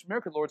financial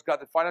miracle. The Lord's got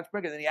the financial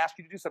miracle. And then He asks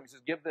you to do something. He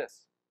says, give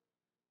this.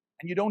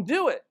 And you don't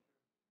do it.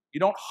 You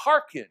don't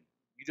hearken.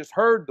 You just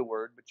heard the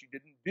word, but you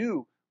didn't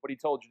do what He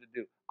told you to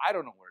do. I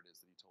don't know what it is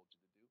that He told you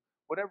to do.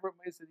 Whatever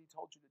it is that He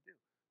told you to do.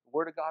 The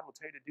Word of God will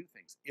tell you to do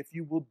things. If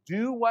you will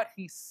do what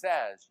He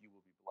says, you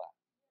will be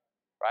blessed.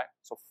 Right?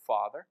 So,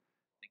 Father,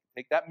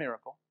 take that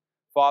miracle.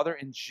 Father,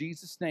 in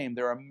Jesus' name,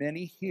 there are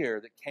many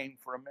here that came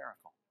for a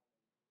miracle.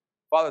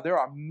 Father, there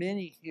are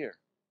many here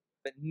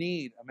that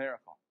need a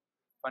miracle.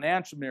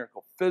 Financial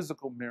miracle,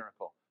 physical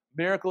miracle,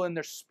 miracle in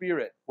their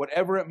spirit,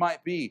 whatever it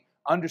might be,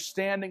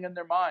 understanding in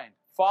their mind.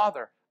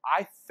 Father,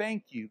 I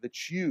thank you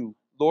that you,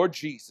 Lord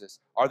Jesus,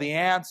 are the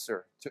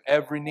answer to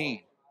every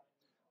need.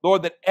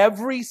 Lord, that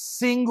every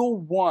single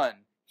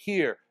one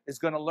here is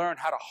going to learn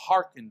how to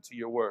hearken to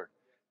your word,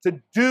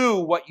 to do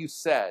what you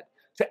said,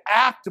 to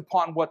act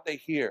upon what they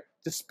hear,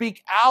 to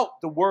speak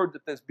out the word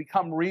that has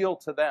become real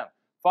to them.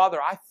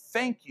 Father, I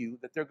thank you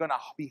that they're going to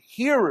be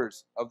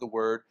hearers of the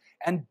word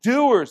and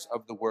doers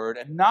of the word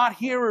and not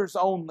hearers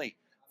only.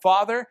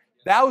 Father,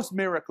 those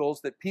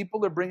miracles that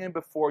people are bringing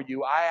before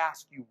you, I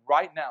ask you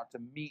right now to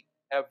meet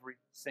every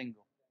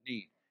single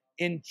need.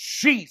 In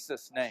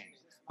Jesus' name.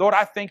 Lord,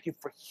 I thank you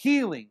for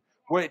healing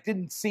where it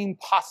didn't seem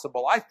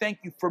possible. I thank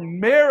you for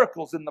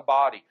miracles in the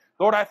body.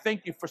 Lord, I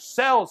thank you for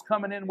cells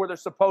coming in where they're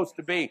supposed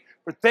to be,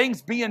 for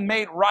things being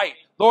made right.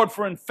 Lord,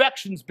 for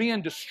infections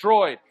being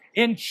destroyed.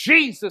 In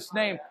Jesus'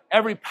 name,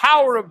 every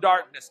power of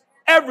darkness,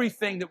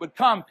 everything that would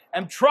come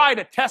and try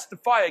to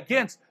testify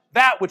against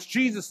that which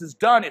Jesus has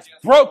done is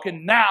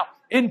broken now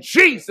in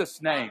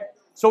Jesus' name.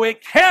 So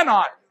it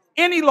cannot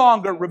any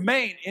longer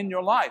remain in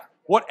your life,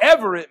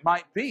 whatever it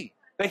might be.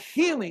 The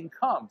healing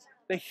comes.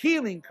 The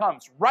healing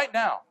comes right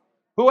now.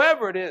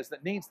 Whoever it is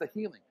that needs the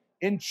healing,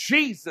 in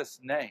Jesus'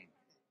 name.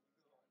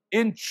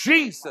 In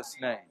Jesus'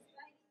 name.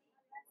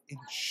 In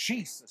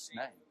Jesus'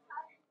 name.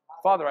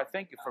 Father, I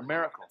thank you for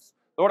miracles.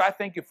 Lord, I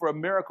thank you for a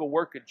miracle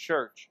working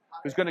church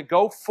who's going to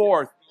go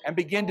forth and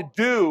begin to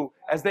do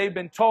as they've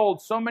been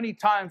told so many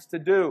times to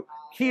do.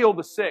 Heal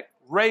the sick,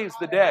 raise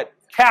the dead,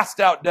 cast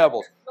out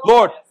devils.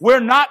 Lord, we're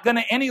not going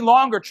to any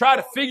longer try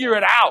to figure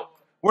it out.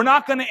 We're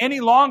not going to any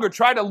longer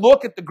try to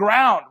look at the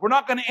ground. We're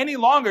not going to any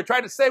longer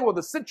try to say, well,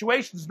 the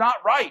situation's not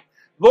right.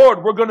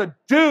 Lord, we're going to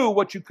do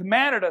what you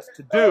commanded us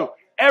to do.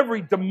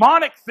 Every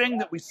demonic thing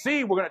that we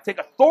see, we're going to take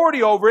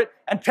authority over it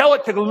and tell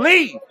it to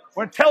leave.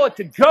 We're going to tell it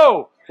to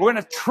go. We're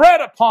going to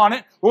tread upon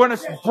it. We're going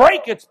to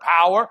break its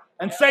power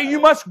and say, you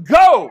must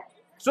go.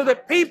 So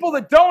that people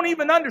that don't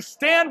even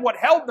understand what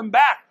held them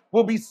back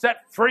will be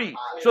set free.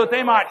 So that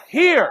they might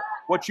hear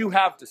what you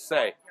have to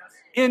say.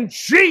 In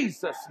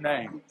Jesus'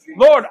 name.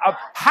 Lord, a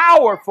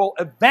powerful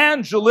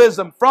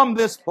evangelism from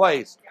this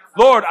place.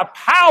 Lord, a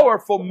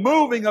powerful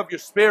moving of your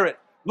Spirit.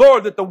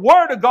 Lord, that the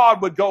Word of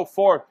God would go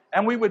forth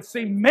and we would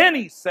see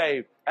many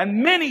saved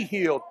and many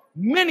healed,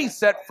 many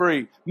set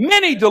free,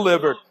 many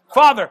delivered.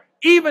 Father,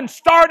 even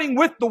starting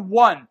with the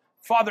one,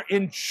 Father,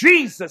 in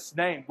Jesus'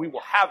 name, we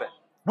will have it.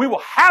 We will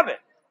have it.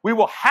 We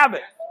will have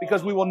it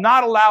because we will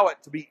not allow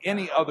it to be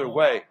any other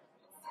way.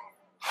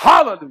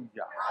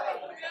 Hallelujah.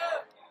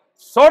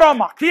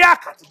 Sorama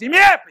kiaka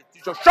timiepi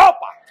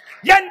tijosopa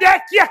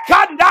yende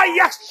kiakanda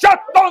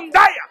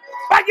yashotondaya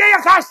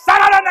bagaya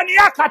sarana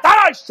niaka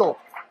taraisho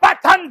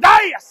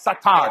batandaya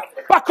satan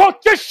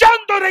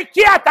bakotishando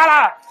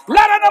rekiatara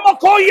larana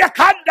mokoya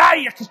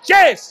kandaya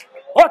kiches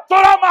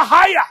otorama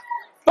haya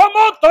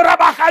tomotora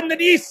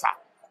bahanisa.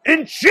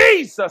 In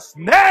Jesus'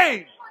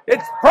 name,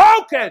 it's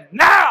broken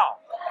now.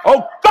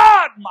 Oh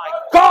God, my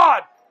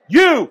God,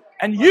 you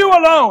and you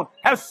alone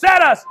have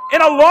set us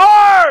in a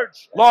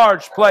large,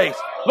 large place.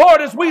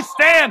 Lord, as we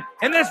stand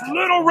in this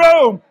little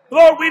room,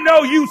 Lord, we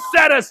know you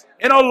set us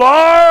in a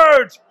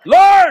large,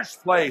 large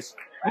place.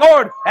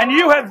 Lord, and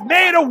you have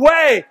made a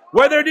way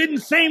where there didn't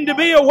seem to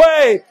be a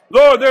way.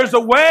 Lord, there's a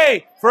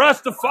way for us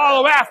to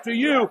follow after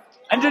you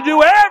and to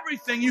do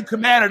everything you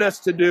commanded us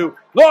to do.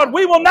 Lord,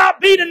 we will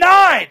not be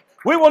denied.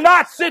 We will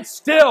not sit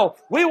still.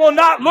 We will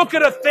not look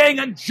at a thing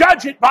and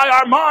judge it by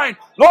our mind,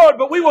 Lord,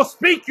 but we will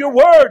speak your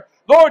word.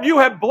 Lord, you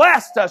have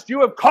blessed us.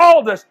 You have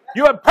called us.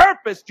 You have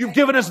purposed. You've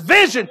given us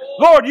vision.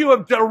 Lord, you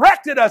have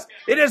directed us.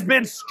 It has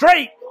been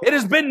straight. It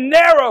has been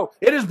narrow.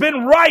 It has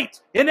been right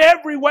in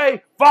every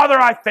way. Father,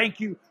 I thank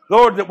you,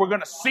 Lord, that we're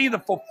going to see the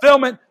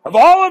fulfillment of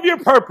all of your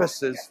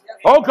purposes.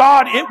 Oh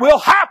God, it will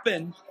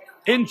happen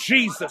in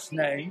Jesus'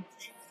 name.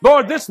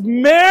 Lord, this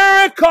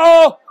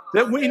miracle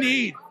that we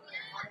need,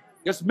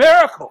 this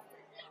miracle,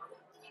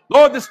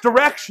 Lord, this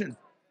direction,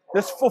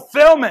 this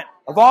fulfillment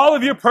of all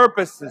of your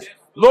purposes,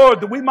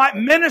 Lord, that we might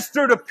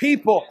minister to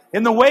people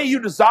in the way you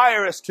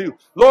desire us to.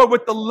 Lord,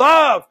 with the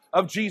love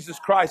of Jesus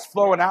Christ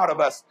flowing out of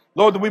us.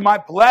 Lord, that we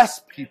might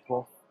bless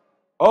people.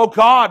 Oh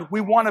God,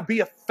 we want to be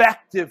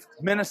effective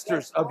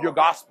ministers of your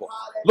gospel.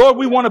 Lord,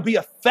 we want to be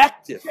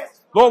effective.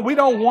 Lord, we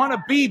don't want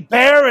to be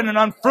barren and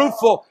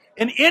unfruitful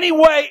in any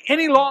way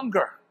any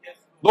longer.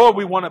 Lord,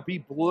 we want to be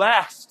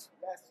blessed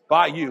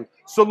by you.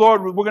 So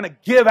Lord, we're going to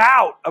give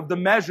out of the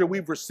measure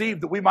we've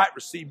received that we might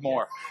receive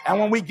more. And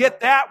when we get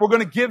that, we're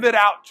going to give it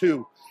out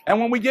too. And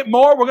when we get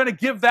more, we're going to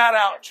give that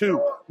out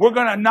too. We're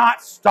going to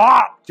not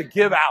stop to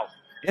give out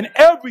in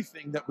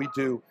everything that we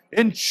do.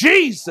 In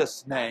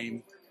Jesus'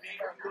 name.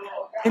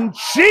 In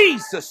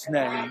Jesus'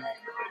 name.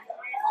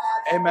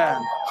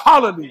 Amen.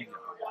 Hallelujah.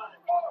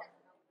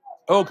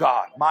 Oh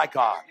God, my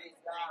God.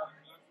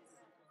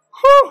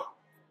 Whew.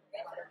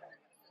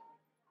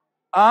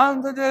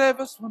 Oh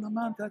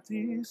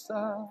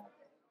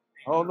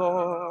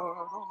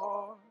Lord, oh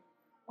Lord,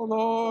 oh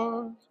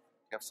Lord.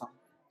 You have something?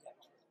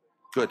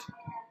 Good.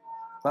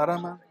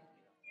 Yeah,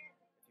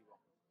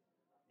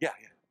 yeah.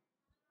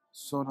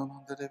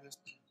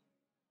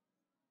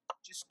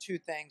 Just two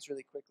things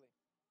really quickly.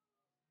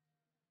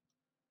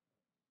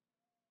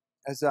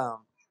 As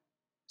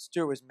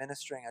Stuart was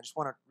ministering, I just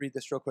want to read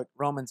this real quick.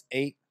 Romans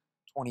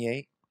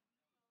 8:28.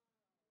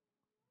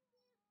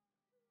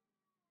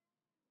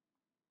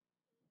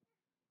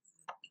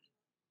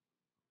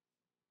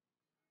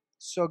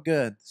 So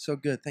good. So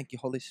good. Thank you,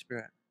 Holy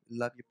Spirit. We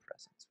love your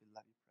presence. We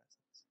love your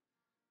presence.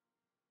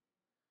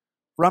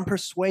 For I'm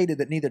persuaded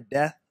that neither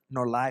death,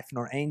 nor life,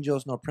 nor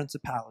angels, nor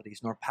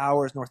principalities, nor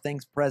powers, nor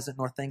things present,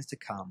 nor things to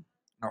come,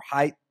 nor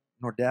height,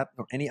 nor depth,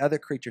 nor any other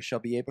creature shall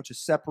be able to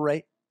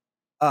separate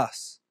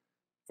us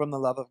from the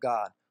love of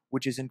God,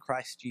 which is in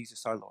Christ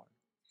Jesus our Lord.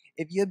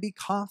 If you be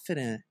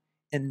confident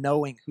in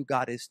knowing who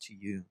God is to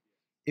you,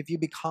 if you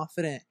be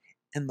confident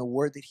in the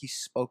word that He's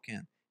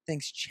spoken,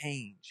 things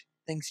change.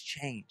 Things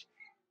change.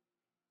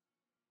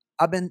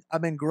 I've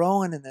been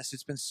growing in this.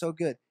 It's been so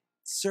good.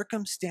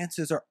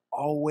 Circumstances are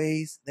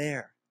always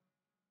there.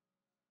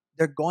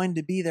 They're going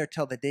to be there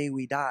till the day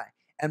we die.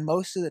 And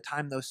most of the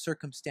time, those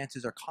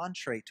circumstances are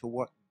contrary to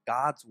what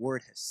God's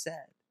word has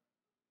said.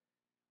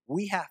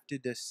 We have to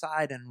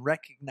decide and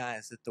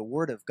recognize that the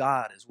word of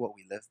God is what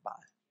we live by.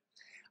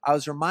 I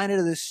was reminded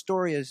of this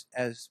story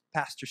as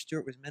Pastor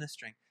Stuart was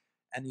ministering,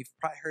 and you've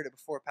probably heard it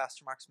before.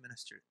 Pastor Mark's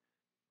ministered.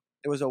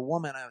 There was a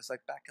woman, I was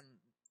like back in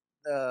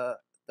the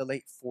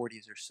late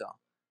 40s or so.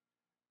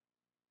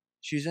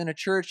 She was in a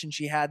church and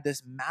she had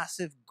this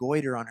massive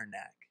goiter on her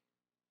neck.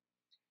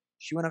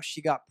 She went up,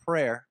 she got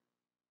prayer,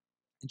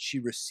 and she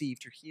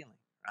received her healing,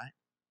 right?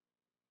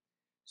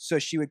 So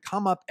she would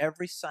come up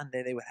every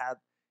Sunday. They would have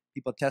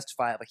people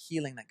testify of a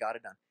healing that God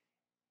had done.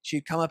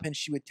 She'd come up and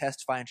she would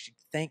testify and she'd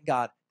thank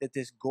God that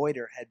this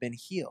goiter had been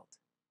healed.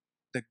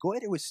 The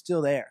goiter was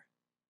still there.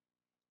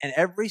 And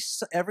every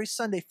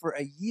Sunday for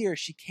a year,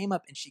 she came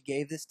up and she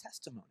gave this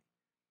testimony.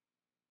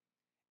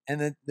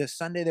 And the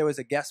Sunday there was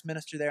a guest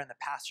minister there and the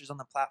pastor's on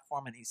the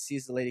platform and he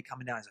sees the lady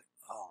coming down. He's like,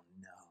 oh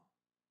no,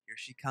 here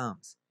she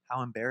comes.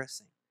 How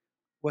embarrassing.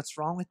 What's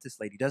wrong with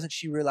this lady? Doesn't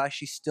she realize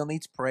she still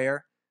needs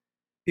prayer?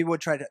 People would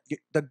try to,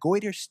 the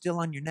goiter's still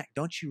on your neck.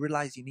 Don't you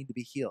realize you need to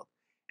be healed?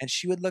 And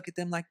she would look at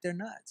them like they're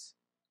nuts.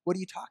 What are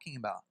you talking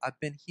about? I've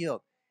been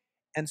healed.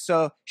 And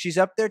so she's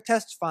up there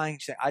testifying.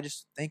 She's like, I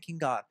just thanking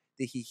God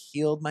that He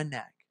healed my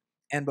neck.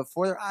 And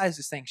before their eyes,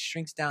 this thing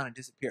shrinks down and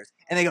disappears.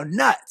 And they go,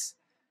 nuts.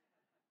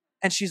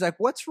 And she's like,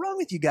 what's wrong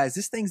with you guys?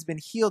 This thing's been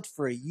healed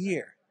for a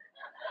year.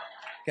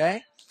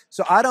 Okay?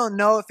 So I don't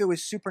know if it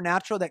was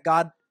supernatural that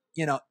God,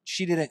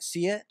 she didn't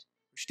see it.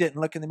 She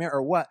didn't look in the mirror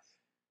or what.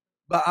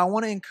 But I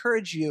want to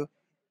encourage you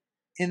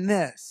in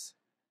this.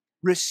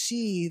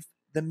 Receive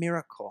the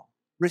miracle.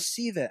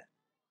 Receive it.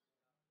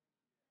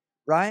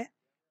 Right?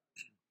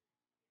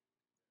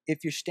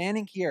 If you're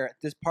standing here at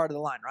this part of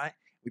the line, right?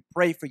 We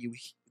pray for you.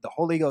 The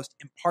Holy Ghost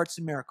imparts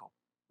a miracle.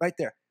 Right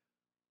there.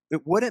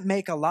 It wouldn't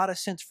make a lot of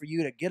sense for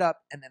you to get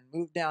up and then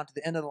move down to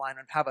the end of the line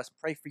and have us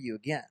pray for you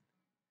again.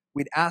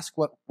 We'd ask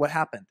what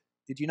happened.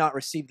 Did you not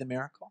receive the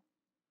miracle?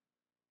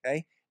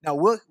 Okay? Now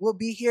we'll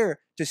be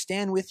here to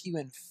stand with you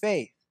in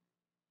faith,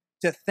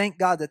 to thank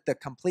God that the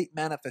complete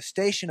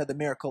manifestation of the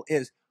miracle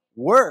is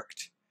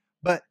worked.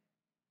 But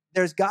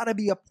there's got to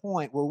be a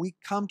point where we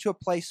come to a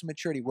place of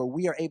maturity where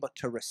we are able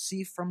to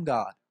receive from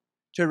God,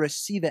 to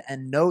receive it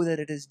and know that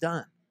it is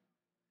done.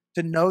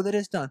 To know that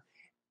it's done.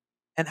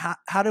 And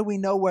how do we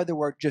know whether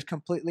we're just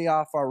completely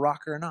off our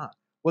rocker or not?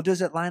 Well,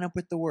 does it line up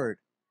with the Word?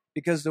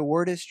 Because the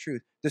Word is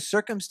truth. The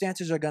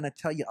circumstances are going to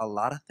tell you a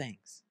lot of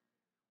things.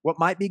 What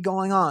might be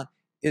going on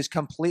is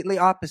completely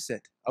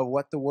opposite of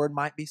what the Word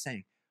might be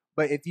saying.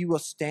 But if you will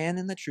stand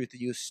in the truth,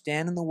 if you will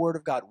stand in the Word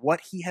of God,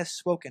 what He has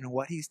spoken and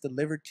what He's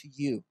delivered to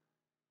you,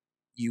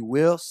 you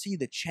will see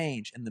the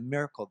change and the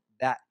miracle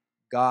that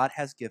God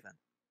has given.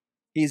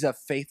 He's a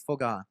faithful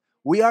God.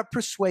 We are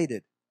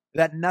persuaded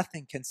that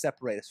nothing can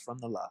separate us from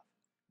the love.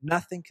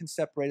 Nothing can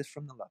separate us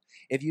from the love.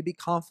 If you be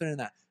confident in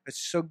that,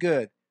 it's so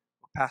good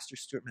what Pastor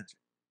Stuart mentioned.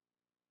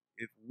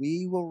 If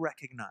we will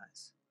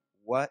recognize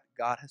what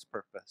God has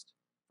purposed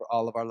for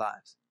all of our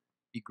lives,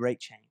 be great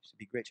change.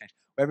 Be great change.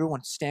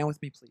 Everyone, stand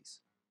with me,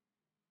 please.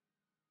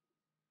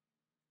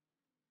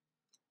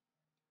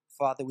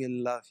 Father, we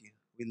love you.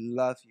 We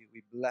love you.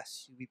 We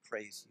bless you. We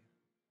praise you.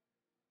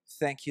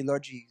 Thank you,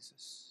 Lord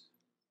Jesus.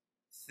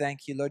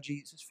 Thank you, Lord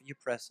Jesus, for your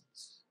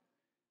presence.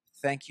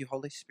 Thank you,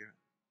 Holy Spirit.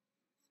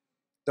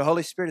 The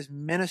Holy Spirit is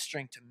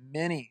ministering to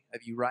many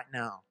of you right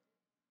now.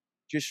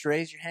 Just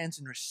raise your hands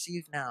and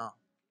receive now.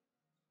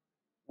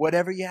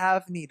 Whatever you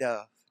have need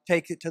of,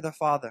 take it to the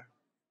Father.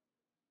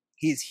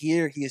 He is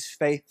here. He is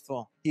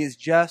faithful. He is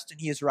just and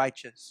He is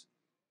righteous.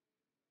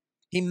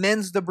 He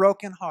mends the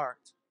broken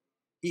heart.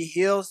 He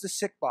heals the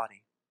sick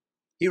body.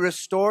 He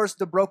restores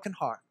the broken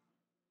heart.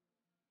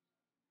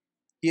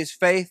 He is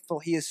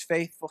faithful. He is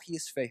faithful. He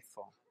is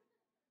faithful.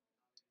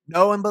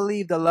 Know and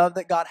believe the love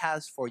that God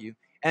has for you,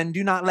 and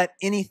do not let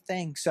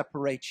anything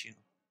separate you.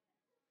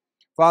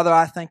 Father,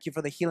 I thank you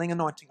for the healing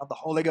anointing of the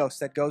Holy Ghost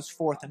that goes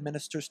forth and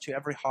ministers to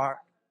every heart.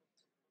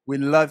 We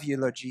love you,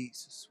 Lord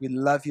Jesus. We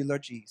love you,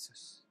 Lord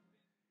Jesus.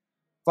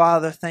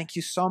 Father, thank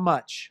you so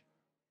much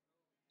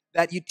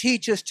that you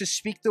teach us to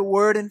speak the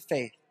word in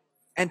faith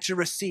and to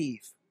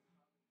receive.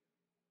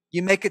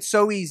 You make it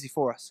so easy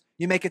for us.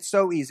 You make it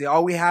so easy.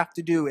 All we have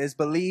to do is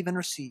believe and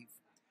receive.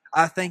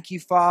 I thank you,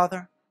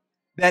 Father,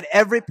 that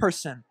every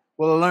person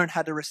will learn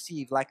how to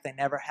receive like they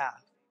never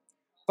have.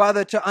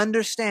 Father, to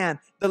understand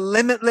the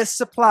limitless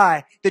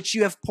supply that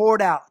you have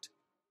poured out.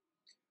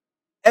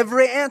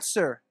 Every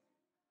answer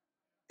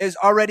has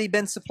already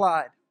been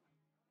supplied.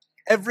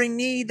 Every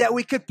need that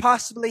we could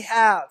possibly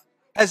have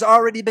has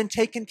already been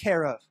taken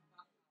care of.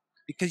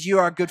 Because you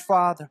are a good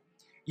Father.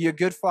 You're a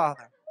good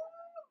Father.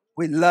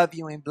 We love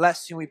you and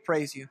bless you and we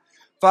praise you.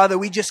 Father,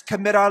 we just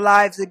commit our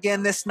lives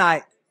again this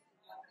night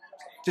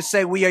to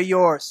say we are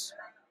yours.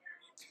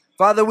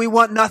 Father, we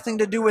want nothing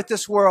to do with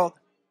this world.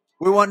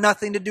 We want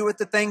nothing to do with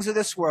the things of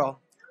this world.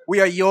 We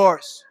are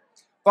yours.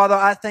 Father,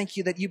 I thank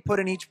you that you put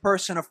in each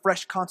person a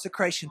fresh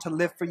consecration to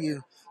live for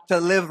you, to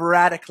live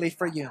radically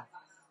for you.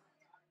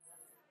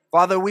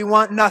 Father, we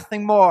want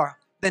nothing more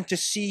than to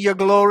see your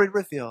glory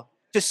revealed,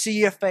 to see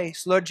your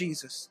face, Lord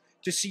Jesus,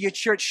 to see your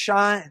church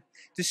shine,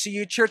 to see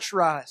your church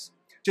rise,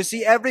 to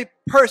see every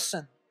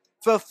person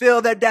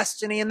fulfill their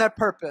destiny and their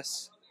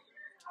purpose.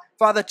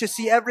 Father, to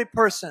see every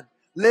person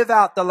live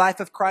out the life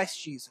of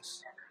Christ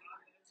Jesus.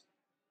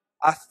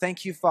 I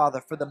thank you, Father,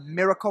 for the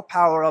miracle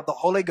power of the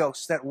Holy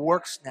Ghost that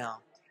works now,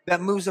 that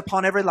moves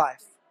upon every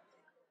life.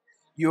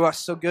 You are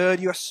so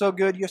good, you're so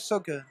good, you're so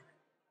good.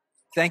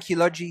 Thank you,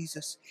 Lord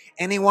Jesus.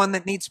 Anyone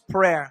that needs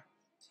prayer,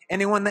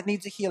 anyone that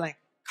needs a healing,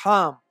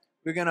 come.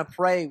 We're going to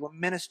pray, we'll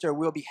minister,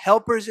 we'll be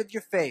helpers of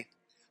your faith.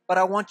 But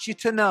I want you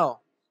to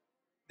know,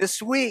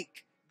 this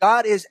week,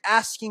 God is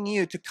asking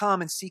you to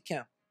come and seek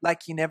Him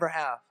like you never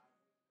have.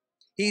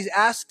 He's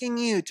asking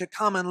you to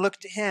come and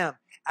look to Him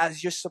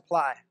as your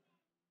supply.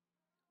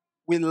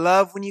 We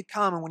love when you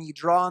come and when you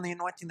draw on the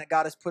anointing that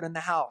God has put in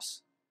the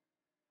house.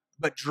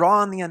 But draw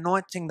on the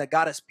anointing that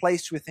God has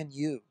placed within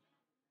you.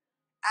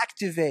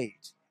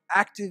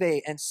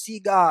 Activate, and see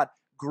God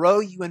grow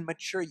you and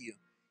mature you.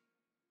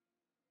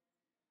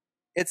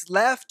 It's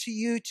left to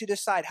you to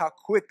decide how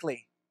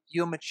quickly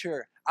you'll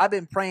mature. I've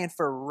been praying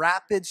for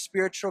rapid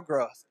spiritual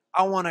growth.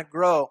 I want to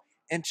grow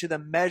into the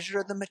measure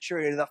of the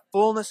maturity, the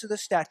fullness of the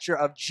stature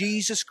of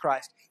Jesus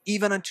Christ,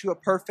 even unto a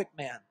perfect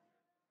man.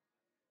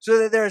 So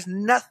that there is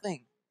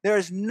nothing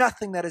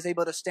that is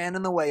able to stand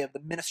in the way of the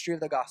ministry of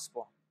the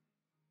gospel.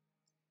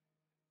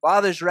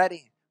 Father's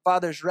ready.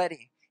 Father's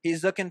ready.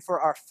 He's looking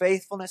for our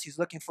faithfulness. He's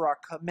looking for our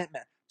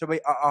commitment, to be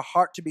our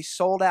heart to be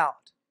sold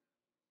out.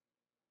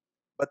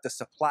 But the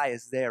supply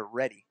is there,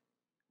 ready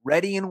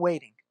and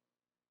waiting.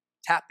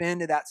 Tap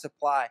into that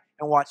supply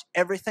and watch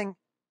everything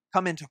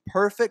come into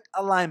perfect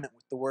alignment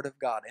with the Word of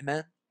God.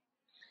 Amen?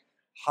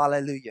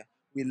 Hallelujah.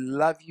 We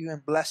love you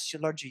and bless you,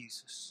 Lord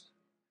Jesus.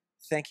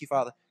 Thank you,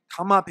 Father.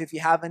 Come up if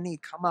you have a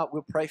need. Come up.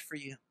 We'll pray for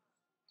you.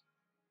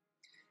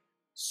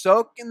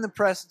 Soak in the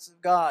presence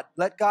of God.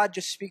 Let God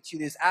just speak to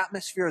you. This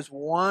atmosphere is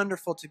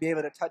wonderful to be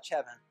able to touch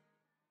heaven.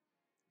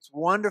 It's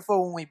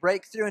wonderful when we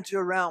break through into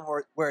a realm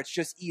where it's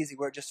just easy,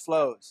 where it just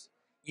flows.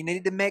 You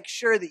need to make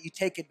sure that you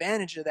take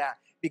advantage of that,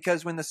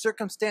 because when the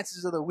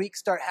circumstances of the week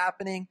start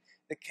happening,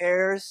 the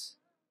cares,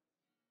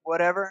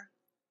 whatever,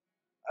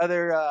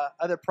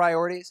 other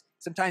priorities,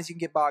 sometimes you can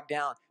get bogged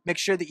down. Make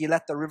sure that you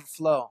let the river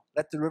flow.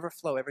 Let the river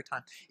flow every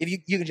time. If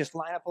you can just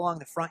line up along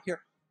the front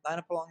here. Line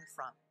up along the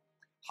front.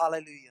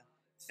 Hallelujah.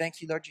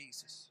 Thank you, Lord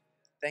Jesus.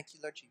 Thank you,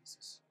 Lord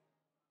Jesus.